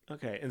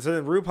 okay. And so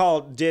then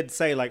RuPaul did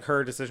say like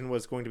her decision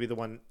was going to be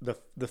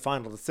the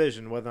final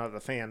decision, whether or not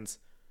the fans.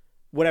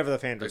 Whatever the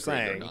fans are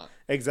saying.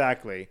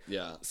 Exactly.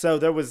 Yeah. So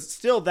there was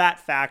still that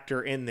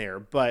factor in there,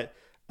 but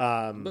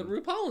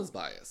RuPaul is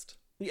biased.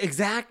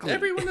 Exactly.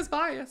 Everyone is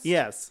biased.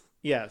 Yes.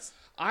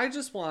 I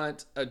just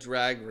want a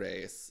drag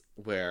race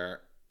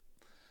where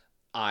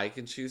I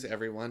can choose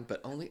everyone,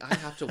 but only I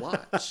have to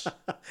watch.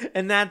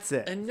 And that's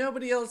it. And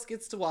nobody else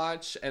gets to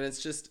watch, and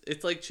it's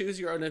like choose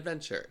your own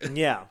adventure.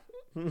 Yeah.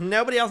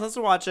 Nobody else has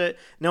to watch it.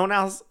 No one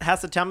else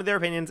has to tell me their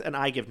opinions, and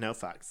I give no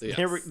fucks.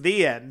 Yes.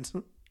 The end.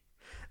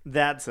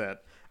 That's it.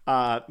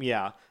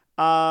 Yeah.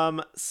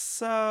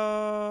 So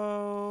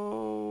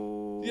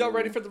y'all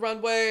ready for the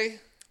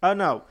runway? Oh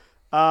no.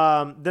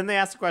 Then they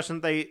asked the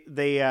question.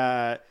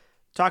 They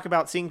talk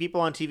about seeing people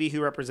on TV who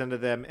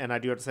represented them, and I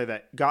do have to say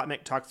that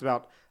Gottmik talks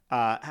about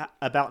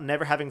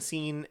never having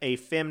seen a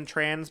femme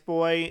trans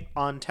boy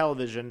on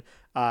television.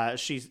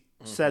 She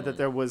said that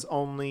there was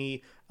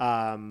only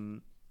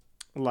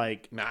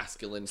like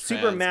masculine,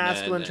 super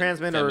masculine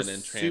trans men or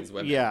trans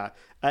women. Yeah.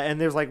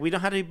 And there's like, we don't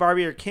have to be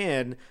Barbie or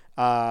Ken.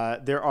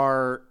 There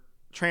are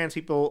trans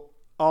people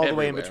all the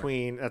way in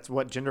between. That's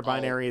what gender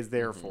binary is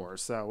there for.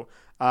 So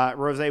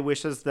Rosé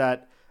wishes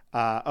that,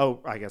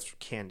 I guess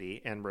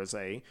Candy and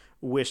Rosé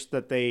wish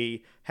that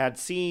they had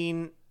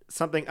seen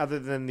something other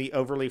than the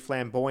overly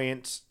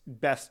flamboyant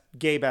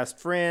gay best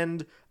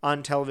friend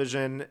on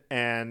television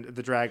and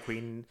the drag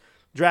queens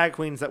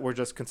that were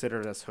just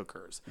considered as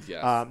hookers.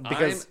 Yes.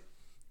 Because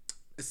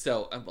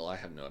I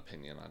have no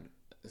opinion on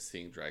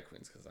seeing drag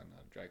queens because I'm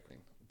not a drag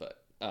queen,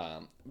 but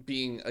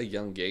being a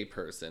young gay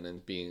person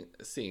and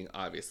seeing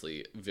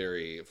obviously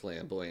very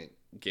flamboyant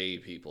gay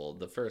people,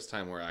 the first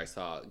time where I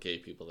saw gay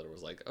people that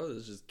was like, oh, this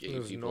is just gay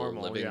people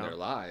living their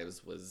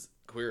lives was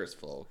Queer as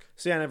Folk.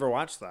 See, I never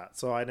watched that,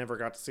 so I never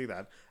got to see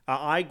that.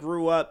 I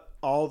grew up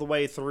all the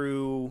way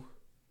through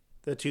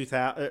the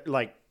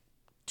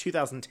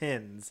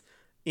 2010s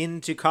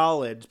into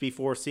college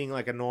before seeing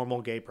like a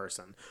normal gay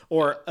person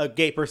or a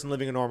gay person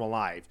living a normal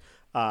life.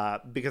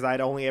 Because I'd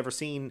only ever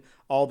seen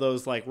all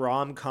those like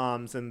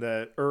rom-coms in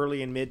the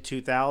early and mid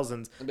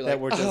 2000s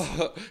that were just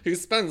he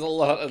spends a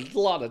lot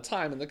of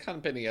time in the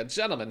company of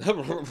gentlemen.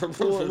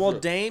 well,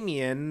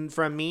 Damien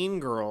from Mean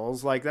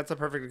Girls, like that's a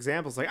perfect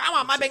example. It's like, I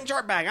want my pink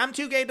short bag. I'm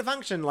too gay to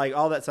function. Like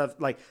all that stuff.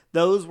 Like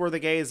those were the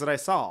gays that I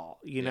saw.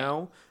 You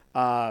know.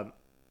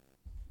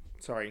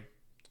 Sorry,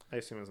 I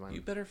assume it was mine.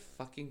 You better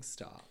fucking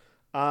stop.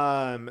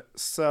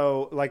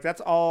 So like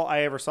that's all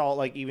I ever saw,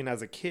 like even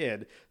as a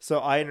kid. So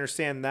I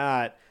understand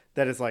that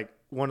is like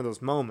one of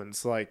those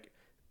moments, like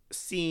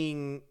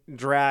seeing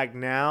drag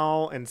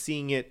now and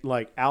seeing it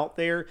like out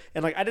there.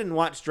 And like I didn't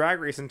watch Drag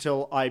Race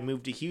until I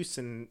moved to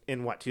Houston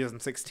in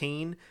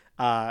 2016.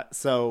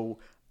 So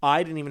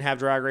I didn't even have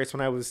Drag Race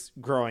when I was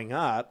growing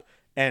up.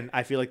 And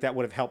I feel like that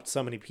would have helped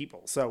so many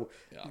people. So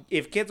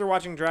if kids are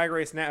watching Drag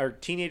Race now, or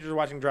teenagers are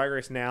watching Drag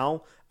Race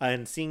now,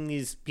 and seeing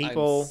these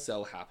people... I'm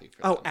so happy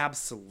for them. Oh,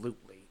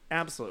 absolutely.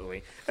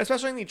 Absolutely.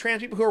 Especially the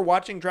trans people who are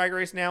watching Drag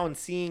Race now and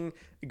seeing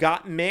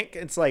Got Mick.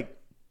 It's like,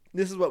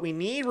 this is what we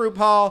need,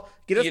 RuPaul.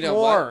 Get us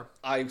more. What?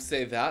 I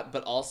say that,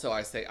 but also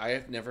I say I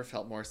have never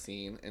felt more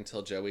seen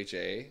until Joey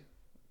J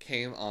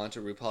came on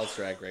to RuPaul's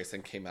Drag Race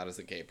and came out as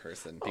a gay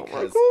person,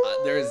 because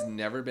there has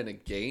never been a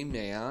gay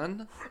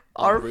man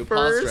on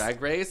RuPaul's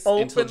Drag Race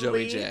until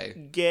Joey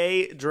J.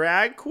 Gay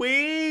drag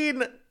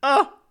queen.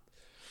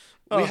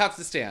 We have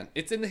to stand.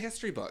 It's in the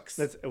history books.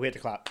 We have to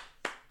clap.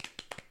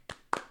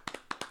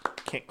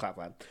 Can't clap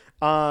loud.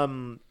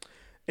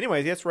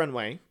 Anyways, yes,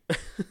 runway.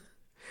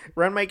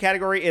 Runway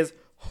category is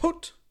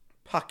Haute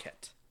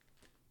Pocket.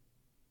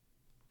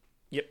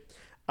 Yep.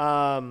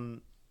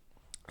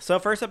 So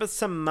first up is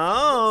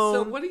Simone.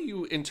 So what do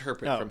you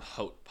interpret from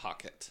Haute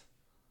Pocket?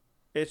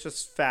 It's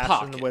just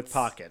fashion with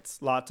pockets.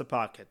 Lots of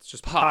pockets.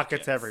 Just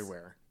pockets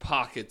everywhere.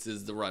 Pockets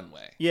is the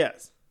runway.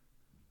 Yes.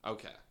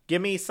 Okay. Give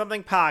me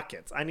something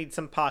pockets. I need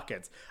some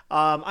pockets.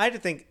 I had to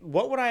think,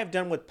 what would I have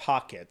done with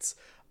pockets?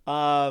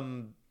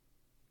 I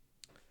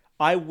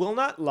will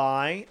not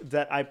lie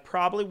that I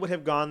probably would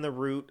have gone the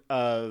route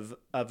of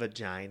a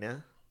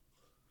vagina.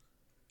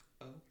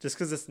 Just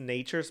because it's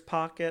nature's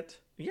pocket.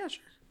 Yeah,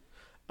 sure.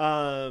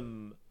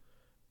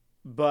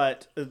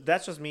 But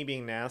that's just me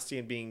being nasty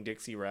and being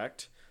Dixie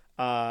wrecked.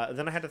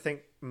 Then I had to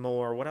think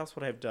more. What else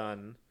would I have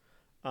done?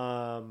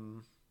 I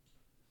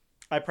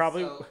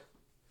probably...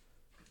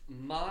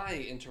 my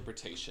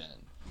interpretation,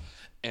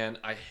 and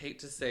I hate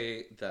to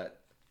say that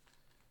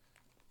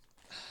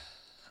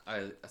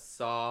I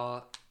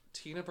saw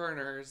Tina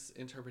Burner's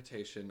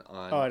interpretation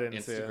on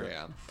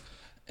Instagram,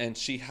 and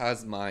she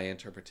has my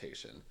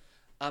interpretation.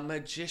 A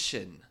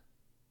magician.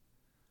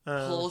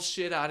 Pull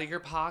shit out of your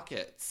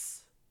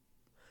pockets.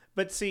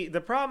 But see,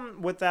 the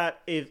problem with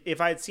that, if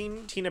I had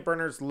seen Tina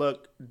Burner's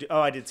look... Oh,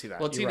 I did see that.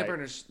 Well, Tina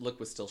Burner's look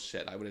was still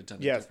shit. I would have done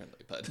it differently.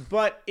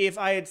 But if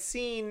I had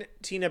seen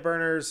Tina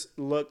Burner's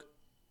look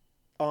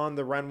on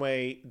the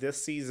runway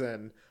this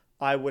season,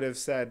 I would have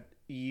said,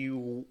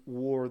 you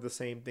wore the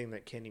same thing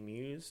that Kenny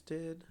Muse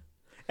did.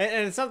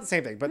 And it's not the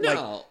same thing, but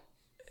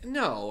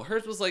No,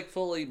 hers was like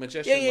fully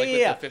magician, with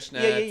the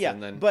fishnets.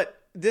 And then... But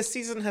this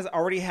season has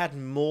already had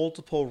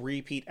multiple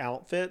repeat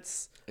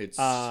outfits. It's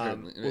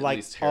certainly,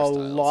 like a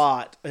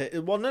lot.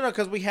 Well, no,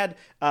 because we had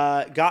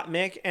Got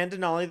Mick and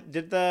Denali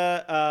did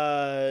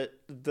the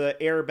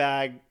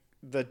airbag,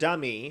 the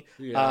dummy.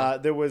 Yeah.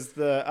 There was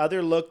the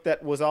other look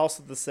that was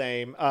also the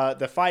same,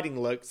 the fighting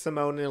look,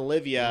 Simone and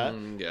Olivia.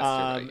 Yes, you're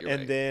right.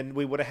 And then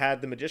we would have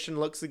had the magician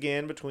looks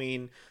again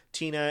between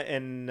Tina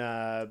and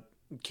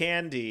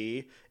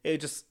Candy.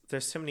 There's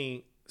so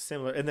many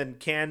similar, and then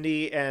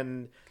Candy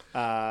and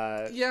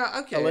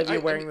Olivia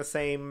wearing the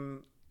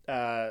same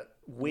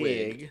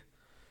wig.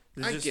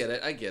 I get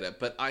it,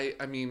 but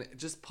I mean,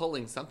 just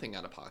pulling something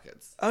out of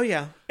pockets. Oh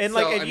yeah, and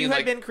if you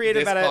had been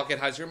creative about it, this pocket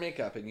has your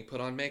makeup, and you put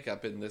on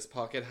makeup, and this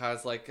pocket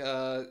has like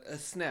a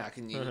snack,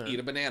 and you eat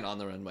a banana on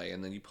the runway,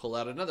 and then you pull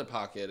out another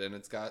pocket, and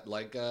it's got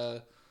like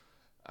a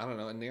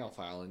nail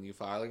file, and you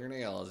file your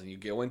nails, and you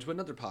go into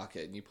another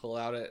pocket, and you pull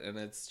out it, and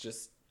it's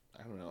just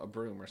a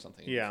broom or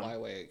something. Yeah, you fly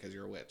away because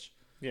you're a witch.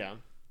 Yeah,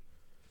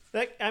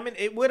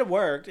 it would have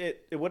worked.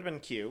 It would have been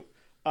cute.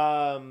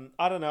 I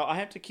don't know. I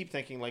have to keep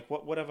thinking, like,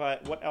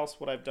 what else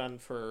would I have done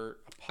for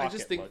a pocket? I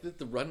just think that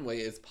the runway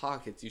is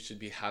pockets. You should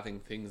be having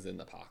things in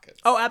the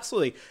pockets. Oh,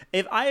 absolutely.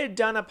 If I had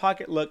done a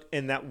pocket look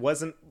and that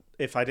wasn't,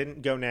 if I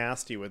didn't go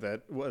nasty with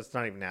it, well, it's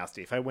not even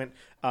nasty. If I went,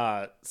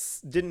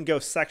 didn't go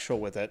sexual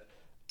with it,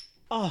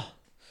 I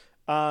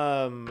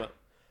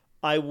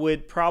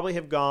would probably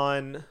have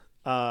gone,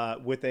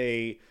 with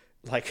a,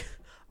 like,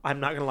 I'm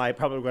not gonna lie, I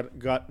probably would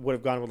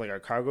have gone with like a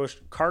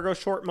cargo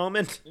short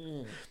moment.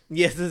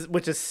 Yes,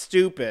 which is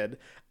stupid.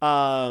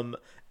 And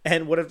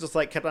would have just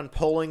like kept on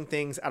pulling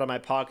things out of my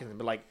pocket and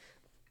be like,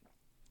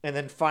 and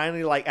then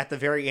finally like at the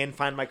very end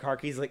find my car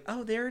keys, like,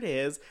 oh, there it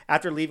is,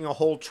 after leaving a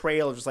whole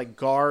trail of just like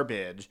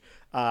garbage.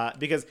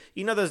 Because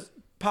those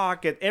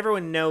pockets,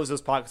 everyone knows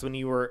those pockets when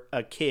you were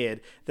a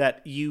kid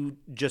that you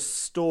just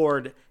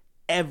stored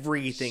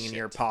everything in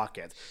your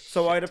pockets.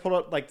 So I'd have pulled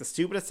up like the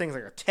stupidest things,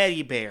 like a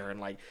teddy bear and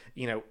like,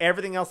 you know,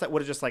 everything else that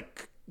would have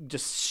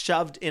just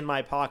shoved in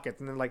my pockets.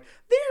 And then like,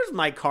 there's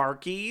my car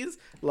keys.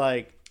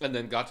 Like, and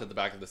then got to the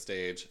back of the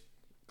stage,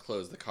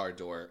 close the car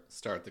door,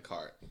 start the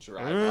car,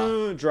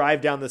 drive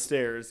drive down the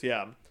stairs.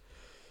 Yeah.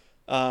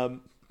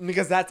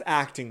 Because that's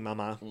acting,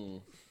 mama.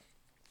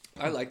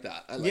 I like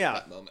that. I like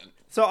that moment.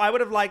 So I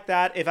would have liked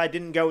that if I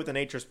didn't go with the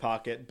nature's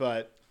pocket,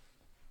 but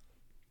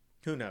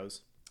who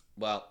knows?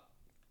 Well,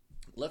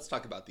 let's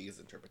talk about these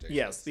interpretations.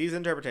 Yes, these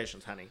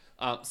interpretations, honey.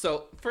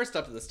 So first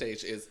up to the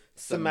stage is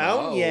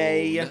Simone.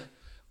 Yay.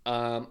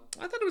 I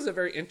thought it was a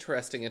very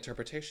interesting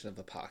interpretation of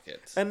the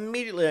pocket.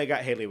 Immediately I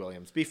got Hayley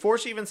Williams. Before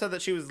she even said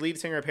that she was lead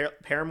singer of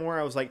Paramore,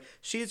 I was like,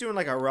 she's doing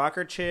like a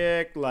rocker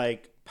chick,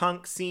 like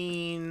punk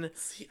scene.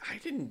 See, I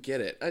didn't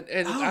get it.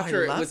 And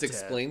after it was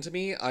explained to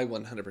me, I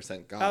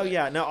 100% got it. Oh,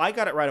 yeah. No, I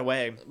got it right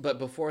away. But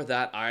before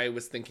that, I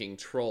was thinking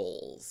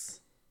trolls.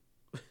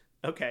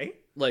 Okay.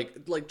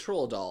 Like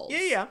troll dolls.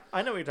 Yeah.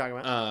 I know what you're talking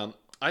about.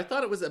 I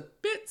thought it was a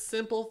bit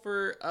simple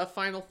for a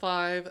final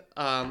five.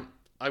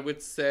 I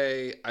would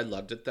say I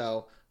loved it,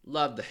 though.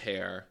 Loved the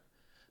hair.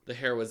 The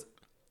hair was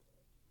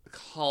a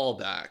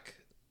callback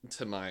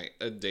to my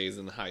days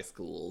in the high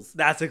schools.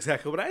 That's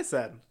exactly what I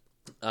said.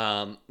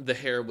 The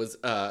hair was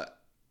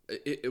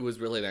it was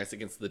really nice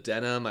against the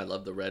denim. I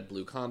love the red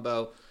blue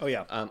combo. Oh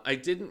yeah. I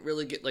didn't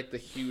really get like the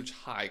huge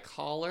high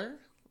collar.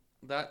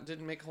 That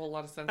didn't make a whole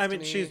lot of sense. I mean,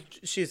 to me.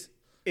 she's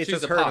it's She's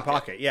just a her in a pocket.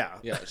 pocket. Yeah.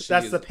 Yeah,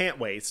 That's the pant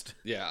waist.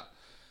 Yeah.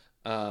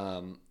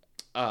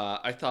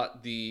 I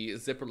thought the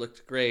zipper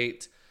looked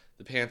great.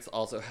 The pants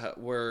also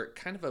were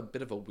kind of a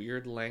bit of a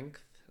weird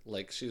length.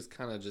 Like she was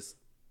kind of just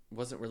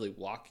wasn't really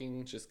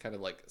walking, just kind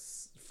of like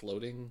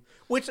floating.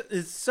 Which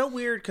is so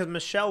weird because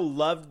Michelle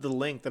loved the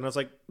length, and I was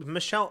like,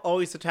 Michelle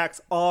always attacks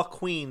all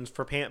queens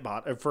for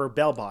for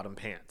bell bottom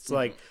pants. Mm-hmm.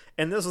 Like,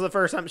 and this was the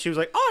first time she was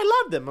like, "Oh,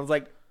 I love them." I was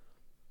like,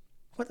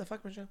 "What the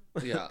fuck, Michelle?"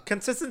 Yeah,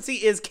 consistency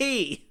is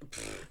key,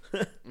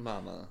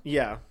 mama.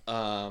 Yeah.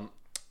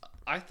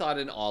 I thought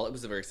in all it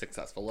was a very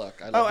successful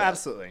look.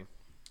 Absolutely.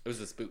 It was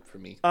a spook for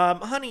me.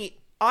 Honey,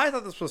 I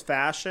thought this was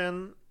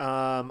fashion.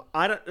 I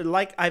don't,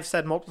 like I've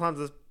said multiple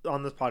times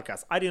on this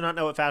podcast, I do not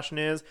know what fashion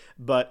is,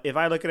 but if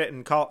I look at it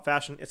and call it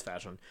fashion, it's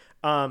fashion.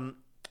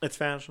 It's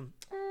fashion.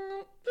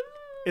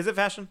 Is it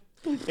fashion?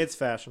 It's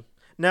fashion.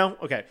 No?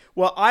 Okay.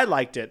 Well, I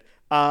liked it.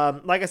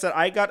 Like I said,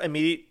 I got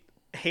immediate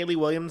Hayley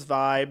Williams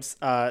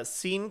vibes.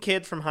 Seeing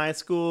kids from high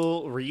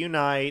school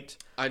reunite.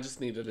 I just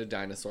needed a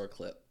dinosaur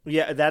clip.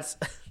 Yeah, that's...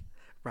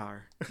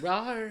 Rawr.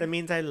 Rawr. That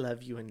means I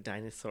love you in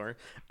dinosaur.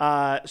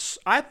 I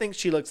think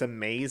she looks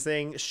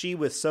amazing. She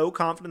was so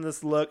confident in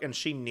this look, and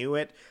she knew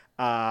it.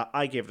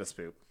 I gave it a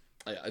spoop.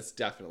 Yeah, it's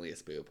definitely a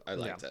spoop. I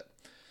liked it.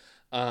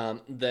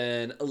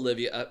 Then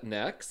Olivia up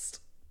next.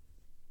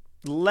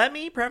 Let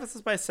me preface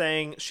this by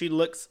saying she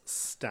looks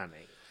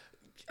stunning.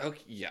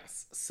 Okay,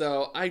 yes.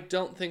 So I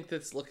don't think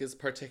this look is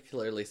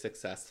particularly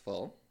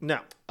successful.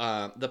 No.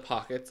 The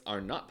pockets are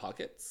not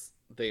pockets.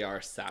 They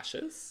are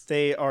sashes.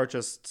 They are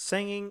just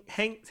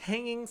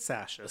hanging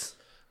sashes.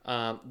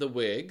 The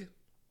wig,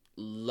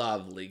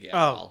 lovely gal.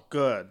 Oh,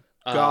 good.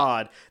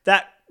 God.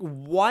 That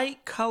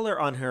white color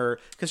on her,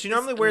 because she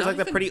normally wears like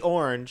the pretty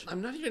orange.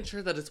 I'm not even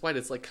sure that it's white.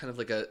 It's like kind of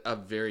like a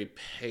very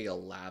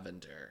pale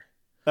lavender.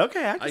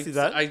 Okay, I can see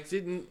that. I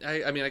couldn't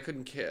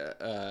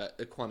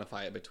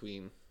quantify it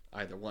between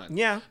either one.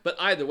 Yeah. But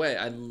either way,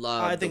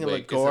 I think it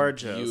looked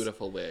gorgeous. It's a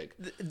beautiful wig.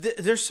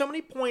 There's so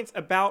many points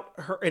about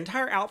her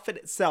entire outfit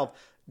itself.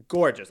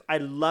 Gorgeous. I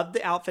love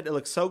the outfit. It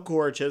looks so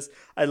gorgeous.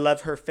 I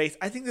love her face.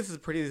 I think this is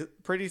the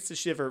prettiest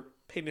she ever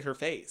painted her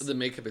face. The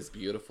makeup is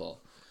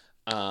beautiful.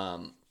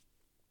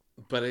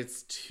 But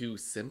it's too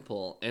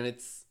simple. And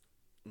it's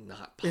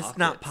not pockets. It's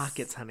not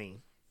pockets,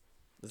 honey.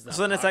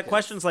 So then it's that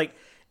question. It's like,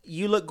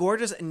 you look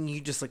gorgeous, and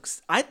you just look...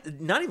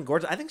 not even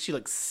gorgeous. I think she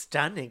looks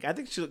stunning. I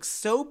think she looks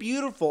so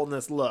beautiful in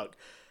this look.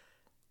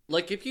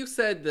 Like, if you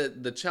said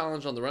that the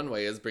challenge on the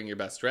runway is bring your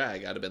best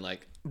drag, I'd have been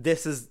like...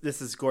 This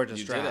is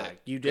gorgeous drag.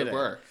 You did it. Good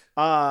work.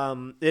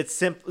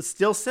 It's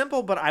still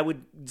simple, but I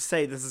would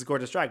say this is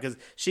gorgeous drag, because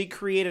she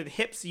created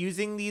hips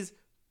using these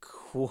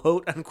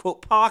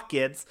quote-unquote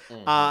pockets,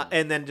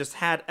 and then just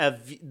had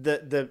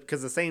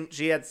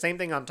she had the same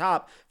thing on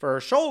top for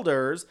her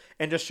shoulders,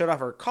 and just showed off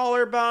her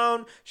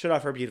collarbone, showed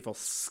off her beautiful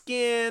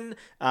skin,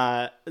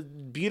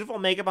 beautiful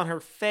makeup on her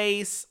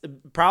face,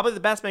 probably the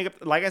best makeup,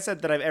 like I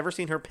said, that I've ever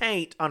seen her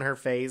paint on her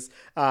face,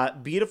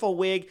 beautiful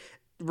wig.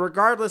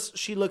 Regardless,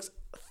 she looks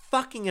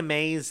fucking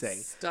amazing.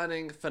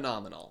 Stunning,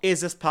 phenomenal.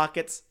 Is this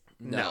pockets?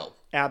 No.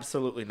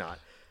 Absolutely not.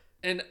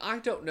 And I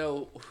don't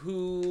know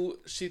who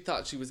she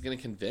thought she was going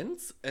to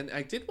convince. And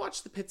I did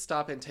watch the pit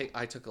stop, and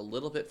I took a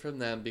little bit from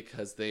them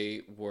because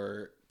they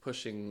were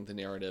pushing the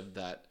narrative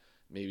that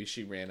maybe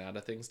she ran out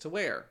of things to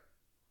wear.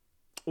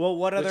 Well,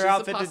 what other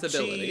outfit did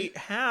she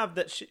have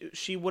that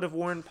she would have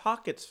worn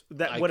pockets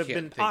that would have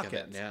been pockets? I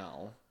can't think of it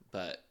now,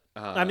 but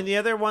I mean, the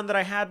other one that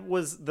I had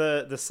was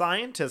the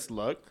scientist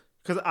look,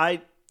 because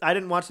I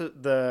didn't watch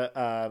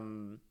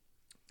the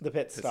the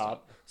pit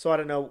stop. So I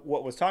don't know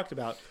what was talked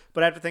about.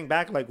 But I have to think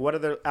back, like, what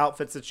other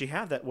outfits did she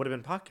have that would have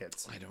been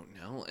pockets? I don't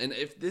know. And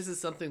if this is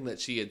something that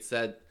she had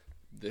said,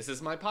 this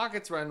is my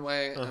pockets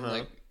runway, I'm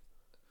like,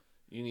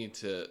 you need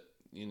to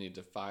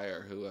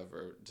fire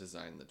whoever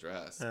designed the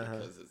dress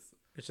because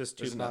It's just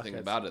two there's pockets. nothing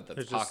about it that's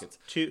There's pockets.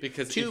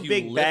 Because if two you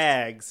big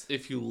bags.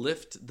 If you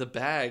lift the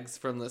bags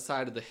from the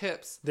side of the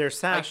hips, They're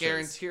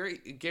sashes.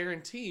 I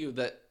guarantee you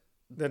that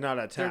they're not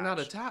attached. they're not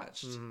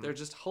attached. They're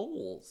just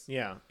holes.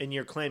 Yeah, and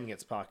you're claiming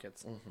it's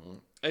pockets.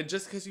 And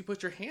just because you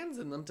put your hands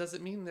in them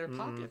doesn't mean they're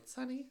pockets,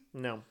 honey.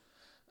 No.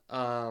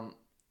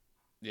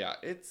 Yeah,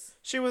 it's...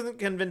 She wasn't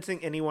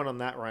convincing anyone on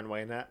that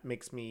runway, and that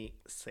makes me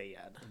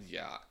sad.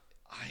 Yeah,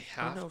 I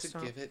have to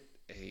give it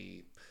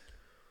a...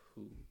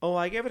 Oh,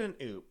 I gave it an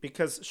oop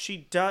because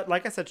she does,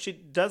 like I said, she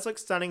does look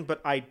stunning,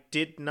 but I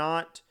did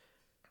not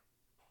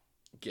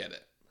get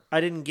it.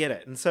 I didn't get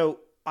it. And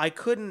so I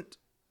couldn't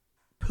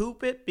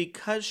poop it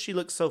because she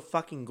looks so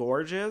fucking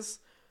gorgeous,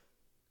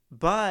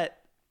 but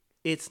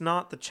it's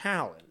not the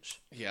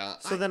challenge. Yeah.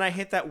 So then I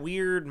hit that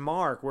weird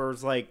mark where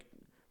it's like,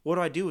 what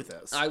do I do with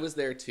this? I was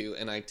there too,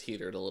 and I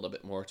teetered a little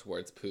bit more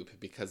towards poop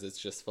because it's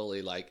just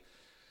fully like,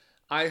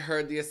 I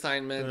heard the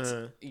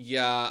assignment.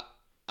 Yeah,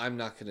 I'm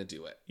not going to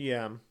do it.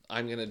 Yeah.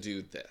 I'm going to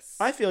do this.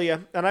 I feel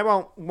you, and I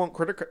won't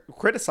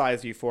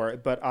criticize you for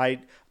it, but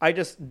I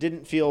just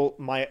didn't feel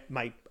my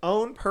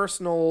own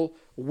personal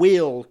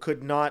will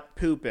could not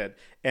poop it.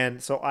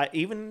 And so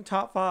even in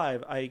top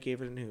 5, I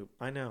gave it an oop.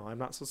 I know, I'm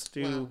not supposed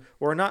to do, Wow.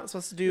 we're not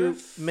supposed to do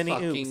many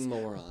oops.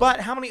 Moron.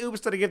 But how many oops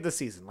did I give this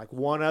season? Like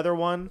one other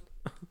one?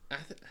 I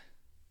think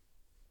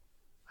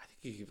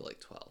you give it like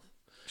 12.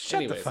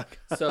 Shut the fuck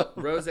up. So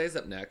Rosé's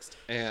up next,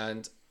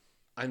 and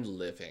I'm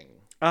living.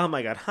 Oh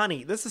my god,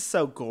 honey, this is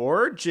so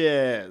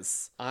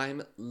gorgeous.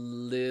 I'm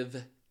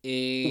living.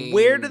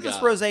 Where did this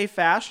rosé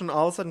fashion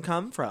all of a sudden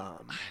come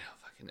from? I don't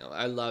fucking know.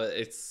 I love it.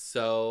 It's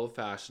so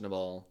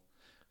fashionable.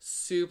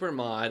 Super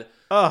mod.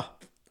 Oh.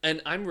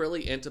 And I'm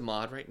really into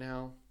mod right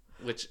now,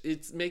 which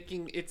it's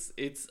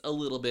a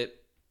little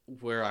bit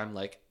where I'm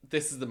like,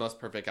 this is the most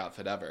perfect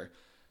outfit ever.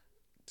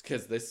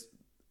 Because that's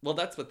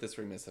what this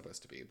room is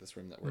supposed to be. This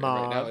room that we're in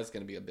right now is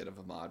going to be a bit of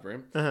a mod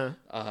room.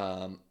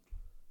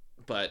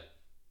 But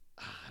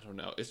I don't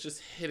know. It's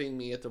just hitting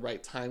me at the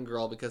right time,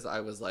 girl, because I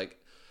was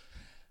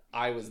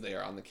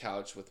there on the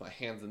couch with my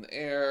hands in the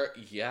air,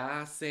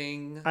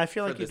 yassing. I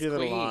feel like you do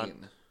that a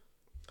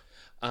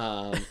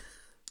lot.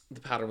 The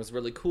pattern was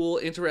really cool,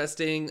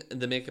 interesting.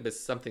 The makeup is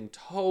something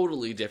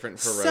totally different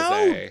for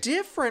Rosé. So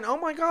different. Oh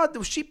my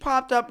god. She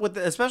popped up with,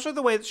 especially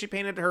the way that she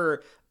painted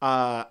her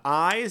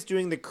eyes,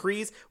 doing the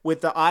crease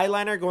with the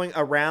eyeliner going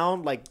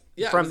around, like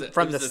from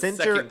the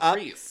center up.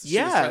 Yes. She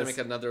was trying to make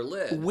another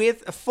lid.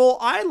 With a full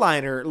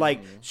eyeliner.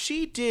 Like,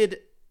 she did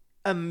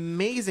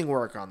amazing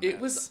work on this.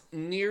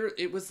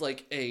 It was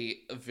like a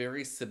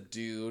very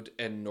subdued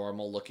and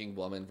normal looking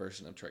woman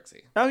version of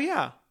Trixie. Oh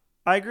yeah.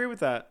 I agree with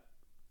that.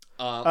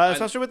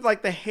 Especially with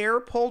like the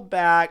hair pulled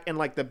back and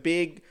like the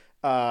big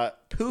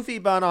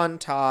poofy bun on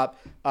top,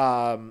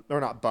 or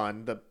not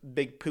bun, the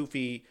big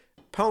poofy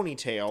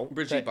ponytail.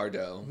 Brigitte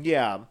Bardot.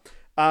 Yeah.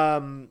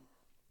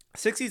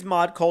 60s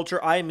mod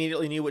culture. I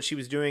immediately knew what she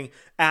was doing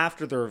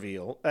after the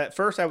reveal. At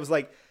first I was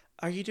like,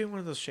 are you doing one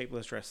of those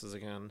shapeless dresses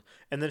again?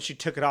 And then she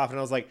took it off and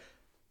I was like,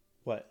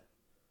 what?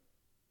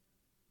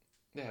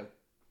 Yeah,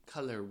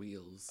 color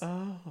wheels.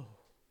 Oh.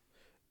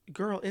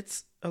 Girl,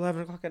 it's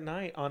 11 o'clock at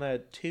night on a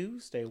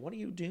Tuesday. What are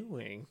you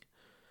doing?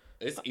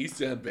 It's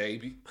Easter,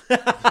 baby.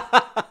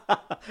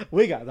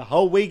 We got the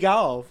whole week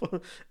off.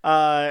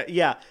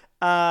 Yeah.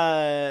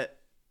 I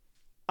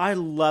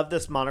love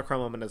this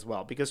monochrome moment as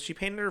well because she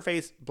painted her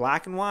face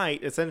black and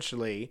white,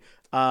 essentially,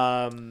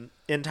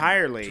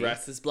 entirely.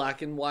 Dress is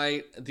black and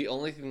white. The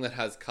only thing that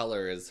has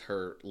color is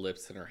her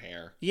lips and her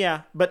hair.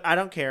 Yeah, but I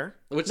don't care.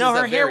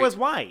 Her hair was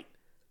white.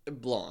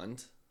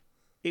 Blonde.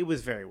 It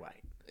was very white.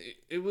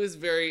 It was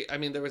very,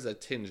 there was a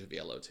tinge of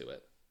yellow to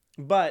it.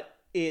 But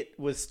it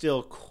was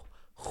still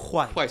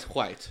white. White.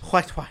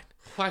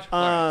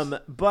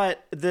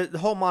 But the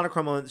whole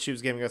monochrome moment that she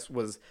was giving us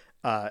was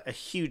a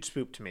huge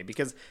spook to me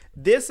because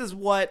this is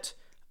what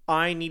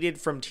I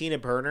needed from Tina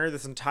Burner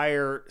this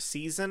entire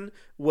season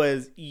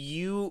was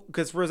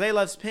because Rosé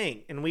loves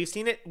pink and we've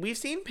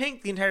seen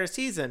pink the entire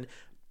season,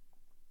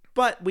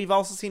 but we've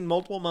also seen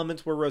multiple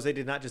moments where Rosé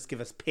did not just give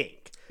us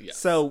pink. Yes.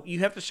 So you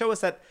have to show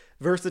us that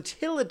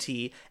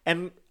versatility.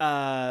 And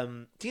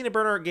Tina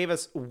Burner gave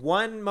us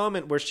one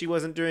moment where she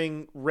wasn't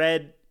doing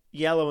red,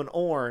 yellow, and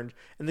orange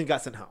and then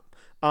got sent home.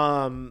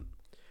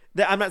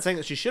 I'm not saying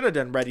that she should have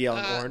done red, yellow,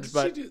 and orange,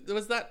 but...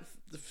 was that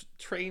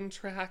train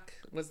track?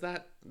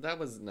 That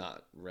was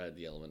not red,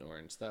 yellow, and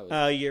orange. That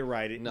was... you're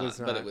right. It was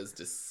not. But it was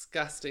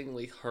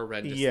disgustingly,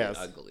 horrendously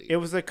ugly. It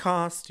was a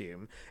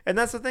costume. And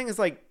that's the thing is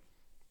like...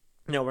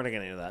 No, we're not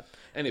getting into that.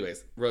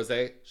 Anyways,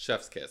 Rosé,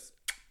 chef's kiss.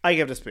 I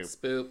give it a spoop.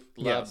 Spoop.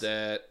 Loved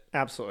it.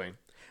 Absolutely.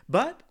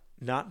 But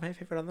not my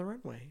favorite on the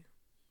runway.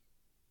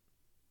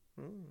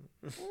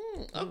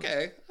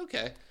 Okay.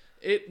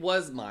 It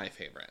was my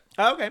favorite.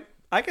 Okay.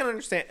 I can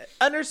understand,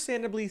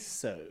 understandably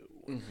so.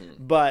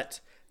 But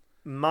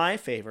my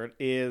favorite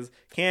is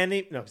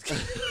Candy. No, I'm just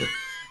kidding.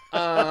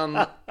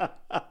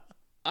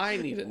 I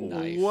need a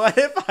knife. What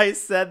if I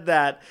said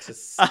that? To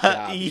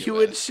stab you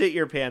with. would shit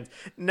your pants.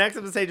 Next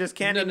up to say just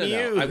Candy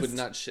Muse. No. I would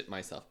not shit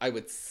myself. I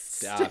would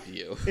stab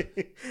you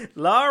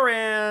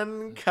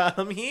Lauren,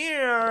 come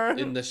here.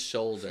 in the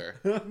shoulder.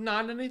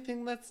 Not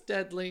anything that's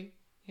deadly,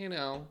 you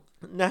know.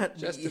 Not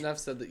Just enough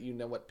so that you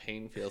know what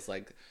pain feels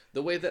like.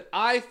 The way that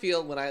I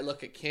feel when I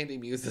look at Candy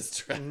Muse's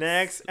dress.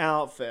 Next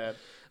outfit.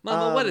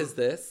 Mama, what is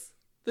this?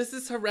 This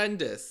is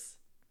horrendous.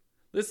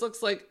 This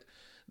looks like.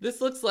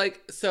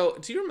 So,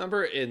 do you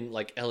remember in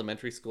like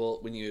elementary school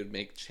when you would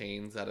make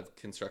chains out of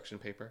construction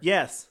paper?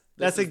 Yes,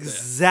 that's is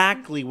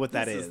exactly what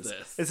that This is. is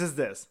this. This is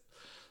this.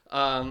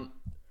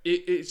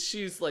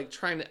 She's like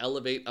trying to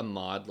elevate a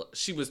mod.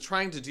 She was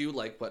trying to do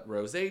like what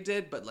Rose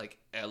did, but like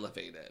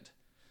elevated.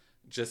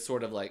 Just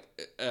sort of like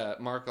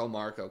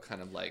Marco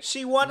kind of like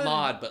She wanted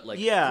mod, but like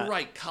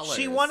bright colors.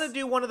 She wanted to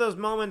do one of those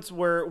moments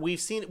where we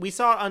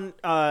saw it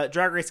on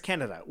Drag Race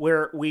Canada,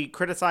 where we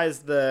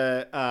criticized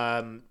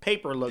the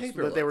paper looks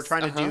that they were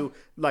trying to do,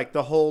 like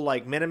the whole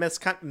like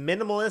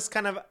minimalist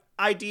kind of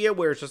idea,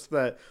 where it's just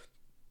the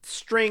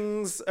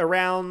strings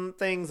around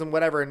things and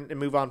whatever, and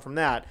move on from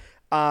that.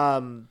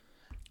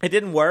 It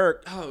didn't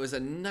work. Oh, it was a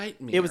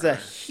nightmare. It was a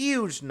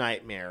huge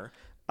nightmare.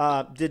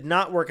 Did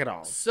not work at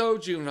all. So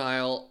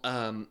juvenile.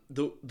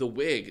 The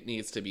wig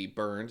needs to be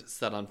burned,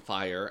 set on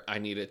fire. I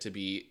need it to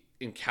be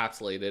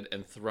encapsulated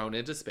and thrown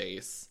into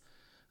space.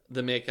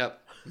 The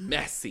makeup,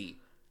 messy,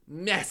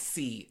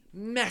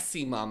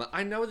 mama.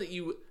 I know that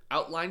you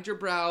outlined your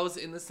brows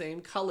in the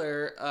same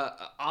color,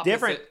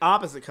 Opposite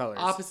colors.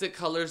 Opposite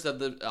colors of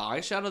the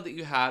eyeshadow that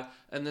you had,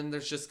 and then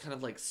there's just kind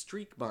of like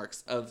streak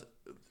marks of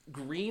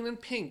green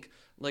and pink,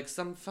 like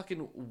some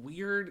fucking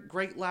weird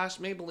Great Lash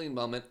Maybelline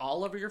moment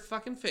all over your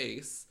fucking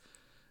face,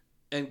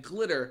 and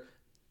glitter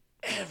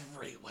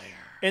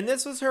everywhere. And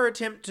this was her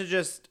attempt to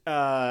just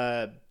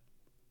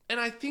and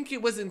I think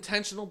it was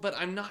intentional, but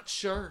I'm not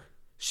sure.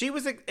 She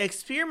was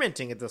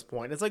experimenting at this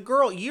point. It's like,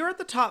 girl, you're at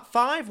the top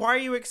 5. Why are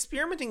you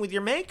experimenting with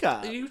your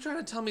makeup? Are you trying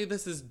to tell me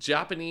this is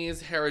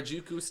Japanese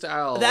Harajuku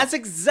style? That's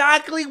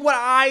exactly what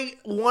I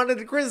wanted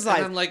to criticize.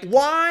 And I'm like,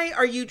 why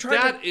are you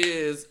trying That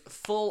is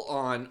full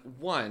on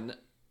one.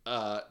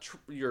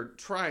 You're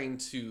trying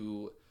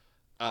to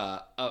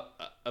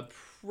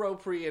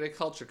appropriate a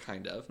culture,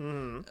 kind of,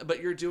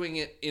 but you're doing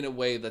it in a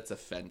way that's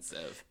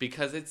offensive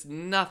because it's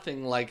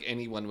nothing like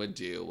anyone would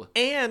do.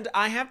 And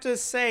I have to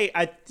say,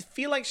 I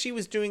feel like she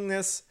was doing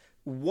this,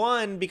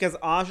 one, because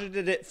Aja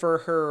did it for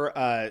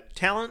her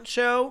talent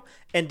show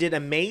and did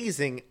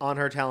amazing on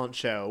her talent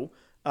show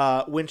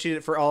when she did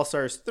it for All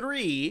Stars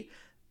 3,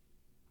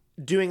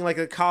 doing like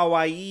a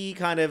kawaii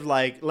kind of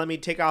like, let me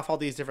take off all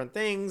these different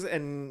things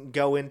and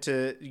go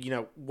into,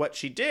 what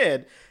she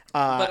did.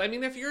 But I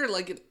mean, if you're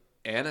like an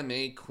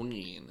anime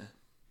queen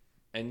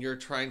and you're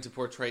trying to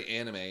portray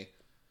anime,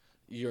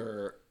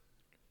 or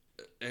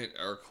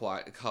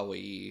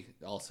kawaii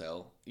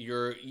also,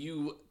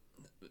 you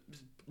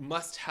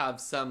must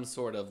have some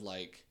sort of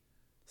like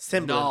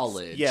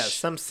knowledge,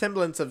 some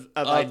semblance of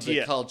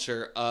idea, the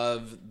culture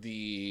of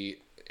the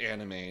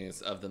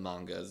animes, of the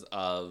mangas,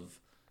 of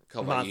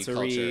kawaii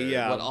Matsuri,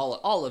 culture,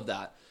 all of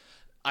that.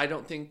 I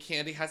don't think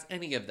Candy has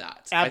any of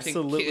that.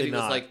 Absolutely I think Candy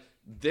not. was like,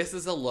 this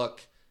is a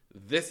look.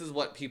 This is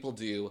what people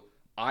do.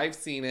 I've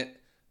seen it.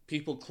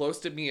 People close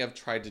to me have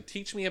tried to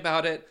teach me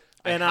about it.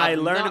 And I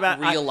learned about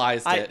it.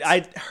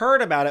 I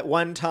heard about it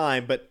one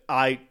time, but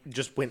I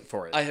just went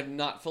for it. I have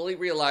not fully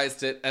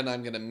realized it, and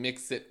I'm going to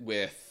mix it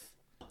with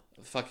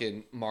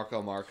fucking Marco.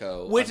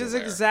 Which underwear. is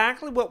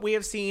exactly what we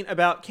have seen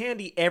about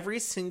Candy. Every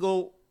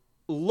single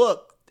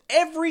look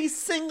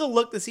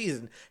this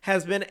season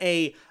has been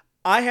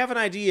I have an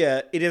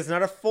idea. It is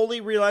not a fully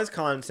realized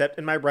concept,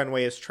 and my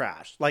runway is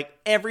trash. Like,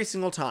 every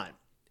single time.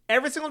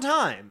 Every single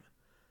time.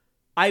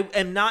 I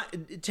am not...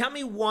 Tell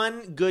me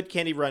one good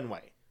Candy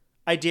runway.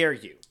 I dare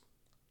you.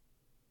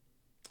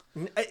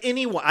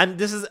 Anyone.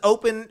 This is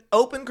open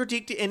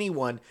critique to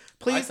anyone.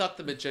 Please. I thought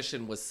The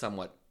Magician was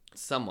somewhat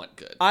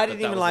good. I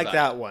didn't even like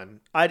that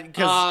one.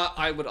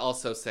 I would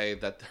also say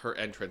that her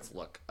entrance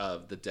look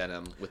of the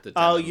denim with the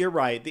denim. Oh, you're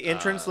right. The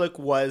entrance look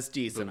was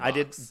decent. I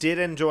did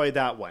enjoy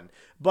that one.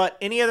 But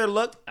any other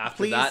look?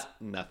 After that,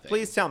 nothing.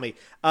 Please tell me.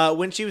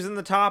 When she was in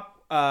the top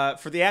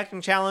for the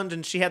acting challenge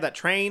and she had that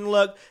train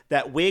look,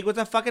 that wig was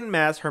a fucking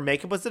mess. Her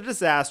makeup was a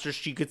disaster.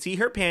 She could see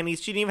her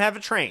panties. She didn't even have a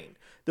train.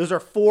 Those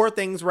are 4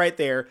 things right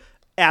there.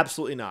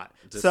 Absolutely not.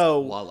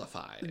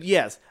 Disqualified.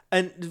 Yes.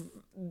 And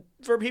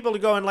for people to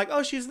go and like,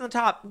 oh, she's in the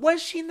top.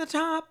 Was she in the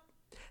top?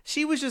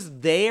 She was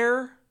just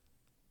there.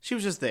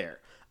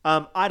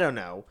 I don't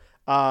know.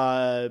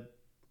 I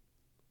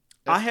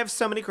have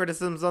so many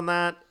criticisms on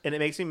that, and it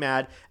makes me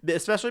mad,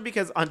 especially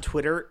because on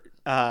Twitter,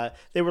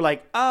 they were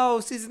like, oh,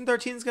 season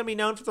 13 is going to be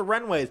known for the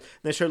runways. And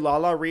they showed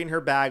Lala Ree in her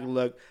bag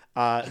look,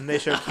 and they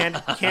showed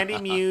Candy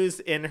Muse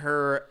in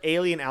her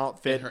alien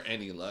outfit. In her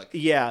any look.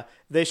 Yeah.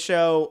 They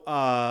show,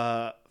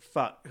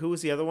 who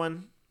was the other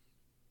one?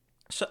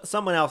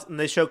 someone else, and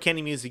they show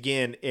Kenny Muse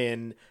again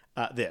in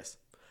this,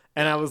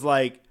 and I was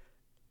like,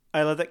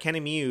 I love that Kenny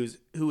Muse,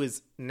 who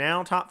is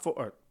now top 4.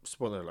 Or,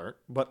 spoiler alert,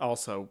 but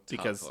also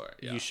because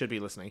you should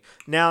be listening.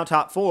 Now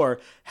top 4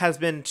 has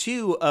been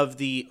 2 of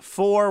the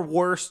 4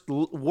 worst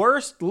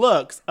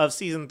looks of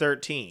season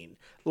 13.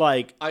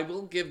 Like, I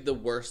will give the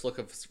worst look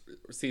of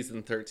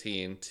season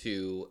 13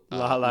 to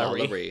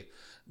LaLa Ri,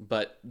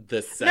 but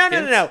the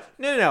second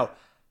No.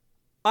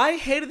 I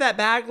hated that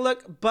bag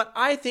look, but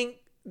I think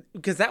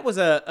because that was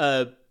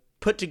a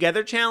put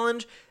together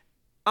challenge.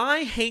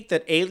 I hate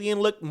that alien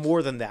look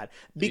more than that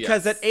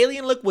because that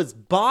alien look was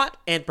bought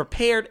and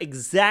prepared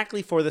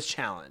exactly for this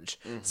challenge.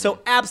 Mm-hmm. So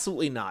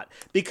absolutely not,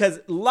 because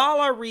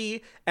LaLa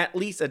Ri at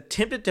least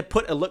attempted to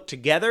put a look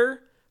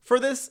together for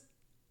this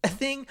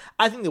thing.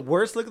 I think the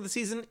worst look of the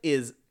season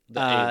is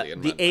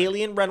the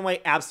alien runway.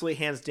 Absolutely,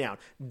 hands down.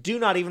 Do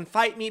not even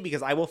fight me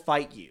because I will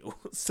fight you.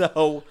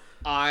 So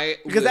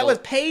that was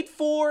paid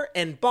for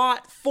and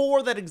bought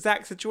for that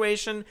exact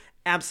situation.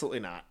 Absolutely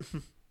not.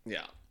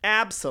 Yeah.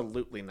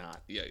 Absolutely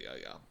not. Yeah.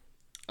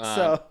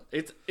 So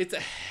it's a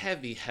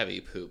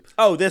heavy poop.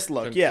 Oh, this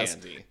look, from yes,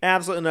 Candy.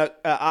 Absolutely not.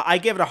 I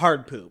give it a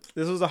hard poop.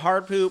 This was a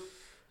hard poop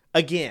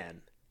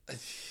again.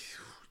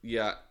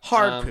 Yeah,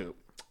 hard poop.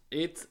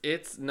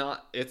 It's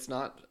not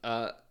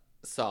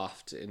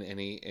soft in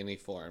any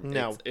form.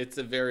 No, it's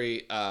a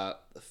very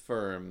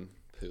firm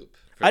poop.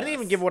 I didn't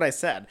even give what I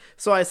said.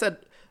 So I said,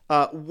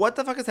 "What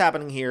the fuck is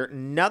happening here?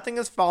 Nothing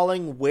is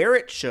falling where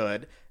it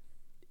should."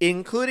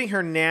 Including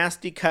her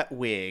nasty cut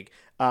wig.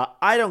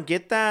 I don't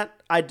get that.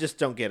 I just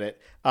don't get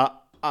it.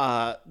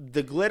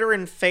 The glitter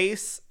in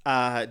face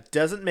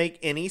doesn't make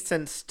any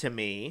sense to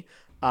me.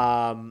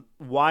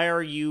 Why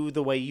are you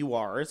the way you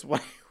are is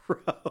what I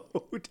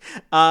wrote.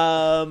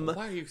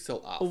 Why are you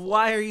so awful?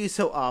 Why are you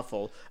so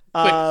awful?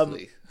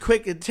 Quickly.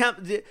 Quick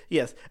attempt.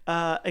 Yes.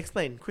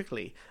 Explain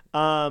quickly.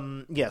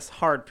 Yes.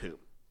 Hard poop.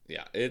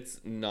 Yeah,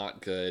 it's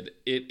not good.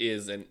 It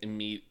is an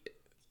immediate...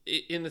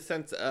 In the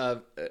sense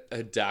of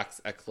a Dax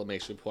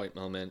exclamation point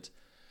moment,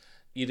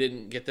 you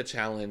didn't get the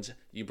challenge.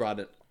 You brought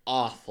an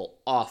awful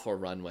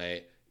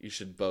runway. You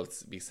should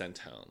both be sent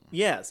home.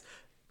 Yes.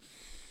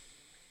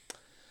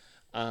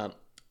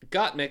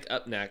 Gottmik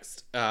up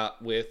next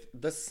with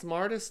the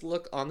smartest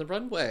look on the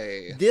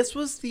runway. This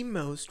was the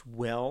most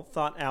well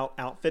thought out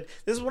outfit.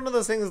 This is one of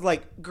those things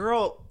like,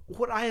 girl,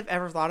 would I have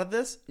ever thought of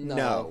this?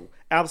 No,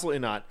 absolutely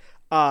not.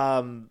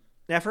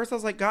 At first I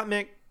was like,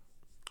 Gottmik,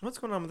 what's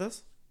going on with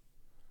this?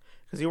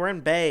 Because you're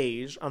wearing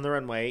beige on the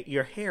runway.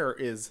 Your hair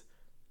is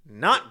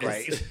not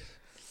great.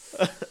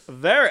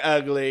 Very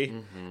ugly.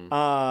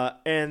 Mm-hmm.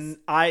 And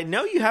I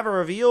know you have a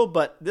reveal,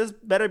 but this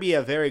better be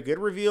a very good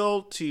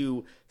reveal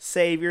to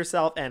save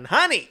yourself. And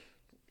honey,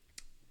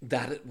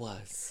 that it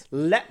was.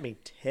 Let me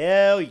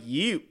tell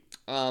you.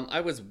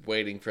 I was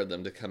waiting for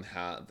them to come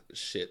have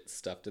shit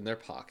stuffed in their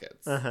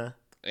pockets. Uh-huh.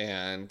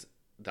 And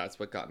that's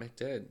what Gottmik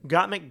did.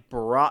 Gottmik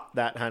brought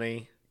that,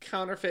 honey.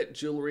 Counterfeit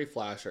jewelry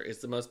flasher is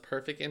the most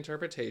perfect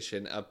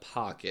interpretation of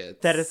pockets.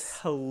 That is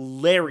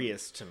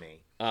hilarious to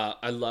me.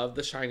 I love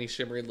the shiny,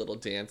 shimmery little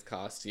dance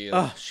costume.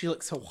 Oh, she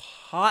looks so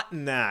hot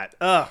in that.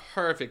 Ugh.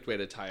 Perfect way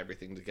to tie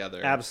everything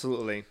together.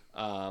 Absolutely.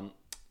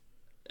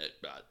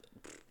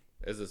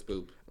 Is this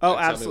boob? Oh, Tell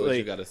absolutely. me what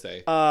you got to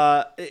say.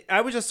 I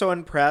was just so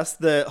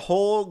impressed. The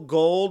whole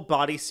gold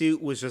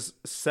bodysuit was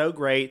just so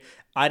great.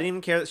 I didn't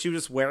even care that she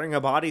was just wearing a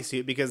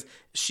bodysuit because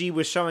she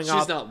was showing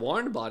off. She's not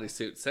worn a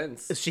bodysuit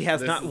since. She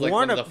has not worn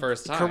one of the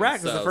first time.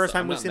 Correct. It's the first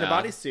time we've seen a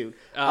bodysuit.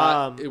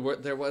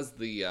 There was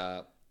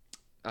the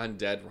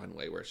Undead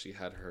runway where she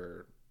had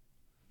her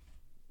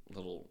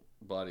little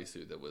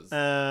bodysuit that was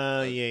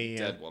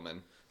dead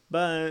woman.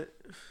 But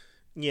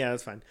yeah,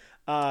 that's fine.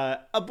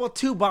 About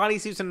 2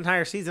 bodysuits an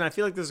entire season. I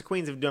feel like those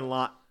queens have done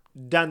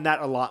that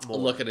a lot more.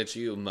 Looking at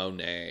you,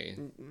 Monet.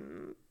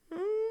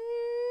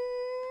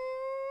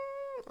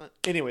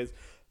 Anyways,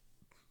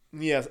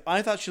 yes,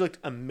 I thought she looked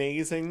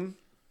amazing.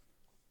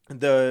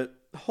 The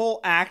whole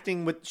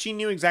acting she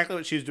knew exactly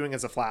what she was doing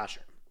as a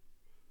flasher.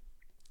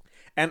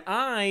 And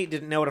I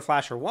didn't know what a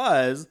flasher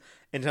was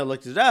until I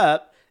looked it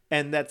up.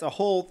 And that's a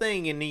whole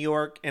thing in New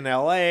York and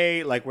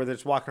LA, like where they're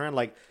just walking around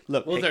like,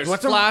 look. Well, there's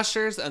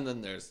flashers and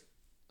then there's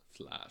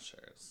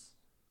flashers.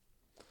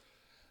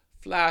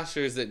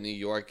 Flashers in New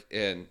York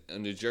and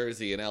New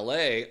Jersey and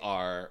LA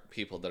are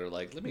people that are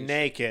like,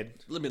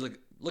 naked. Let me look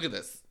at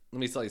this. Let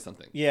me tell you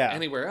something. Yeah.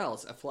 Anywhere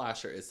else, a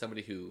flasher is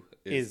somebody who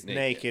is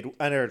naked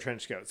under a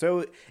trench coat.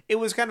 So it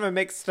was kind of a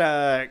mixed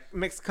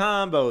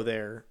combo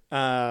there.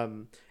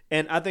 And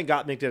I think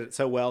Gottmik did it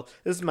so well.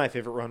 This is my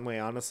favorite runway,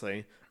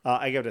 honestly.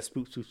 I gave it a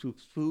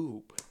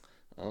spoop.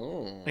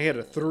 Oh. I gave it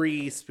a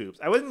 3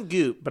 spoops. I wasn't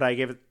goop, but I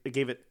gave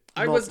it.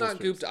 I was not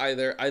gooped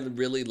either. I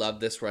really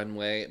love this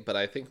runway, but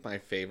I think my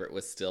favorite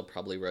was still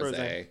probably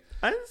Rosé.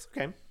 That's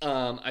okay.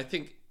 I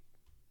think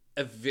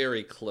a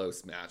very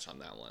close match on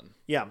that one.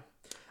 Yeah.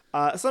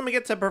 So let me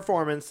get to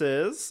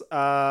performances. And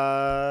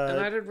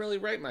I didn't really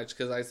write much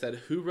because I said,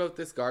 who wrote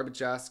this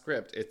garbage ass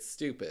script? It's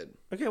stupid.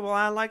 Okay, well,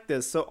 I like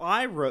this. So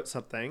I wrote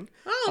something.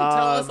 Oh,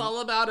 tell us all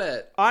about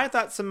it. I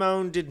thought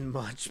Simone did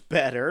much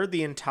better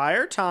the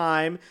entire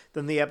time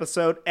than the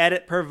episode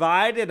edit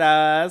provided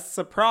us.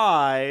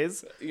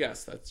 Surprise.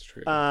 Yes, that's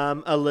true.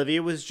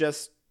 Olivia was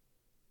just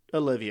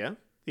Olivia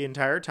the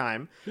entire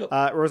time. Yep.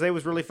 Rose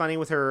was really funny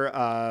with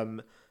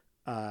her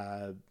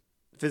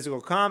physical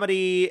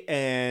comedy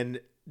and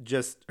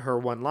just her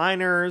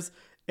one-liners,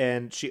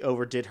 and she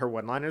overdid her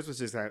one-liners, which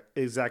is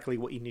exactly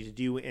what you need to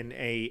do in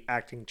a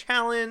acting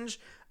challenge.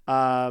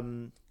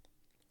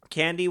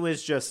 Candy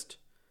was just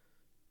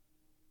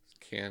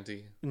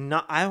Candy.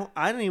 not.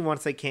 I don't even want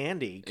to say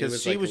Candy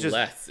because she like was just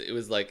less. It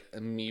was like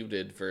a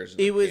muted version.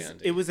 It of was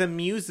Candy. it was a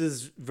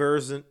Muse's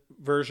version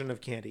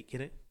of Candy.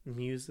 Get it?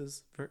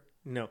 Muse's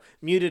no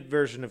muted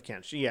version of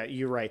Candy. Yeah,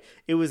 you're right.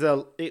 It was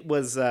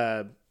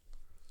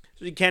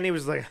Candy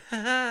was like ha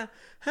ha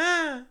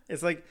ha.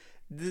 It's like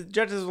the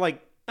judges were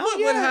like, oh, What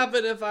yeah, would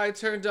happen if I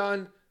turned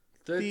on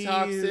the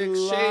toxic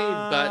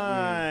shade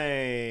button?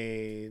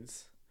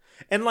 lights.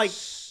 And like,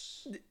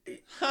 do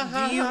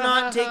you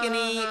not take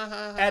any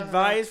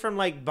advice from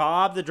like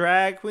Bob the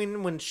drag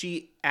queen when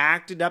she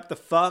acted up the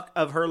fuck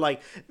of her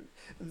like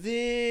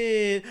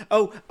this?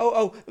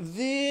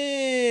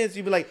 This.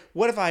 You'd be like,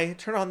 what if I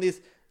turn on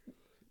this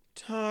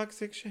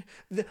toxic shade?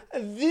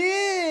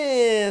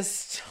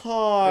 This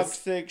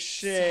toxic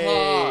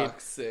shade.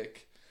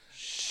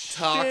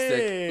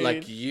 Toxic.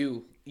 Like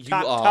you. You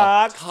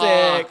are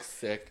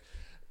toxic.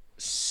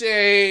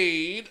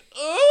 Shade.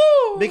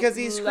 Ooh, Because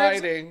these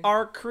scripts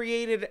are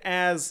created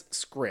as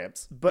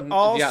scripts, but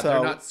also yeah,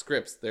 they're not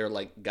scripts. They're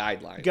like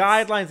guidelines.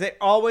 Guidelines. They're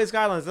always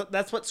guidelines.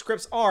 That's what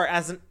scripts are.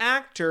 As an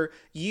actor,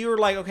 you're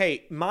like,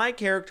 okay, my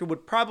character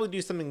would probably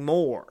do something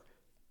more.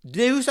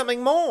 Do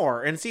something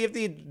more and see if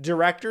the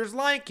directors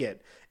like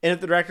it. And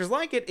if the directors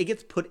like it, it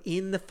gets put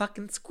in the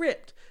fucking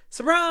script.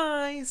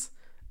 Surprise!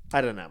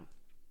 I don't know.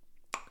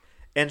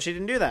 And she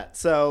didn't do that.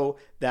 So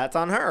that's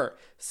on her.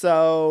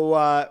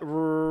 So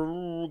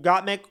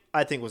Gottmik,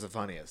 I think, was the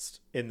funniest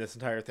in this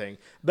entire thing.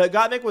 But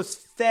Gottmik was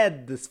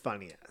fed this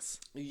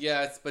funniest.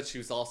 Yes, but she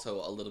was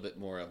also a little bit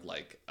more of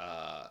like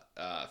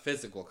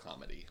physical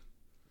comedy.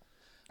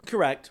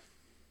 Correct.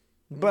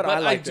 But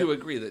I do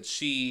agree that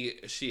she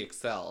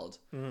excelled.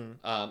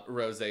 Mm-hmm.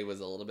 Rose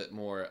was a little bit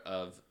more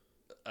of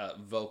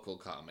vocal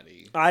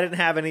comedy. I didn't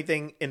have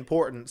anything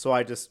important, so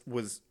I just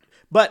was...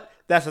 But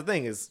that's the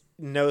thing is,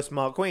 no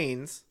small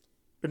queens.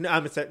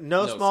 I'm sorry,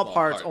 no small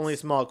parts, only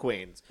small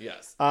queens.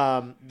 Yes.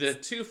 The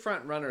two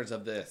front runners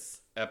of this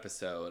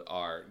episode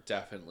are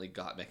definitely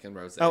Gottmik and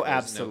Rose. Oh,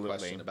 absolutely. No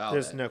question about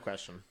There's it. no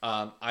question.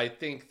 I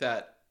think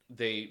that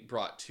they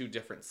brought two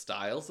different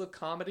styles of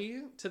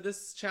comedy to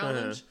this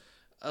challenge.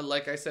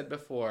 Like I said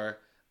before,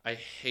 I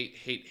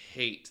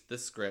hate the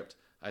script.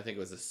 I think it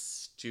was a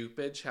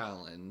stupid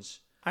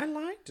challenge. I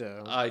liked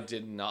it. I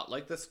did not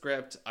like the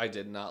script. I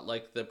did not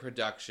like the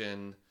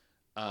production.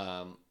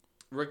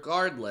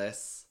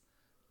 Regardless,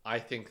 I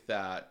think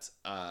that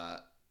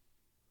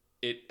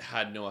it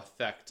had no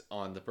effect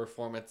on the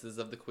performances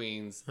of the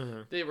queens.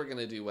 Mm-hmm. They were going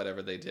to do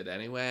whatever they did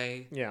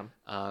anyway. Yeah.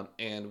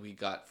 And we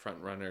got front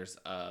runners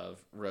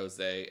of Rose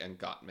and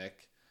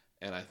Gottmik,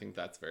 and I think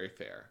that's very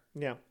fair.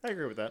 Yeah, I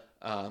agree with that.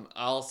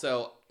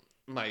 Also,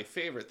 my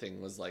favorite thing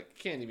was like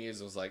Candy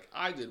Muse was like,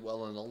 I did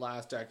well in the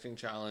last acting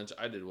challenge.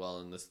 I did well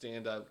in the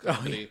stand-up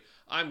comedy. Oh, yeah.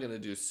 I'm going to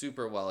do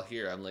super well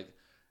here. I'm like,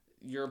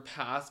 your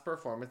past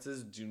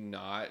performances do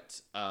not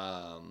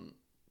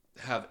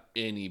have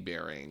any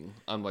bearing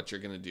on what you're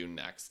going to do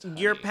next.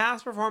 Honey. Your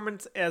past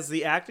performance as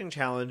the acting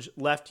challenge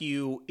left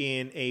you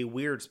in a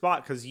weird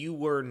spot because you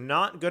were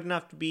not good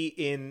enough to be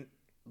in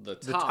the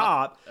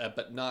top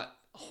but not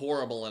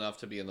horrible enough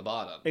to be in the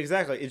bottom.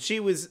 Exactly. And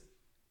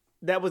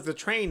that was the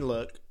train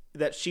look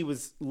that she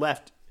was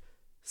left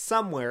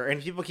somewhere.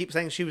 And people keep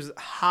saying she was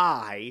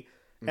high.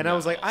 And I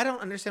was like, I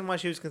don't understand why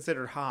she was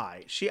considered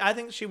high. I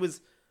think she was...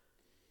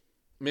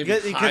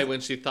 Maybe high when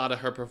she thought of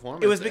her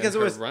performance. It was because it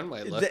was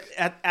runway look.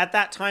 At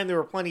that time there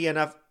were plenty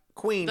enough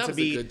queens to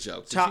be. That was a good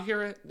joke. Did you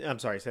hear it? I'm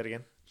sorry. Say it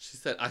again.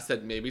 I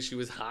said maybe she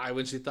was high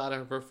when she thought of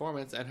her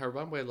performance and her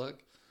runway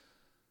look.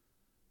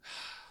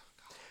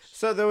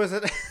 So there was a.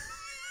 That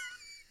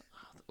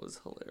was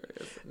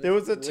hilarious. There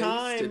was a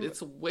time.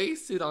 It's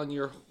wasted on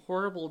your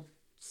horrible,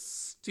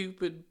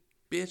 stupid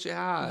bitch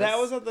ass. That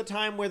was at the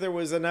time where there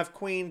was enough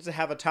queens to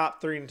have a top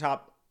 3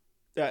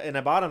 and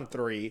a bottom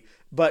 3,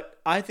 but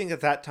I think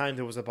at that time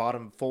there was a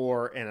bottom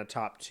 4 and a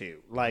top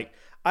 2. Like,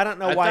 I don't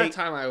know why. At that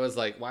time I was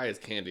like, why is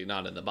Candy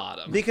not in the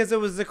bottom? Because there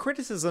was the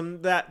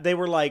criticism that they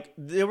were like,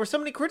 there were so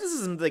many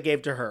criticisms they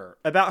gave to her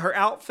about her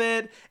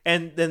outfit,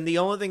 and then the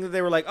only thing that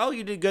they were like, oh,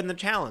 you did good in the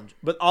challenge,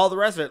 but all the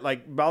rest of it,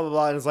 like, blah, blah,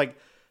 blah, and it's like,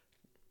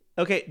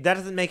 okay, that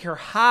doesn't make her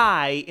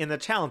high in the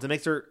challenge. It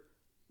makes her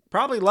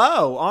probably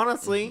low,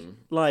 honestly. Mm-hmm.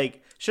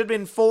 Like, should have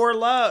been 4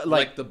 low.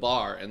 Like the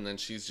bar, and then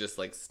she's just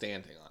like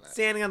standing on it.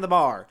 Standing on the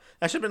bar.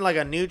 That should have been like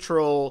a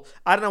neutral.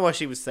 I don't know why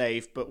she was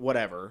safe, but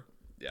whatever.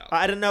 Yeah.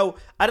 I don't know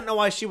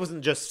why she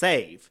wasn't just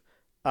save.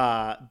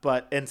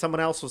 And someone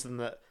else was in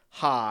the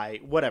high,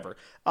 whatever.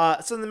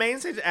 So the main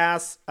stage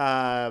asks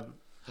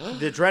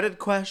the dreaded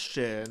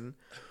question: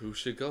 who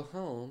should go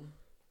home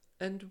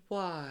and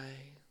why?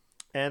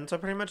 And so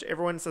pretty much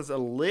everyone says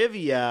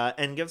Olivia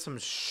and gives some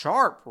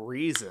sharp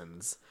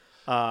reasons.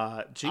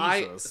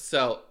 Jesus.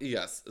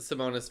 Yes,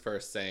 Simona's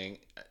first saying,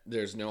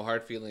 there's no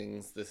hard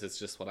feelings. This is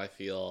just what I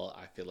feel.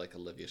 I feel like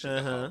Olivia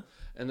should go home.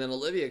 And then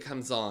Olivia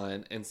comes on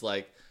and it's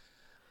like,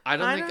 I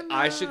don't think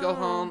I should go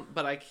home,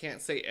 but I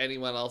can't say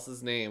anyone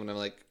else's name. And I'm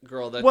like,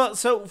 girl, that's... Well,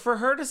 so for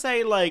her to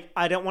say, like,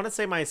 I don't want to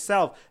say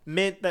myself,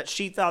 meant that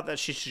she thought that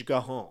she should go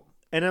home.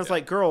 And I was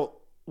like,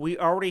 girl, we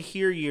already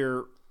hear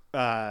your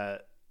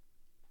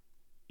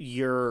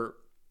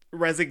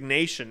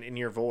resignation in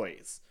your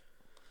voice.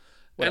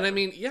 Whatever. And I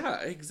mean, yeah,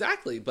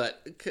 exactly.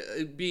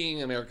 But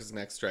being America's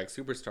Next Drag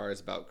Superstar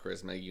is about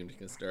charisma,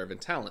 uniqueness, nerve, and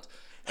talent.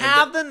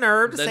 Have the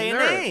nerve to say a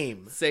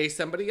name. Say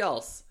somebody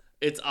else.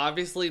 It's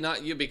obviously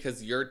not you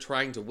because you're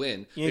trying to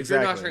win. Exactly. If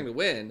you're not trying to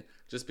win,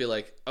 just be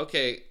like,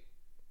 okay,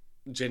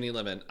 Jenny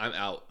Lemon, I'm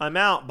out. I'm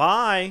out.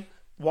 Bye.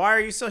 Why are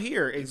you still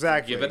here?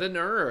 Exactly. Give it a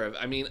nerve.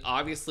 I mean,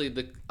 obviously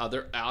the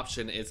other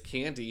option is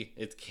Candy.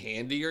 It's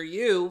Candy or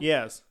you.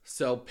 Yes.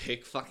 So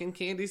pick fucking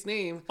Candy's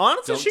name.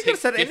 Honestly, she could have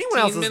said anyone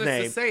else's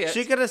name. Say it.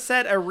 She could have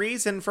said a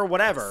reason for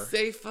whatever.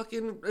 Say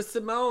fucking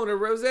Simone or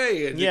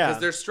Rosé because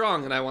they're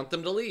strong and I want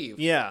them to leave.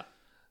 Yeah.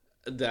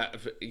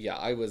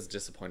 I was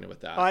disappointed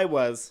with that. I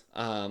was.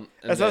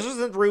 Especially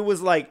since Rue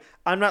was like,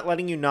 I'm not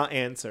letting you not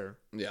answer.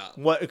 Yeah.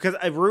 What? Because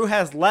Rue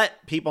has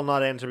let people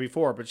not answer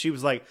before, but she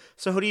was like,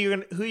 so who are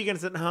you gonna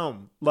sit at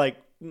home? Like,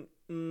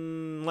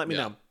 let me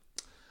know.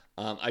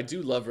 I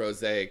do love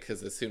Rosé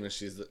because as soon as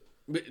she's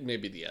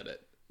maybe the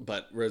edit,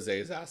 but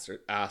Rosé's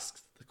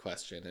asked the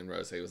question and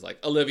Rosé was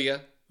like, Olivia.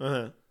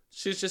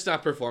 She's just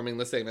not performing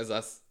the same as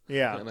us.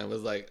 Yeah. And I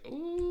was like,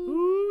 ooh.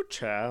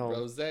 Child.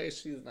 Rosé,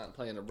 she's not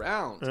playing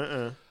around.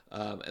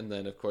 And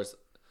then, of course,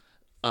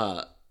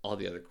 all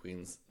the other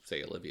queens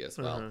say Olivia as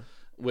well.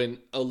 When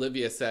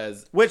Olivia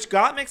says... Which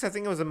Gottmix, I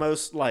think it was the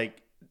most,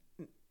 like,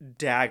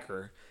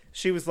 dagger.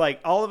 She was like,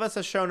 all of us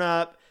have shown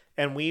up,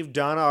 and we've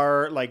done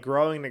our, like,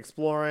 growing and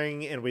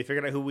exploring, and we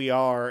figured out who we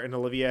are, and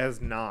Olivia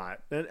has not.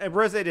 And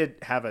Rosé did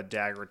have a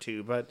dagger,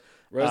 too, but...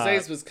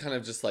 Rosé's was kind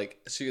of just like...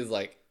 She was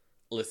like,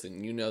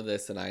 listen, you know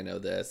this, and I know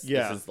this.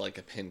 Yeah. This is like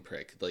a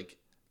pinprick. Like,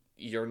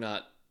 you're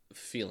not...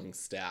 feeling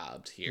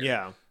stabbed here.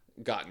 Yeah.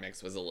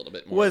 Gottmix was a little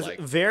bit more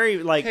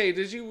very like, hey,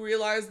 did you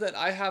realize that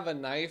I have a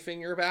knife in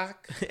your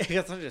back? I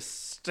guess I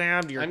just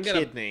stabbed your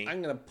kidney.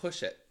 I'm gonna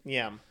push it.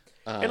 Yeah.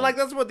 And like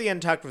that's what the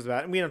Untucked was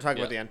about. And we don't talk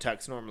about the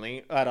Untucked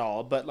normally at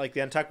all, but like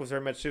the Untucked was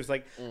very much, she was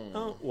like,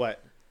 oh,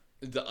 what?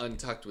 The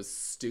Untucked was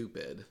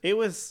stupid. It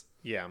was,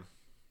 yeah.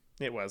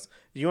 It was.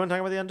 Do you want to talk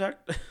about the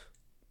Untucked?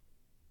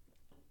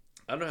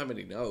 I don't have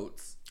any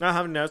notes. I don't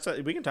have any notes.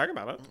 We can talk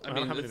about it. I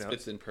mean, this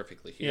fits in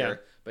perfectly here. Yeah.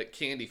 But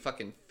Candy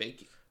fucking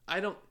fake. I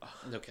don't.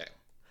 Okay.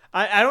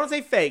 I don't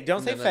say fake.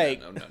 Don't say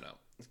fake. No.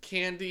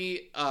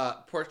 Candy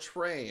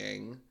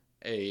portraying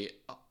a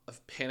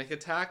panic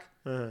attack.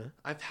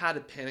 I've had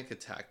a panic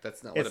attack.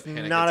 That's not what a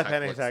panic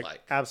attack looks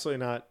like.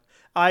 Absolutely not.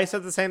 I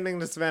said the same thing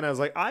to Savannah. I was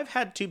like, I've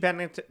had 2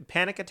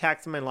 panic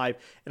attacks in my life,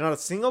 and not a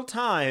single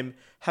time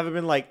have I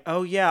been like,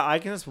 oh yeah, I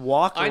can just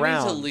walk around.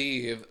 I need to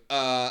leave.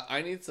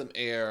 I need some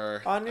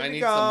air. I need to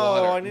go. Some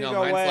water. I need to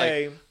go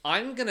away. Like,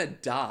 I'm gonna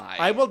die.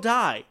 I will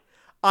die.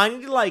 I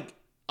need to like.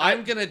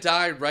 I'm gonna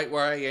die right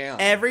where I am.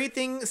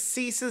 Everything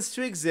ceases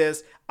to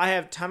exist. I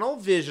have tunnel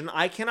vision.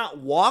 I cannot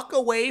walk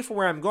away from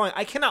where I'm going.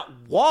 I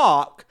cannot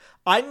walk.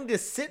 I need to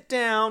sit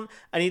down.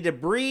 I need to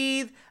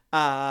breathe.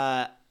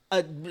 I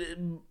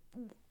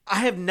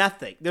have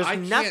nothing. There's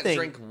nothing. I can't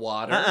drink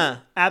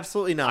water.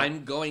 Absolutely not.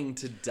 I'm going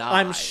to die.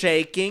 I'm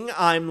shaking.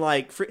 I'm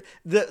like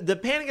the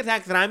panic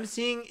attack that I'm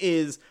seeing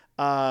is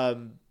what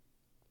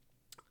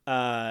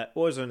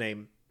was her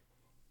name?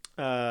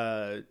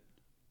 I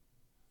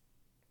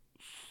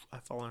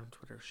follow on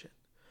Twitter. Shit.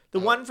 The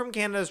one from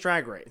Canada's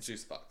Drag Race.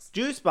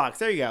 Juicebox.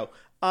 There you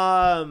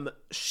go.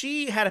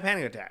 She had a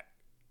panic attack.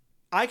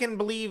 I can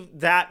believe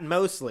that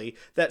mostly,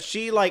 that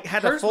she like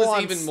had a full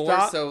on even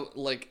more so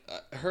like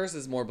hers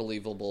is more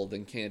believable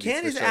than Candy's.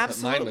 Candy's sure,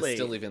 absolutely. But mine was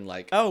still even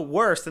like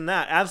worse than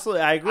that.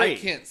 Absolutely, I agree. I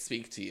can't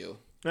speak to you.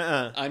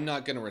 I'm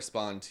not gonna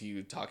respond to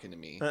you talking to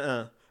me.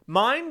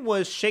 Mine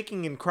was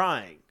shaking and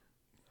crying.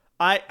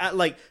 I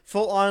like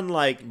full on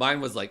like. Mine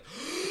was like.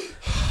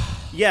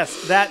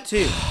 Yes, that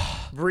too.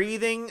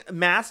 Breathing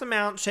mass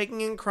amount,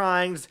 shaking and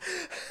crying.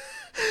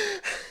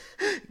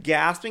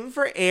 Gasping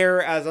for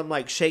air as I'm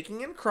like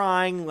shaking and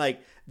crying.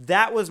 Like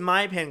that was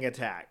my panic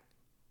attack.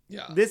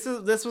 Yeah. This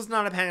was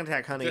not a panic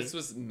attack, honey. This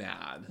was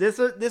mad. This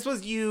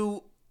was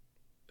you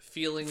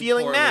feeling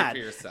mad for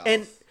yourself.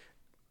 And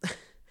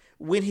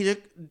when he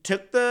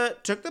took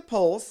the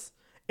pulse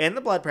and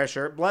the blood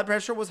pressure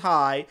was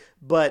high,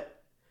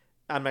 but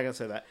I'm not gonna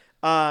say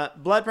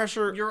that. Blood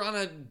pressure. You're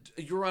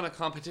on a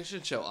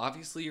competition show.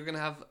 Obviously, you're gonna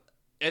have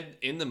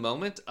in the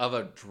moment of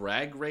a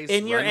drag race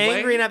and you're runway,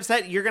 angry and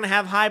upset, you're going to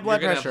have high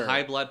blood you're gonna pressure. have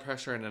high blood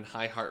pressure and a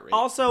high heart rate.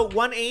 Also,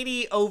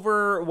 180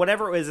 over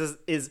whatever it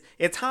is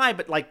it's high,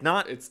 but like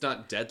not. It's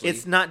not deadly.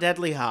 It's not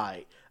deadly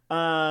high.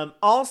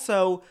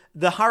 Also,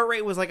 the heart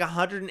rate was like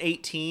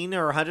 118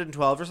 or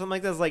 112 or something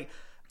like that. It's like,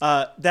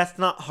 that's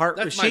not heart.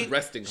 That's my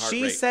resting heart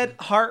She rate. said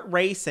heart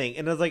racing,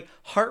 and I was like,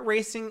 heart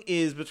racing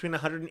is between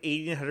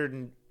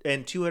 180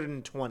 and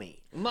 220.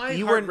 My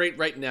heart rate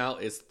right now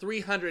is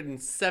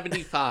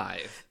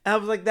 375. I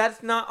was like,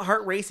 that's not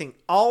heart racing.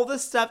 All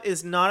this stuff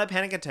is not a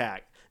panic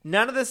attack.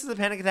 None of this is a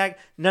panic attack.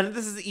 None of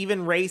this is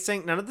even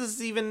racing. None of this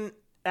is even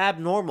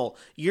abnormal.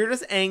 You're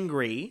just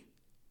angry,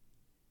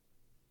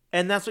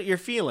 and that's what you're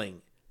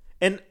feeling.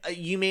 And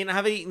you may not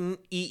have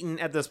eaten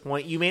at this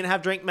point. You may not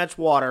have drank much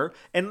water,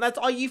 and that's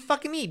all you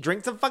fucking need.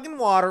 Drink some fucking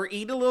water,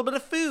 eat a little bit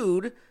of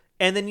food,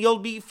 and then you'll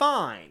be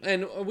fine.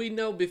 And we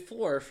know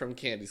before from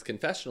Candy's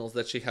confessionals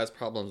that she has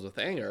problems with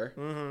anger.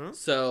 Mm-hmm.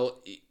 So,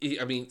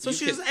 I mean... So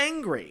she's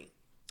angry.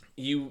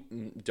 You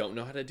don't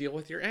know how to deal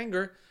with your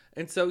anger.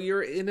 And so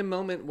you're in a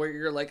moment where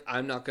you're like,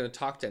 I'm not going to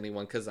talk to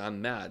anyone because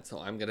I'm mad. So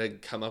I'm going to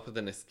come up with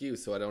an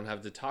excuse so I don't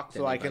have to talk to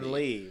anybody. So I can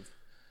leave.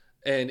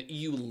 And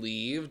you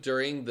leave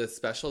during the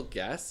special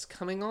guest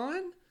coming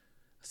on?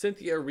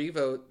 Cynthia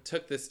Erivo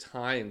took this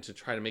time to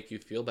try to make you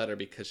feel better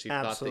because she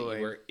thought that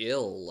you were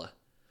ill.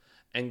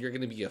 And you're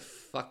going to be a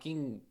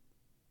fucking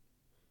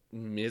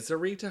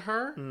misery to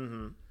her.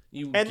 Mm-hmm.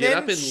 You get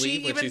up and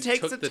leave when she takes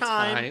took the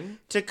time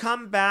to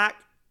come back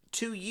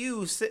to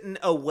you sitting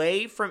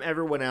away from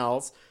everyone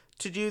else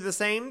to do the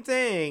same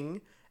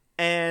thing.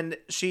 And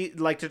she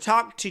like to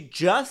talk to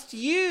just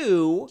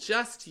you.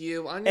 Just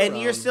you on your own.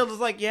 And you're still just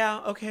like,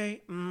 yeah,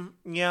 okay.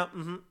 Yeah.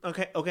 Mm-hmm,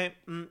 okay.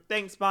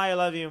 Thanks. Bye. I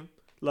love you.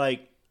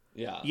 Like,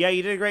 yeah,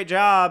 you did a great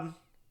job.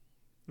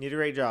 You did a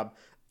great job.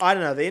 I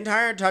don't know. The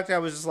entire talk I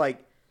was just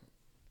like,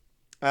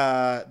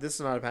 this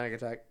is not a panic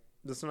attack.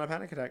 This is not a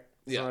panic attack.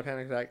 This is not a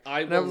panic attack.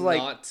 I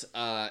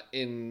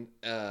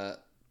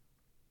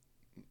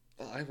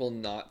will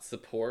not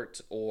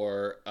support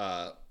or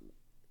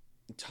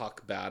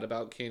talk bad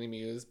about Candy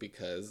Muse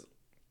because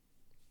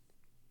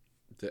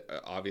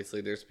obviously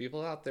there's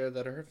people out there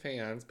that are her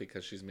fans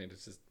because she's made it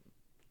to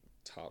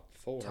top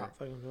 4.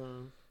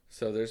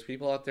 So there's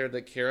people out there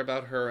that care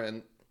about her,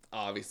 and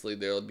obviously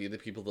there'll be the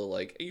people that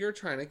like, you're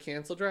trying to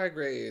cancel Drag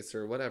Race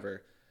or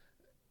whatever.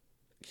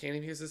 Candy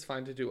Muse is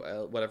fine to do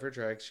whatever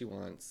drag she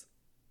wants.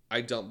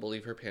 I don't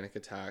believe her panic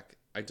attack.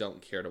 I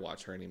don't care to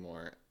watch her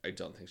anymore. I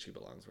don't think she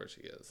belongs where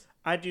she is.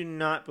 I do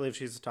not believe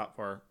she's a top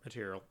 4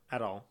 material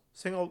at all.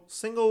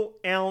 Single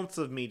ounce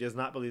of me does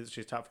not believe that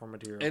she's top 4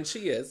 material. And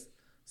she is.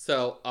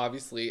 So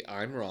obviously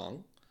I'm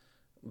wrong.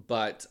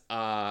 But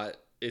I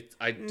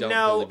don't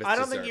believe it's I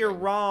don't think you're deserving.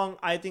 wrong.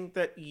 I think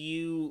that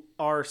you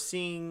are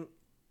seeing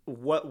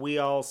what we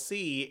all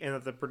see and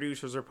that the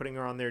producers are putting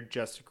her on there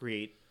just to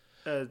create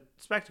a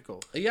spectacle.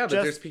 Yeah,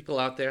 but there's people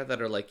out there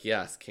that are like,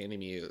 yes, Candy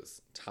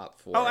Muse, top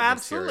 4. Oh,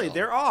 absolutely. material.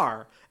 There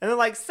are. And they're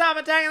like, stop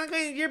attacking the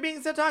queen. You're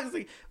being so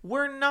toxic.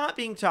 We're not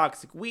being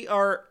toxic. We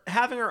are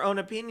having our own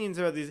opinions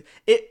about these.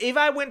 If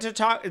I went to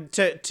talk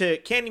to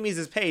Candy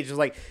Muse's page, it was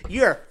like,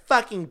 you're a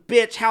fucking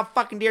bitch. How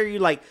fucking dare you?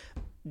 Like,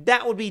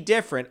 that would be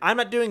different. I'm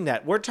not doing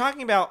that. We're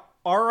talking about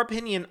our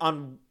opinion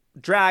on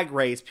Drag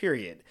Race,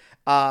 period.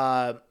 If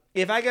I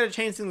got to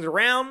change things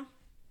around,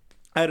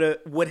 I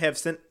would have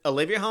sent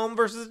Olivia home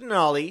versus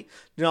Denali.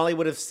 Denali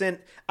would have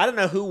sent, I don't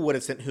know who would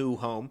have sent who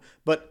home,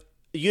 but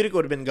Utica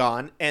would have been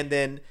gone. And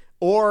then,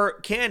 or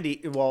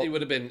Candy, well. It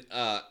would have been,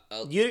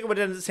 Utica would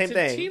have done the same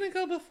thing. Did Tina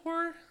go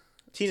before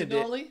Tina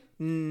Denali? did.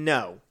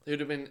 No. It would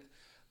have been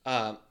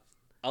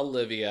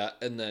Olivia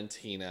and then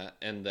Tina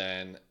and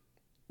then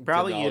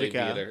probably Denali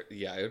Utica.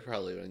 Yeah, it would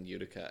probably have been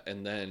Utica.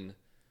 And then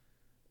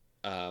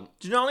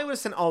Denali would have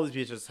sent all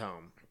these bitches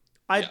home.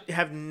 I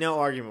have no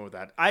argument with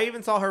that. I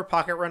even saw her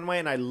pocket runway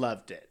and I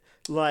loved it.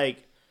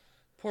 Like,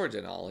 poor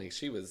Denali.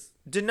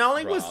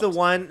 Denali was the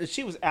one.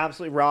 She was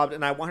absolutely robbed,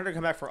 and I want her to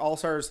come back for All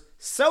Stars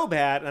so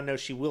bad. And I know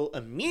she will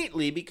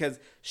immediately because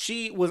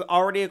she was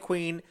already a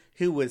queen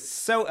who was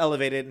so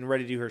elevated and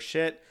ready to do her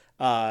shit.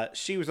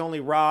 She was only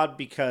robbed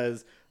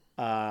because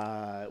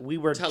we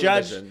were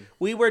judged.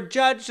 We were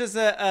judged as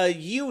a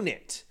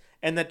unit,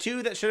 and the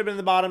two that should have been in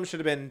the bottom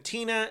should have been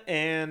Tina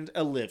and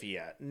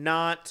Olivia,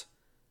 not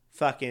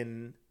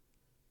fucking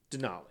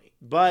Denali.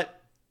 But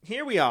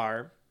here we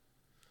are,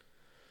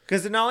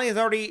 because Denali has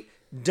already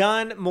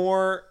done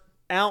more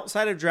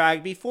outside of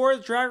drag before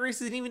the Drag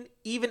Race isn't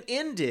even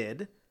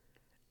ended,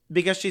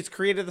 because she's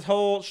created this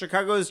whole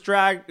Chicago's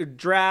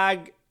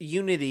drag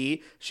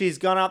unity. She's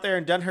gone out there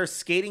and done her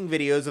skating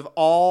videos of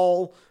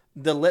all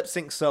the lip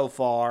syncs so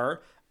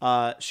far.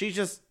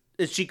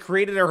 She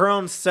created her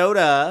own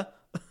soda.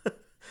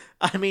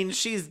 I mean,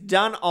 she's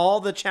done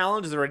all the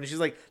challenges already. She's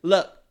like,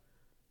 look,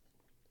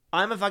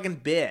 I'm a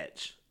fucking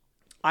bitch.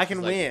 I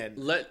can win.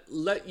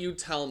 Let you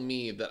tell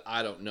me that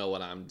I don't know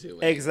what I'm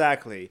doing.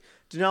 Exactly.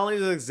 Denali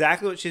knows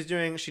exactly what she's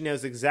doing. She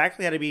knows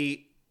exactly how to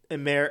be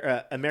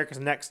America's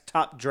next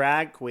top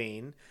drag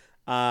queen.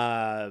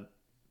 Fuck.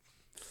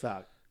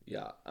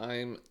 Yeah,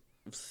 I'm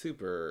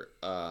super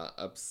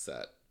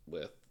upset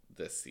with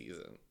this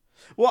season.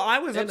 Well, I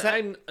was And upset.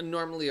 I'm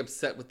normally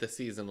upset with the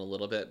season a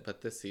little bit,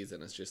 but this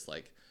season is just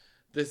like,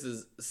 this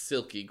is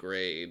silky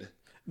grade.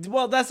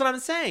 Well, that's what I'm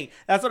saying.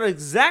 That's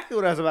exactly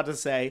what I was about to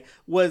say.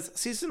 Was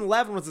season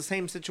 11 was the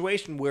same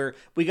situation where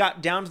we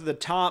got down to the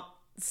top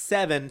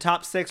 7,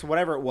 top 6,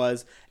 whatever it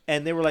was,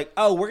 and they were like,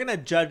 "Oh, we're gonna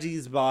judge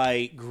these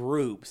by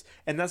groups,"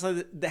 and that's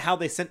how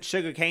they sent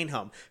Sugarcane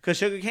home, because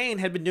Sugarcane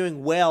had been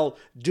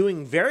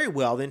doing very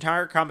well the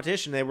entire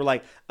competition. They were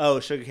like, "Oh,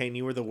 Sugarcane,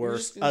 you were the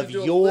worst of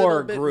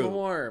your group."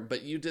 More,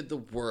 but you did the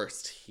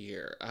worst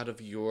here out of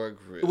your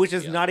group, which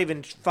is not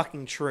even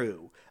fucking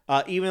true.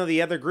 Even though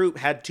the other group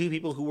had 2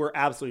 people who were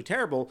absolutely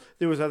terrible,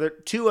 there was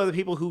 2 other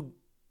people who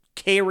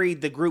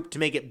carried the group to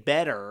make it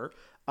better,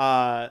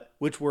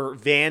 which were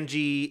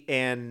Vanjie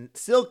and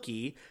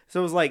Silky.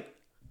 So it was like,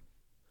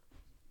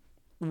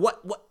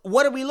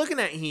 what are we looking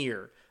at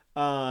here?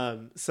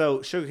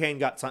 So Sugarcane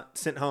got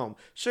sent home.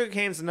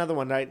 Sugarcane's another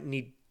one that I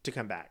need to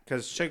come back,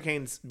 because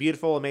Sugarcane's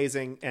beautiful,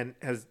 amazing, and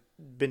has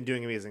been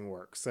doing amazing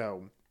work.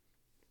 So,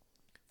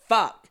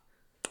 fuck.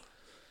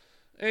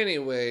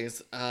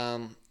 Anyways,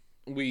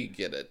 we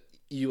get it.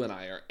 You and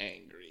I are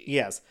angry.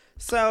 Yes.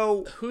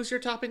 So who's your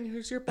top and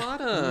who's your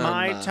bottom?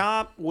 My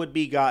top would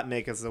be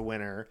Gottmik as the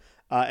winner,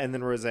 and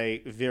then Rose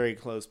very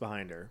close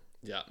behind her.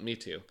 Yeah, me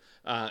too.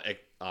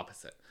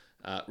 Opposite.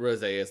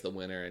 Rose is the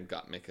winner and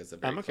Gottmik is a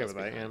very I'm okay close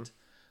with behind.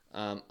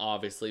 that.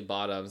 Obviously,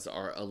 bottoms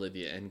are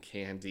Olivia and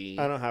Candy.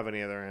 I don't have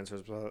any other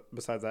answers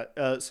besides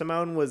that.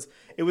 Simone was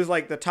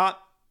like the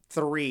top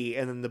 3,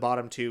 and then the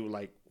bottom 2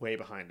 like way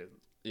behind it.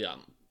 Yeah,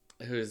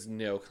 who's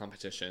no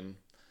competition.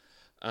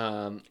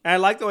 And I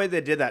like the way they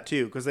did that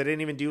too, because they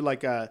didn't even do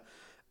like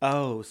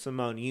oh,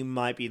 Simone, you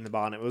might be in the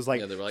bottom. It was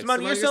like, yeah, like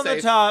Simone, you're still in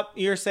the top.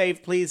 You're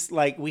safe. Please,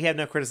 like, we have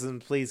no criticism.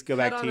 Please go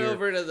back to your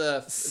over to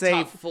the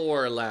top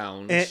 4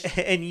 lounge.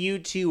 And you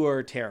 2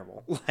 are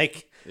terrible.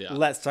 Like,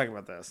 let's talk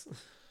about this.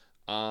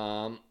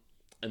 And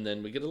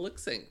then we get a lip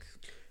sync.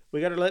 We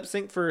got a lip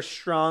sync for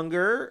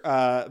Stronger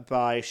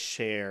by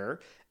Cher.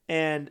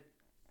 And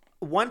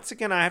once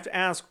again, I have to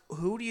ask,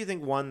 who do you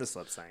think won this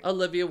lip sync?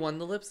 Olivia won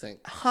the lip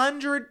sync.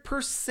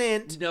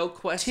 100%. No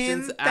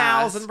questions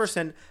asked.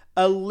 10,000%.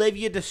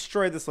 Olivia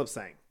destroyed this lip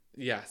sync.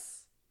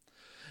 Yes.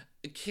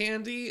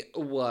 Candy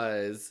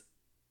was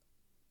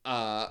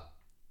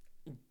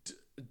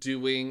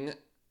doing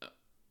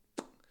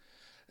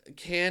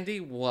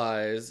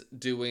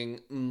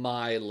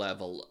my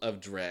level of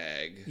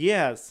drag.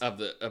 Yes. Of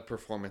the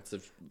performance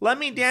of Let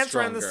me dance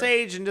Stronger. around the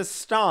stage and just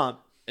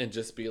stomp. And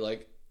just be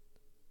like,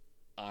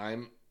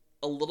 I'm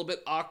a little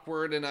bit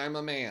awkward and I'm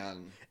a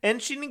man.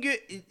 And she didn't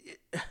get...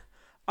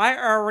 I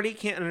already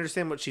can't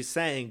understand what she's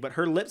saying, but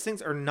her lip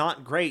syncs are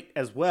not great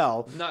as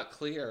well. Not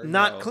clear.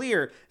 Not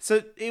clear.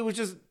 So it was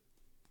just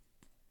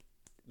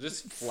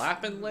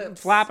flapping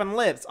lips. Flapping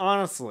lips,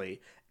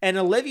 honestly. And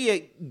Olivia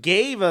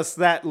gave us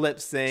that lip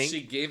sync.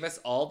 She gave us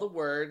all the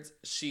words.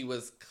 She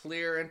was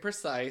clear and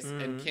precise. Mm-hmm.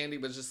 And Candy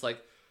was just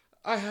like,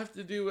 I have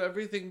to do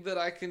everything that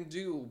I can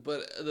do,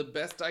 but the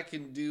best I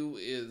can do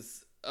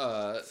is...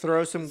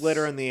 throw some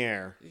glitter in the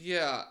air.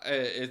 Yeah,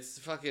 it's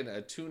fucking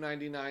a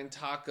 $2.99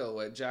 taco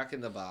at Jack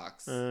in the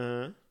Box.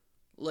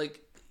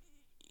 Like,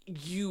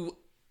 you...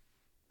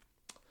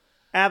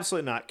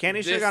 Absolutely not.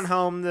 Candy should have gone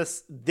home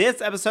this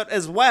episode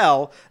as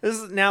well. This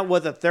is now,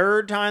 the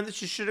 3rd time that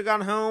she should have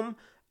gone home?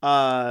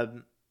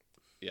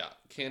 Yeah,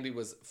 Candy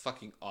was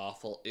fucking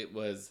awful. It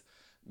was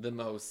the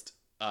most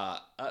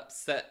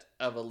upset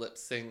of a lip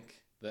sync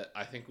that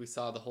I think we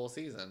saw the whole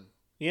season.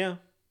 Yeah.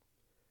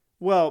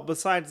 Well,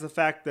 besides the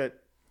fact that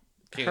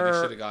Candy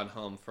should have gone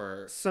home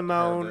for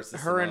Simone.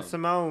 Her and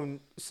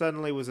Simone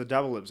suddenly was a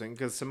double lip sync,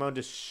 because Simone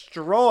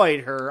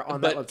destroyed her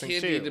on that lip sync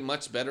too. But Candy did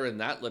much better in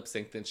that lip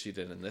sync than she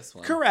did in this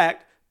one.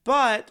 Correct,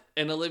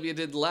 and Olivia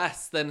did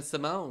less than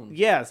Simone.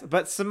 Yes,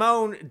 but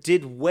Simone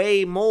did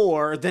way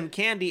more than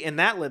Candy in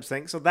that lip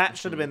sync, so that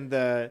should have been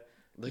the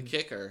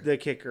kicker. The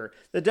kicker.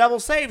 The double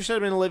save should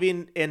have been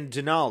Olivia and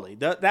Denali.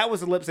 That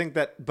was a lip sync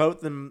that both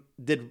of them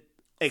did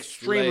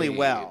extremely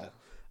well.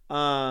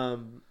 I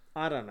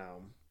don't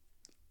know.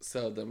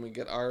 So then we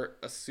get our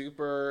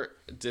super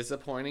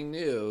disappointing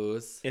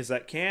news. Is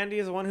that Candy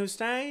is the one who's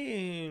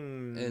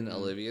staying. And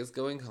Olivia's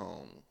going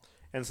home.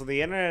 And so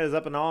the internet is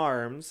up in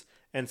arms.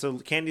 And so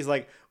Candy's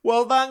like,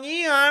 well, fuck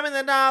you, I'm in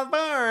the top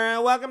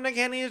 4. Welcome to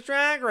Candy's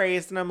Drag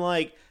Race. And I'm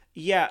like,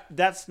 yeah,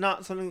 that's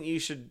not something that you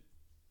should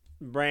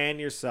brand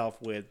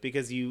yourself with.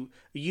 Because you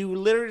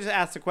literally just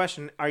asked the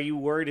question, are you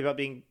worried about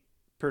being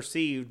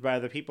perceived by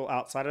the people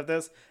outside of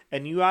this?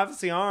 And you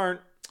obviously aren't.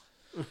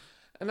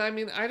 And I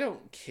mean, I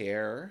don't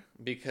care,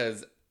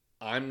 because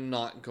I'm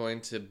not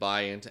going to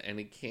buy into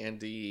any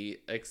Candy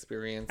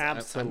experience.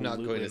 Absolutely I'm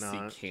not going to see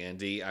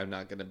Candy. I'm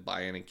not going to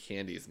buy any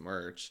Candy's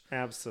merch.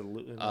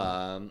 Absolutely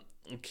not.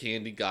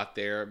 Candy got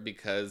there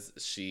because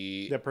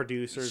the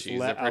producers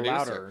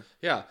allowed her.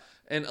 Yeah.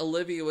 And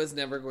Olivia was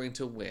never going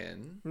to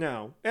win.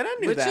 No. And I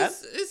knew that.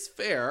 Which is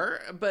fair,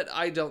 but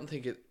I don't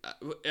think it...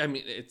 I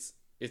mean, it's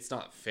it's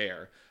not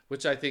fair,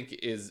 which I think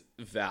is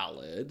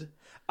valid.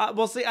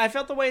 Well, see, I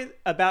felt the way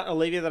about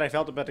Olivia that I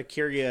felt about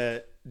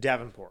Akira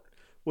Davenport.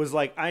 Was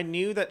like, I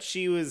knew that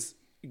she was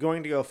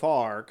going to go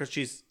far because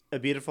she's a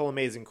beautiful,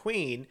 amazing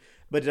queen,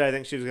 but did I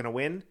think she was going to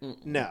win?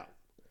 Mm-mm. No.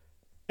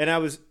 And I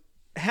was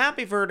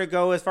happy for her to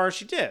go as far as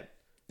she did.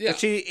 Yeah. But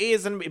she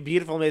is a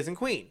beautiful, amazing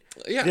queen.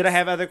 Yes. Did I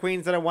have other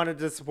queens that I wanted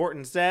to support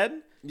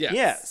instead? Yes.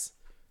 Yes.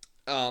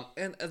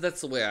 And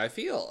that's the way I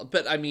feel.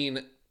 But I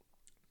mean,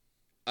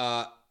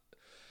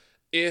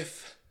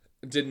 if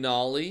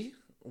Denali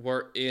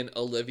were in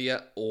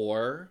Olivia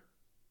or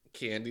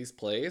Candy's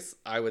place,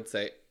 I would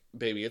say,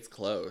 baby, it's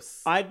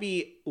close. I'd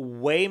be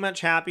way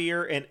much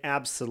happier and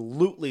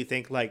absolutely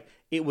think like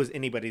it was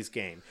anybody's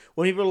game.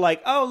 When people are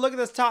like, oh, look at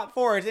this top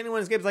 4, it's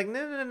anyone's game. It's like,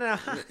 no.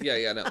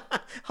 Yeah, no.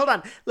 Hold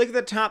on. Look at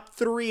the top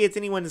 3, it's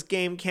anyone's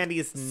game. Candy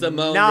is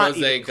Simone, not Rose,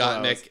 even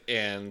Gottmik,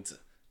 and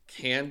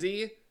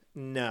Candy.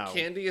 No.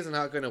 Candy is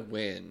not going to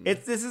win.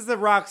 This is the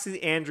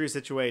Roxy Andrews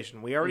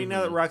situation. We already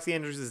know that Roxy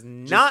Andrews is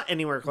not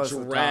anywhere close to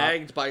the top.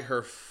 Dragged by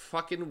her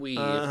fucking weave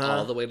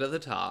all the way to the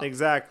top.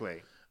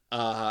 Exactly.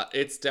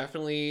 It's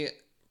definitely,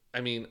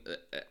 I mean,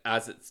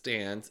 as it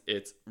stands,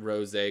 it's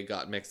Rose,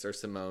 Gottmik, or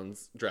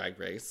Simone's drag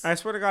race. I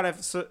swear to God,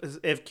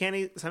 if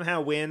Candy somehow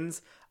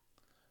wins,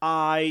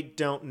 I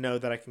don't know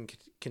that I can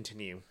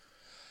continue.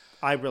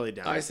 I really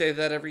don't. I say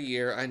that every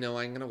year. I know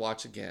I'm going to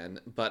watch again,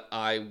 but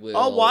I will.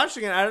 I'll watch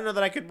again. I don't know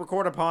that I could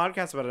record a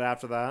podcast about it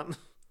after that.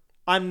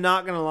 I'm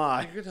not going to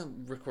lie. You're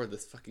going to record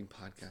this fucking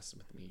podcast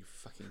with me, you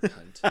fucking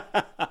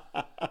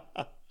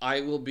cunt.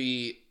 I will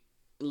be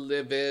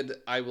livid.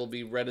 I will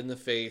be red in the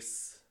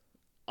face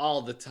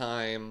all the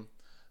time.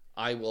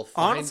 I will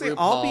find Honestly, RuPaul.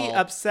 I'll be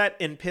upset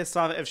and pissed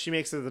off if she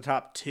makes it to the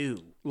top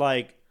 2.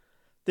 Like,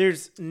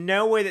 there's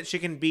no way that she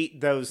can beat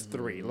those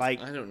 3.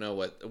 Like, I don't know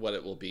what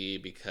it will be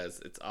because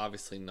it's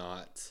obviously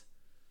not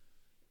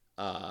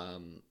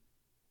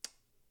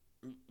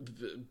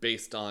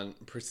based on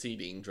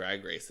preceding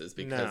drag races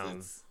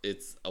because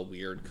it's a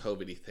weird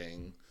COVID-y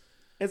thing.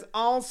 It's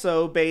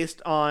also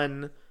based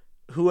on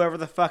whoever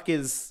the fuck they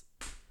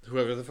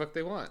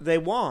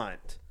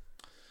want.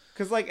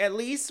 Because, like, at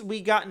least we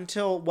got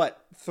until,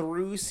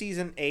 through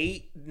season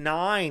 8,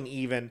 9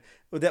 even,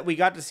 that we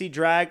got to see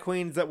drag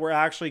queens that were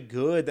actually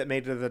good that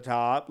made it to the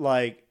top.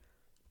 Like,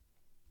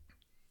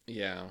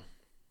 yeah.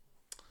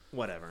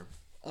 Whatever.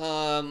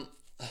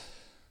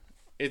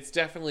 It's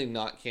definitely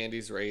not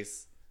Candy's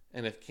race.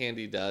 And if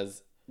Candy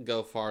does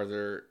go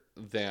farther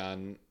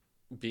than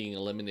being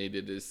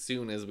eliminated as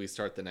soon as we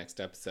start the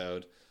next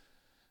episode,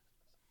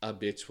 a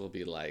bitch will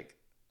be like,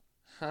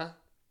 huh?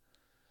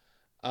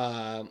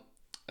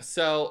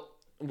 So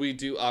we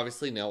do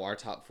obviously know our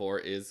top 4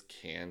 is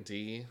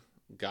Candy,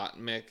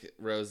 Gottmik,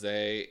 Rose,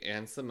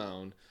 and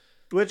Simone.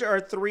 Which are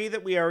 3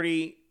 that we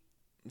already...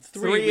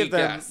 3 of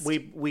them guessed.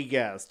 We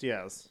guessed,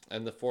 yes.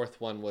 And the 4th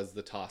one was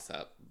the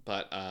toss-up.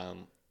 But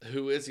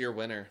who is your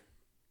winner?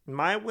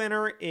 My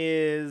winner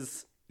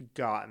is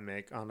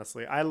Gottmik,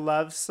 honestly. I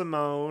love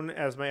Simone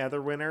as my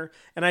other winner.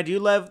 And I do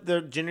love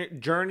the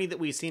journey that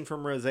we've seen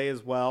from Rose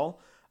as well.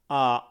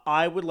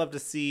 I would love to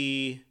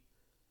see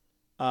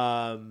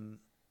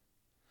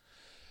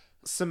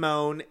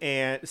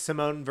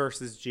Simone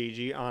versus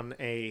Gigi on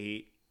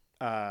a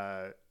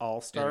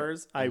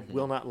All-Stars. I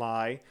will not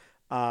lie.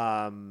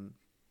 And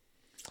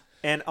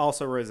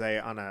also Rose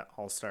on a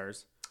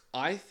All-Stars.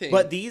 I think...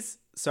 But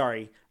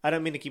sorry, I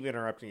don't mean to keep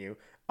interrupting you.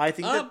 I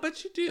think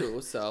but you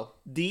do, so.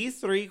 These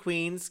 3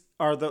 queens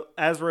are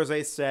as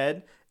Rose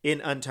said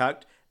in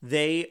Untucked,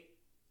 they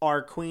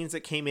are queens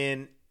that came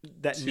in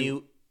that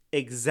knew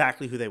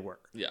exactly who they were.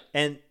 Yeah.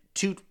 And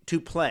to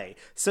play.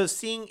 So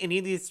seeing any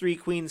of these 3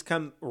 queens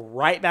come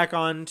right back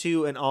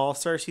onto an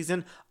All-Star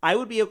season, I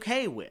would be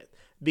okay with.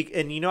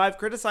 And I've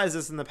criticized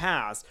this in the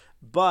past,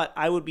 but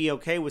I would be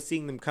okay with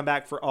seeing them come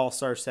back for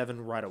All-Star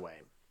 7 right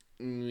away.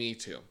 Me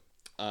too.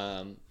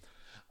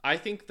 I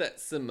think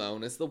that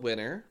Simone is the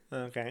winner.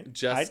 Okay.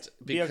 Just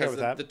because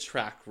of the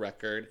track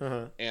record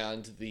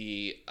and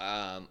the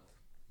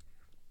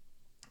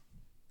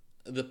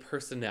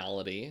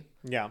personality.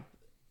 Yeah.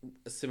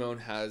 Simone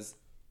has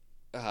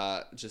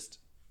just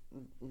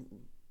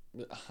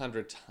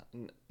 100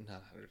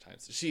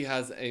 times. She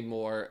has a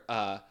more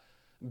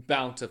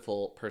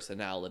bountiful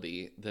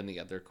personality than the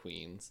other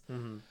queens.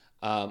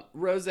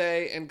 Rose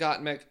and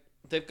Gottmik,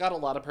 they've got a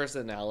lot of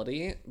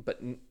personality, but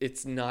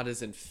it's not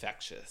as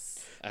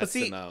infectious as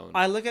Simone.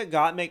 I look at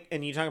Gottmik,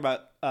 and you talk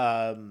about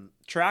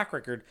track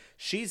record.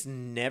 She's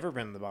never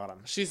been in the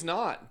bottom. She's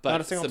not,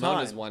 but Simone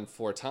has won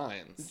 4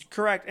 times.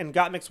 Correct, and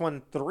Gottmik's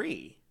won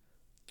 3.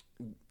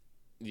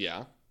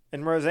 Yeah.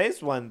 And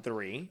Rosé's won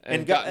 3.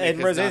 And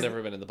Rosé's not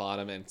ever been in the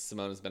bottom, and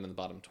Simone has been in the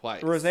bottom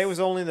twice. Rosé was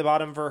only in the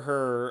bottom for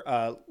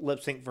her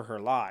lip sync for her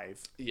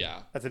live.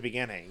 Yeah. At the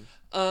beginning.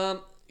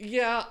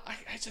 Yeah,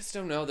 I just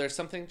don't know. There's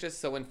something just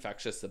so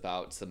infectious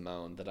about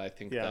Simone that I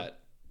think that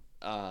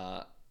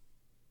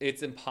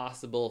it's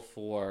impossible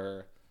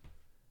for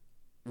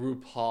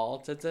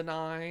RuPaul to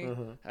deny,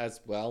 Mm-hmm. as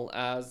well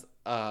as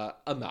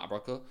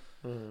America.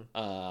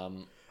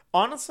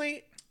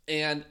 Honestly,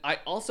 And I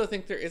also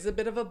think there is a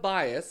bit of a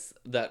bias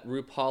that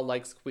RuPaul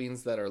likes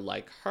queens that are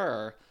like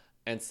her,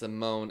 and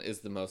Simone is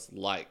the most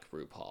like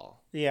RuPaul.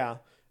 Yeah.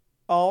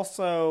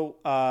 Also,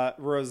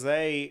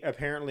 Rosé,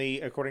 apparently,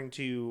 according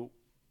to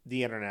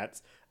the internet,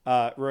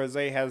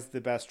 Rosé has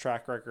the best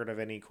track record of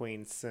any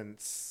queen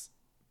since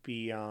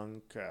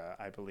Bianca,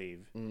 I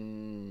believe.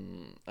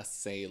 A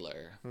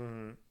sailor.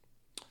 Mm.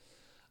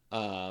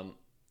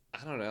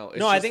 I don't know.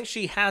 No, I think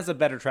she has a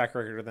better track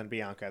record than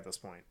Bianca at this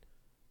point.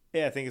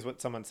 Yeah, I think is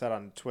what someone said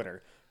on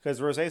Twitter.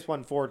 Because Rosé's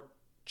won 4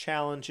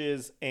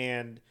 challenges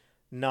and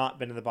not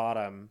been in the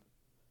bottom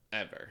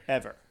ever.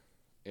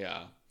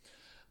 Yeah.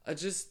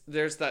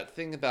 There's that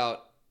thing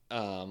about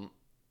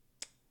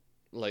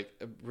like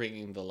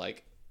bringing the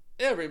like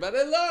everybody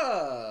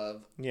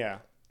love. Yeah.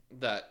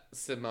 That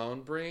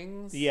Simone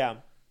brings. Yeah.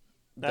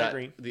 That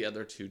agree. The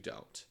other two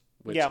don't.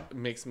 Which Yeah.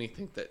 makes me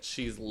think that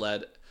she's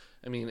led.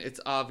 I mean, it's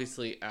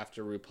obviously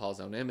after RuPaul's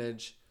Own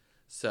Image,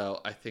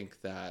 so I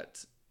think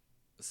that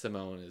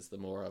Simone is the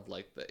more of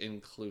like the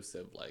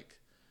inclusive, like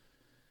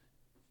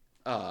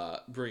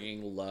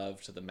bringing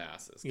love to the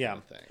masses kind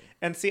of thing.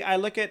 And see, I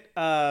look at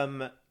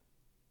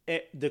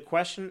the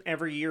question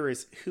every year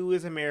is who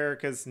is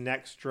America's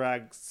next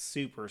drag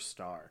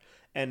superstar?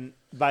 And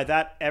by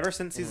that, ever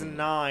since season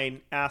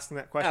 9, asking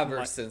that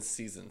question. Since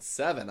season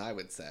 7, I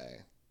would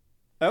say.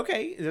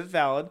 Okay, that's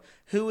valid.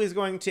 Who is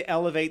going to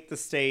elevate the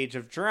stage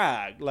of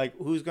drag? Like,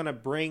 who's going to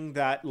bring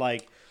that,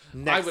 like,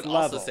 next level?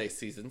 I would also say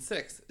season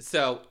 6.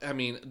 So, I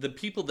mean, the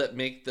people that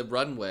make the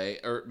runway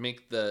or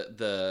make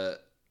the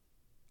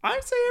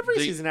I'd say every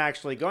season,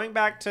 actually. Going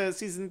back to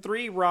season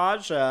 3,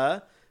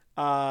 Raja.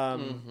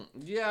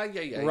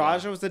 Yeah.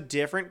 Raja was a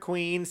different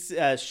queen.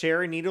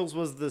 Sherry Needles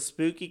was the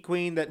spooky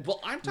queen that. Well,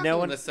 I'm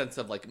talking in the sense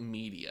of like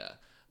media,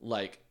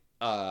 like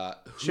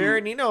Sherry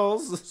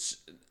Needles.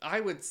 I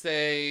would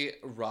say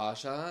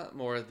Raja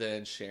more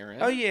than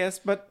Sharon. Oh yes,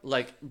 but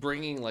like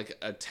bringing like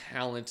a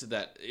talent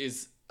that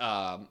is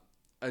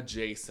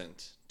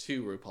adjacent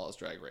to RuPaul's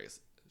Drag Race.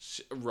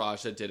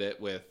 Raja did it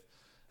with,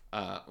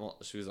 well,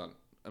 she was on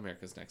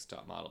America's Next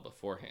Top Model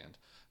beforehand,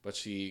 but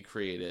she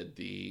created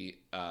the.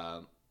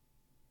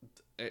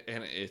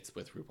 And it's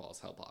with RuPaul's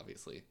help,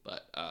 obviously,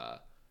 but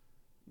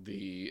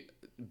the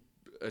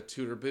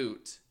Tudor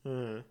boot,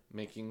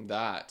 making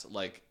that,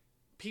 like,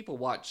 people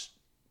watch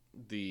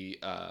the,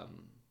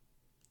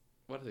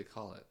 what do they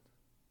call it?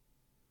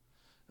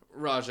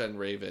 Raja and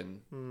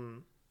Raven.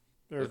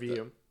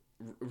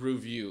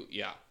 Review,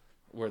 yeah,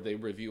 where they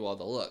review all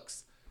the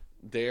looks.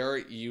 They're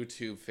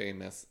YouTube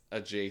famous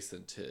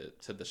adjacent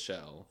to the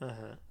show.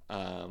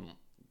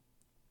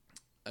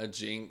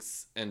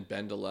 Jinx and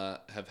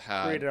Bendela have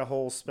had created a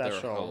whole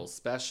special. Their whole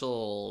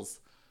specials.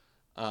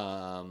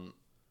 Violet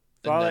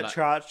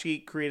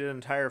Chachki created an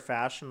entire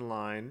fashion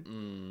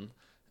line.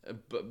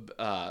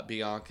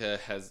 Bianca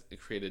has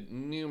created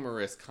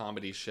numerous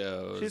comedy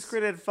shows. She's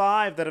created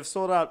 5 that have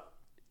sold out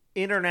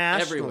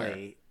internationally.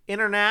 Everywhere.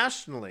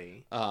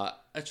 Internationally.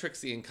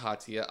 Trixie and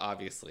Katya,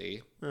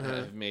 obviously,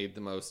 have made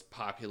the most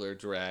popular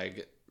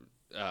drag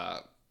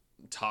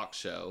talk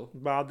show.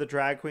 Bob the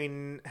Drag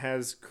Queen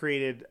has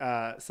created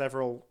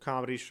several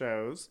comedy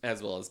shows.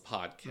 As well as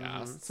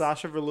podcasts.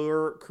 Sasha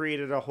Velour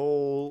created a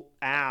whole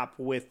app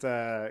with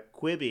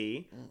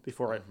Quibi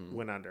before it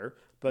went under.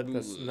 But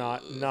that's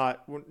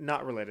not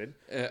related.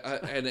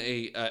 And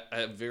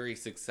a very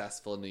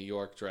successful New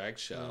York drag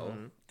show.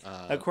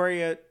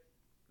 Aquaria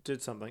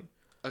did something.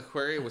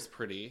 Aquaria was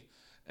pretty.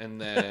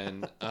 And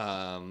then...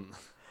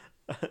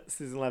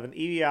 Season 11.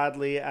 Evie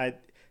Oddly,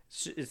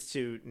 it's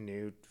too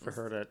new for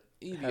her to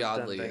Evie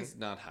Oddly has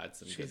not had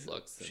some good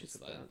looks since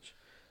then.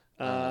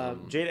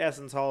 Jada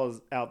Essence Hall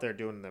is out there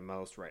doing the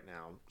most right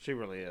now. She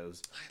really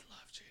is. I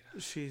love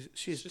Jada.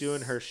 She's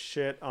doing her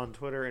shit on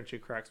Twitter, and she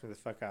cracks me the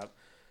fuck up.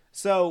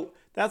 So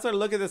that's why I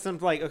look at this and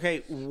I'm like,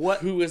 okay,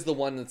 who is the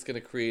one that's going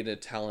to create a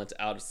talent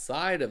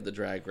outside of the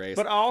drag race?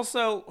 But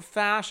also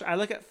fashion. I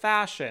look at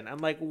fashion. I'm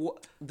like,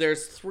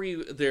 there's three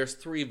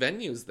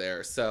venues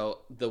there. So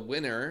the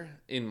winner,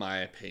 in my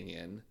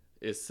opinion,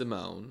 is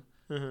Simone.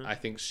 I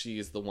think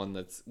she's the one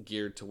that's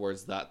geared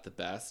towards that the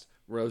best.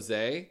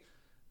 Rosé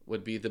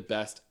would be the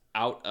best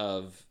out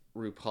of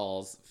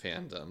RuPaul's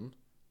fandom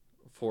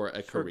for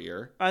a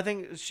career. I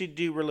think she'd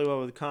do really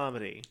well with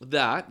comedy.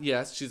 That,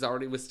 yes, she's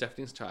already with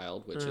Stephanie's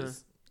Child, which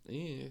is...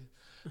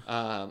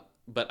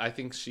 but I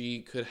think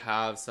she could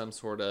have some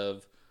sort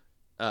of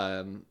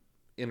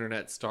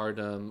internet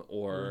stardom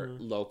or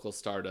local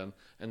stardom.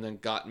 And then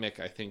Gottmik,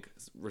 I think,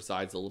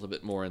 resides a little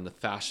bit more in the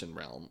fashion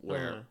realm,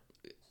 where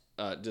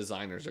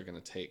designers are going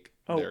to take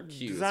their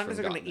cues designers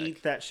from are going to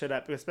eat that shit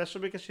up,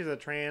 especially because she's a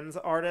trans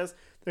artist.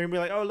 They're going to be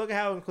like, oh, look at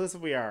how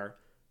inclusive we are.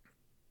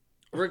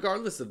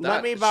 Regardless of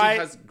that, she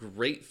has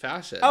great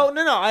fashion. Oh,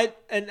 no.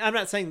 I'm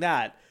not saying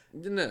that.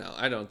 No,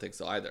 I don't think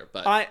so either.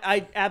 But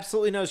I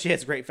absolutely know she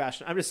has great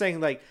fashion. I'm just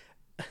saying, like,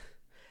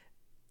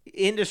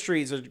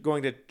 industries are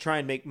going to try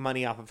and make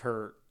money off of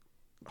her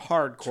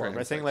hardcore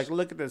by saying, like,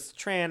 look at this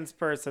trans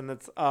person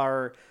that's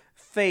our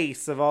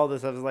face of all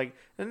this. I was like,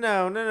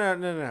 no.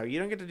 You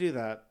don't get to do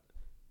that.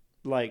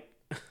 Like,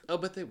 Oh,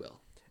 but they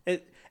will.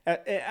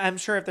 I'm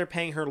sure if they're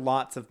paying her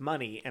lots of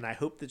money, and I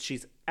hope that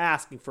she's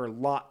asking for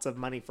lots of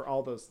money for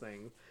all those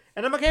things,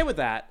 and I'm okay with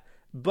that.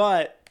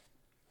 But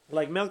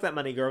like, milk that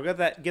money, girl. Get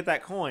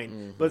that coin.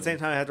 Mm-hmm. But at the same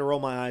time, I had to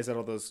roll my eyes at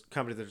all those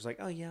companies that are just like,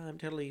 oh yeah, I'm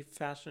totally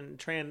fashion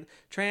trans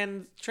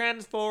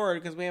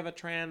forward because we have a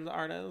trans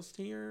artist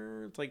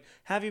here. It's like,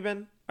 have you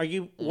been? Are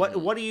you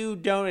what are you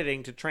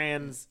donating to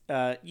trans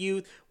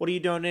youth? What are you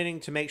donating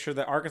to make sure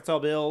that Arkansas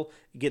bill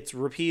gets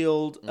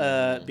repealed?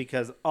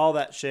 Because all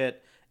that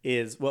shit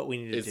is what we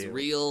need to do. It's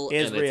real.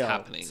 It's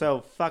happening.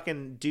 So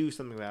fucking do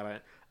something about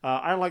it.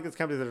 I don't like this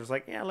company that are just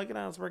like, yeah, look at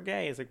us, we're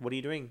gay. It's like, what are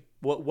you doing?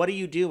 What are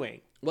you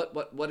doing? What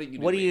are you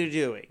doing? What are you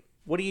doing?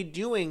 What are you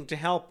doing to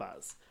help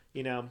us?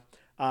 You know.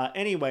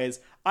 Anyways,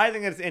 I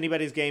think it's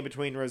anybody's game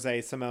between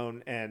Rosé,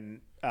 Simone,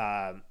 and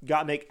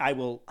Gottmik. I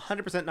will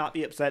 100% not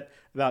be upset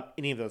about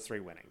any of those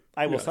three winning.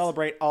 I will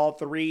celebrate all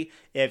three.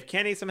 If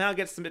Kenny somehow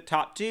gets to the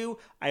top two,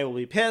 I will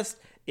be pissed.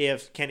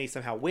 If Kenny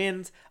somehow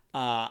wins,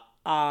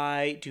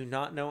 I do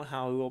not know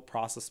how I will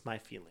process my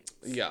feelings.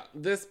 Yeah,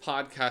 this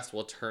podcast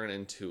will turn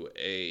into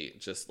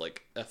just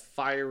like a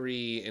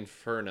fiery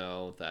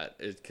inferno that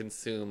it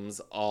consumes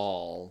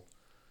all.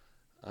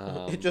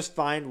 Just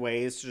find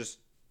ways to just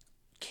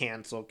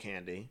cancel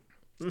Candy.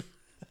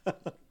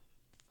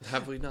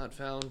 Have we not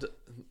found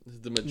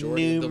the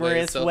majority of the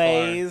way so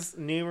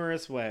far?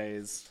 Numerous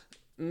ways.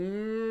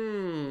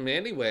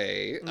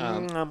 Anyway,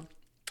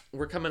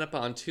 we're coming up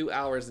on 2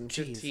 hours and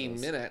 15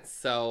 minutes,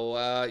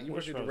 so you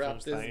ready to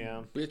wrap this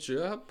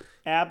bitch up?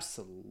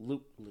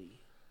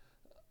 Absolutely.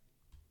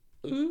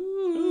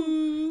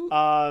 Ooh.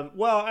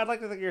 Well, I'd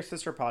like to thank your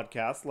sister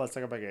podcast, Let's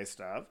Talk About Gay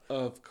Stuff.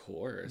 Of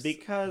course.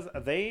 Because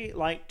they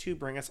like to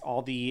bring us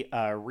all the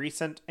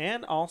recent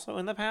and also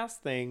in the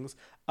past things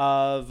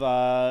of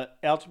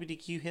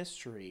LGBTQ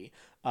history.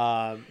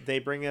 They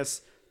bring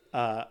us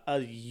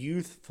a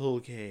youthful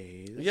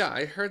gaze. Yeah,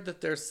 I heard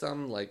that there's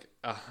some like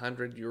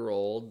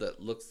 100-year-old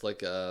that looks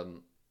like a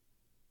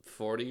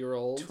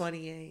 40-year-old.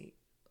 28.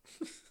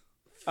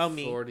 Oh,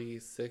 me.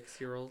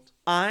 46-year-old.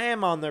 I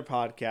am on their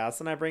podcast,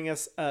 and I bring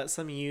us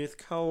some youth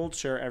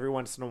culture every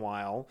once in a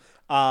while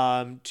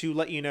to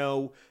let you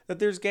know that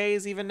there's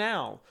gays even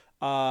now.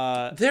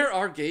 There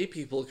are gay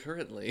people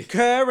currently.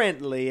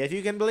 Currently, if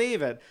you can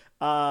believe it.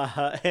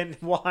 And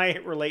why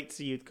it relates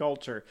to youth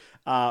culture.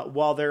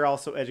 While they're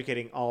also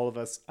educating all of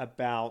us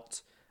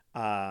about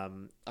our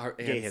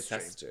gay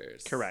ancestors.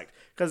 History. Correct.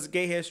 Because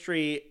gay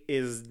history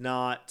is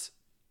not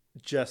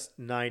just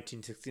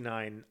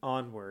 1969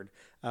 onward.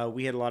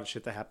 We had a lot of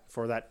shit that happened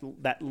before that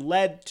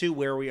led to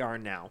where we are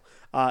now.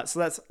 So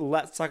that's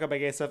Let's Talk About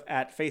Gay Stuff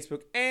at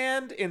Facebook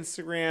and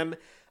Instagram.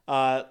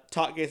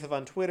 Talk Gay Stuff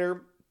on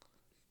Twitter.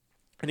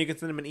 And you can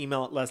send them an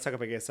email at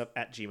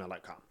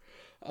letstalkaboutgaystuff@gmail.com.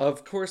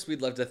 Of course,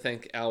 we'd love to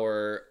thank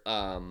our,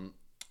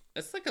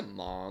 it's like a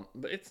mom,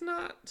 but it's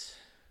not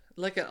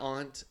like an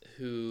aunt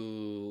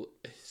who...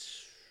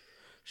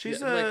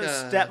 She's like a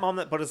stepmom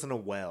that put us in a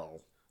well.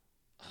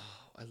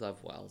 I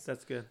love wells.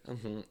 That's good.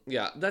 Mm-hmm.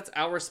 Yeah, that's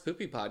Our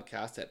Spoopy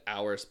Podcast at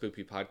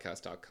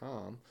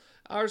ourspoopypodcast.com.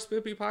 Our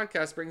Spoopy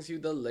Podcast brings you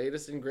the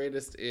latest and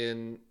greatest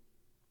in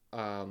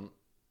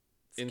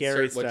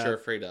insert what you're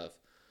afraid of.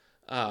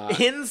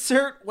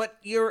 Insert what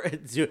you're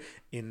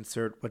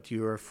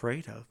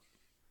afraid of.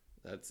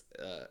 That's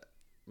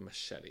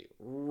machete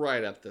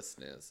right up the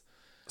sniz.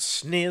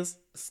 Sniz.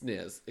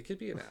 It could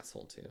be an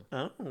asshole too.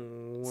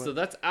 Oh. So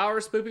that's Our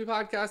Spoopy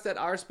Podcast at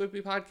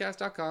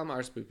ourspoopypodcast.com.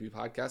 Our Spoopy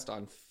Podcast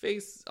on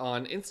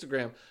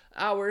Instagram.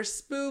 Our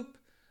Spoop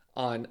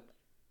on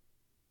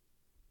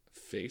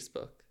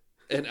Facebook.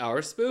 And Our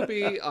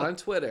Spoopy on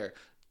Twitter.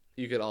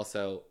 You could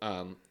also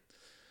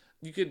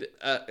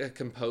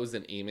compose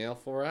an email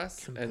for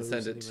us and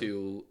send it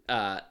to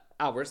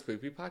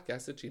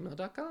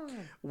ourspoopypodcast@gmail.com.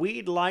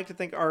 We'd like to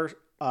thank our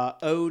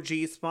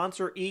OG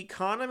sponsor,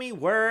 Economy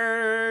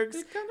Works.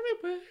 Economy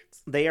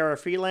Works. They are a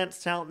freelance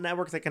talent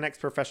network that connects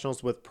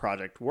professionals with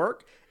project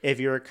work. If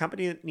you're a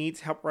company that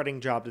needs help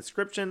writing job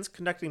descriptions,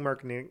 conducting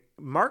marketing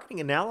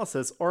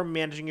analysis, or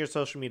managing your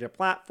social media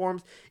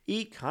platforms,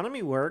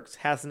 Economy Works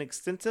has an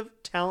extensive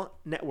talent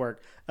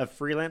network of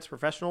freelance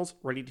professionals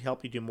ready to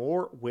help you do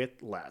more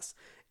with less.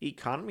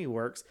 Economy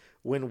Works.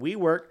 When we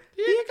work,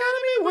 the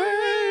economy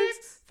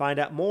works. Find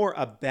out more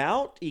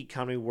about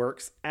Economy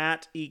Works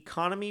at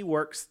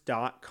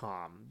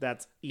economyworks.com.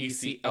 That's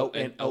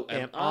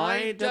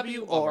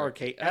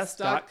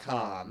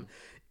ECONOMIWORKS.com.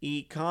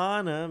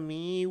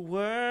 Economy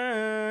Works.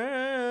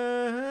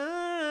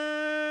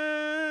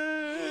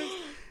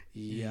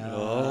 Yeah.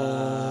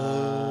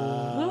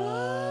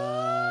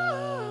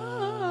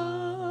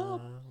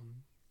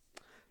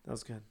 That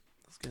was good.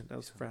 That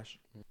was fresh.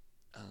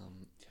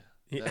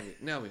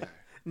 Now we are.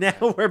 Now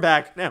we're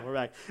back.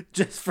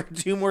 Just for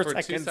 2 more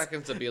seconds. 2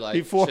 seconds to be like,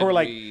 before we're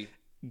like,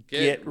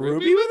 get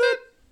Ruby with it?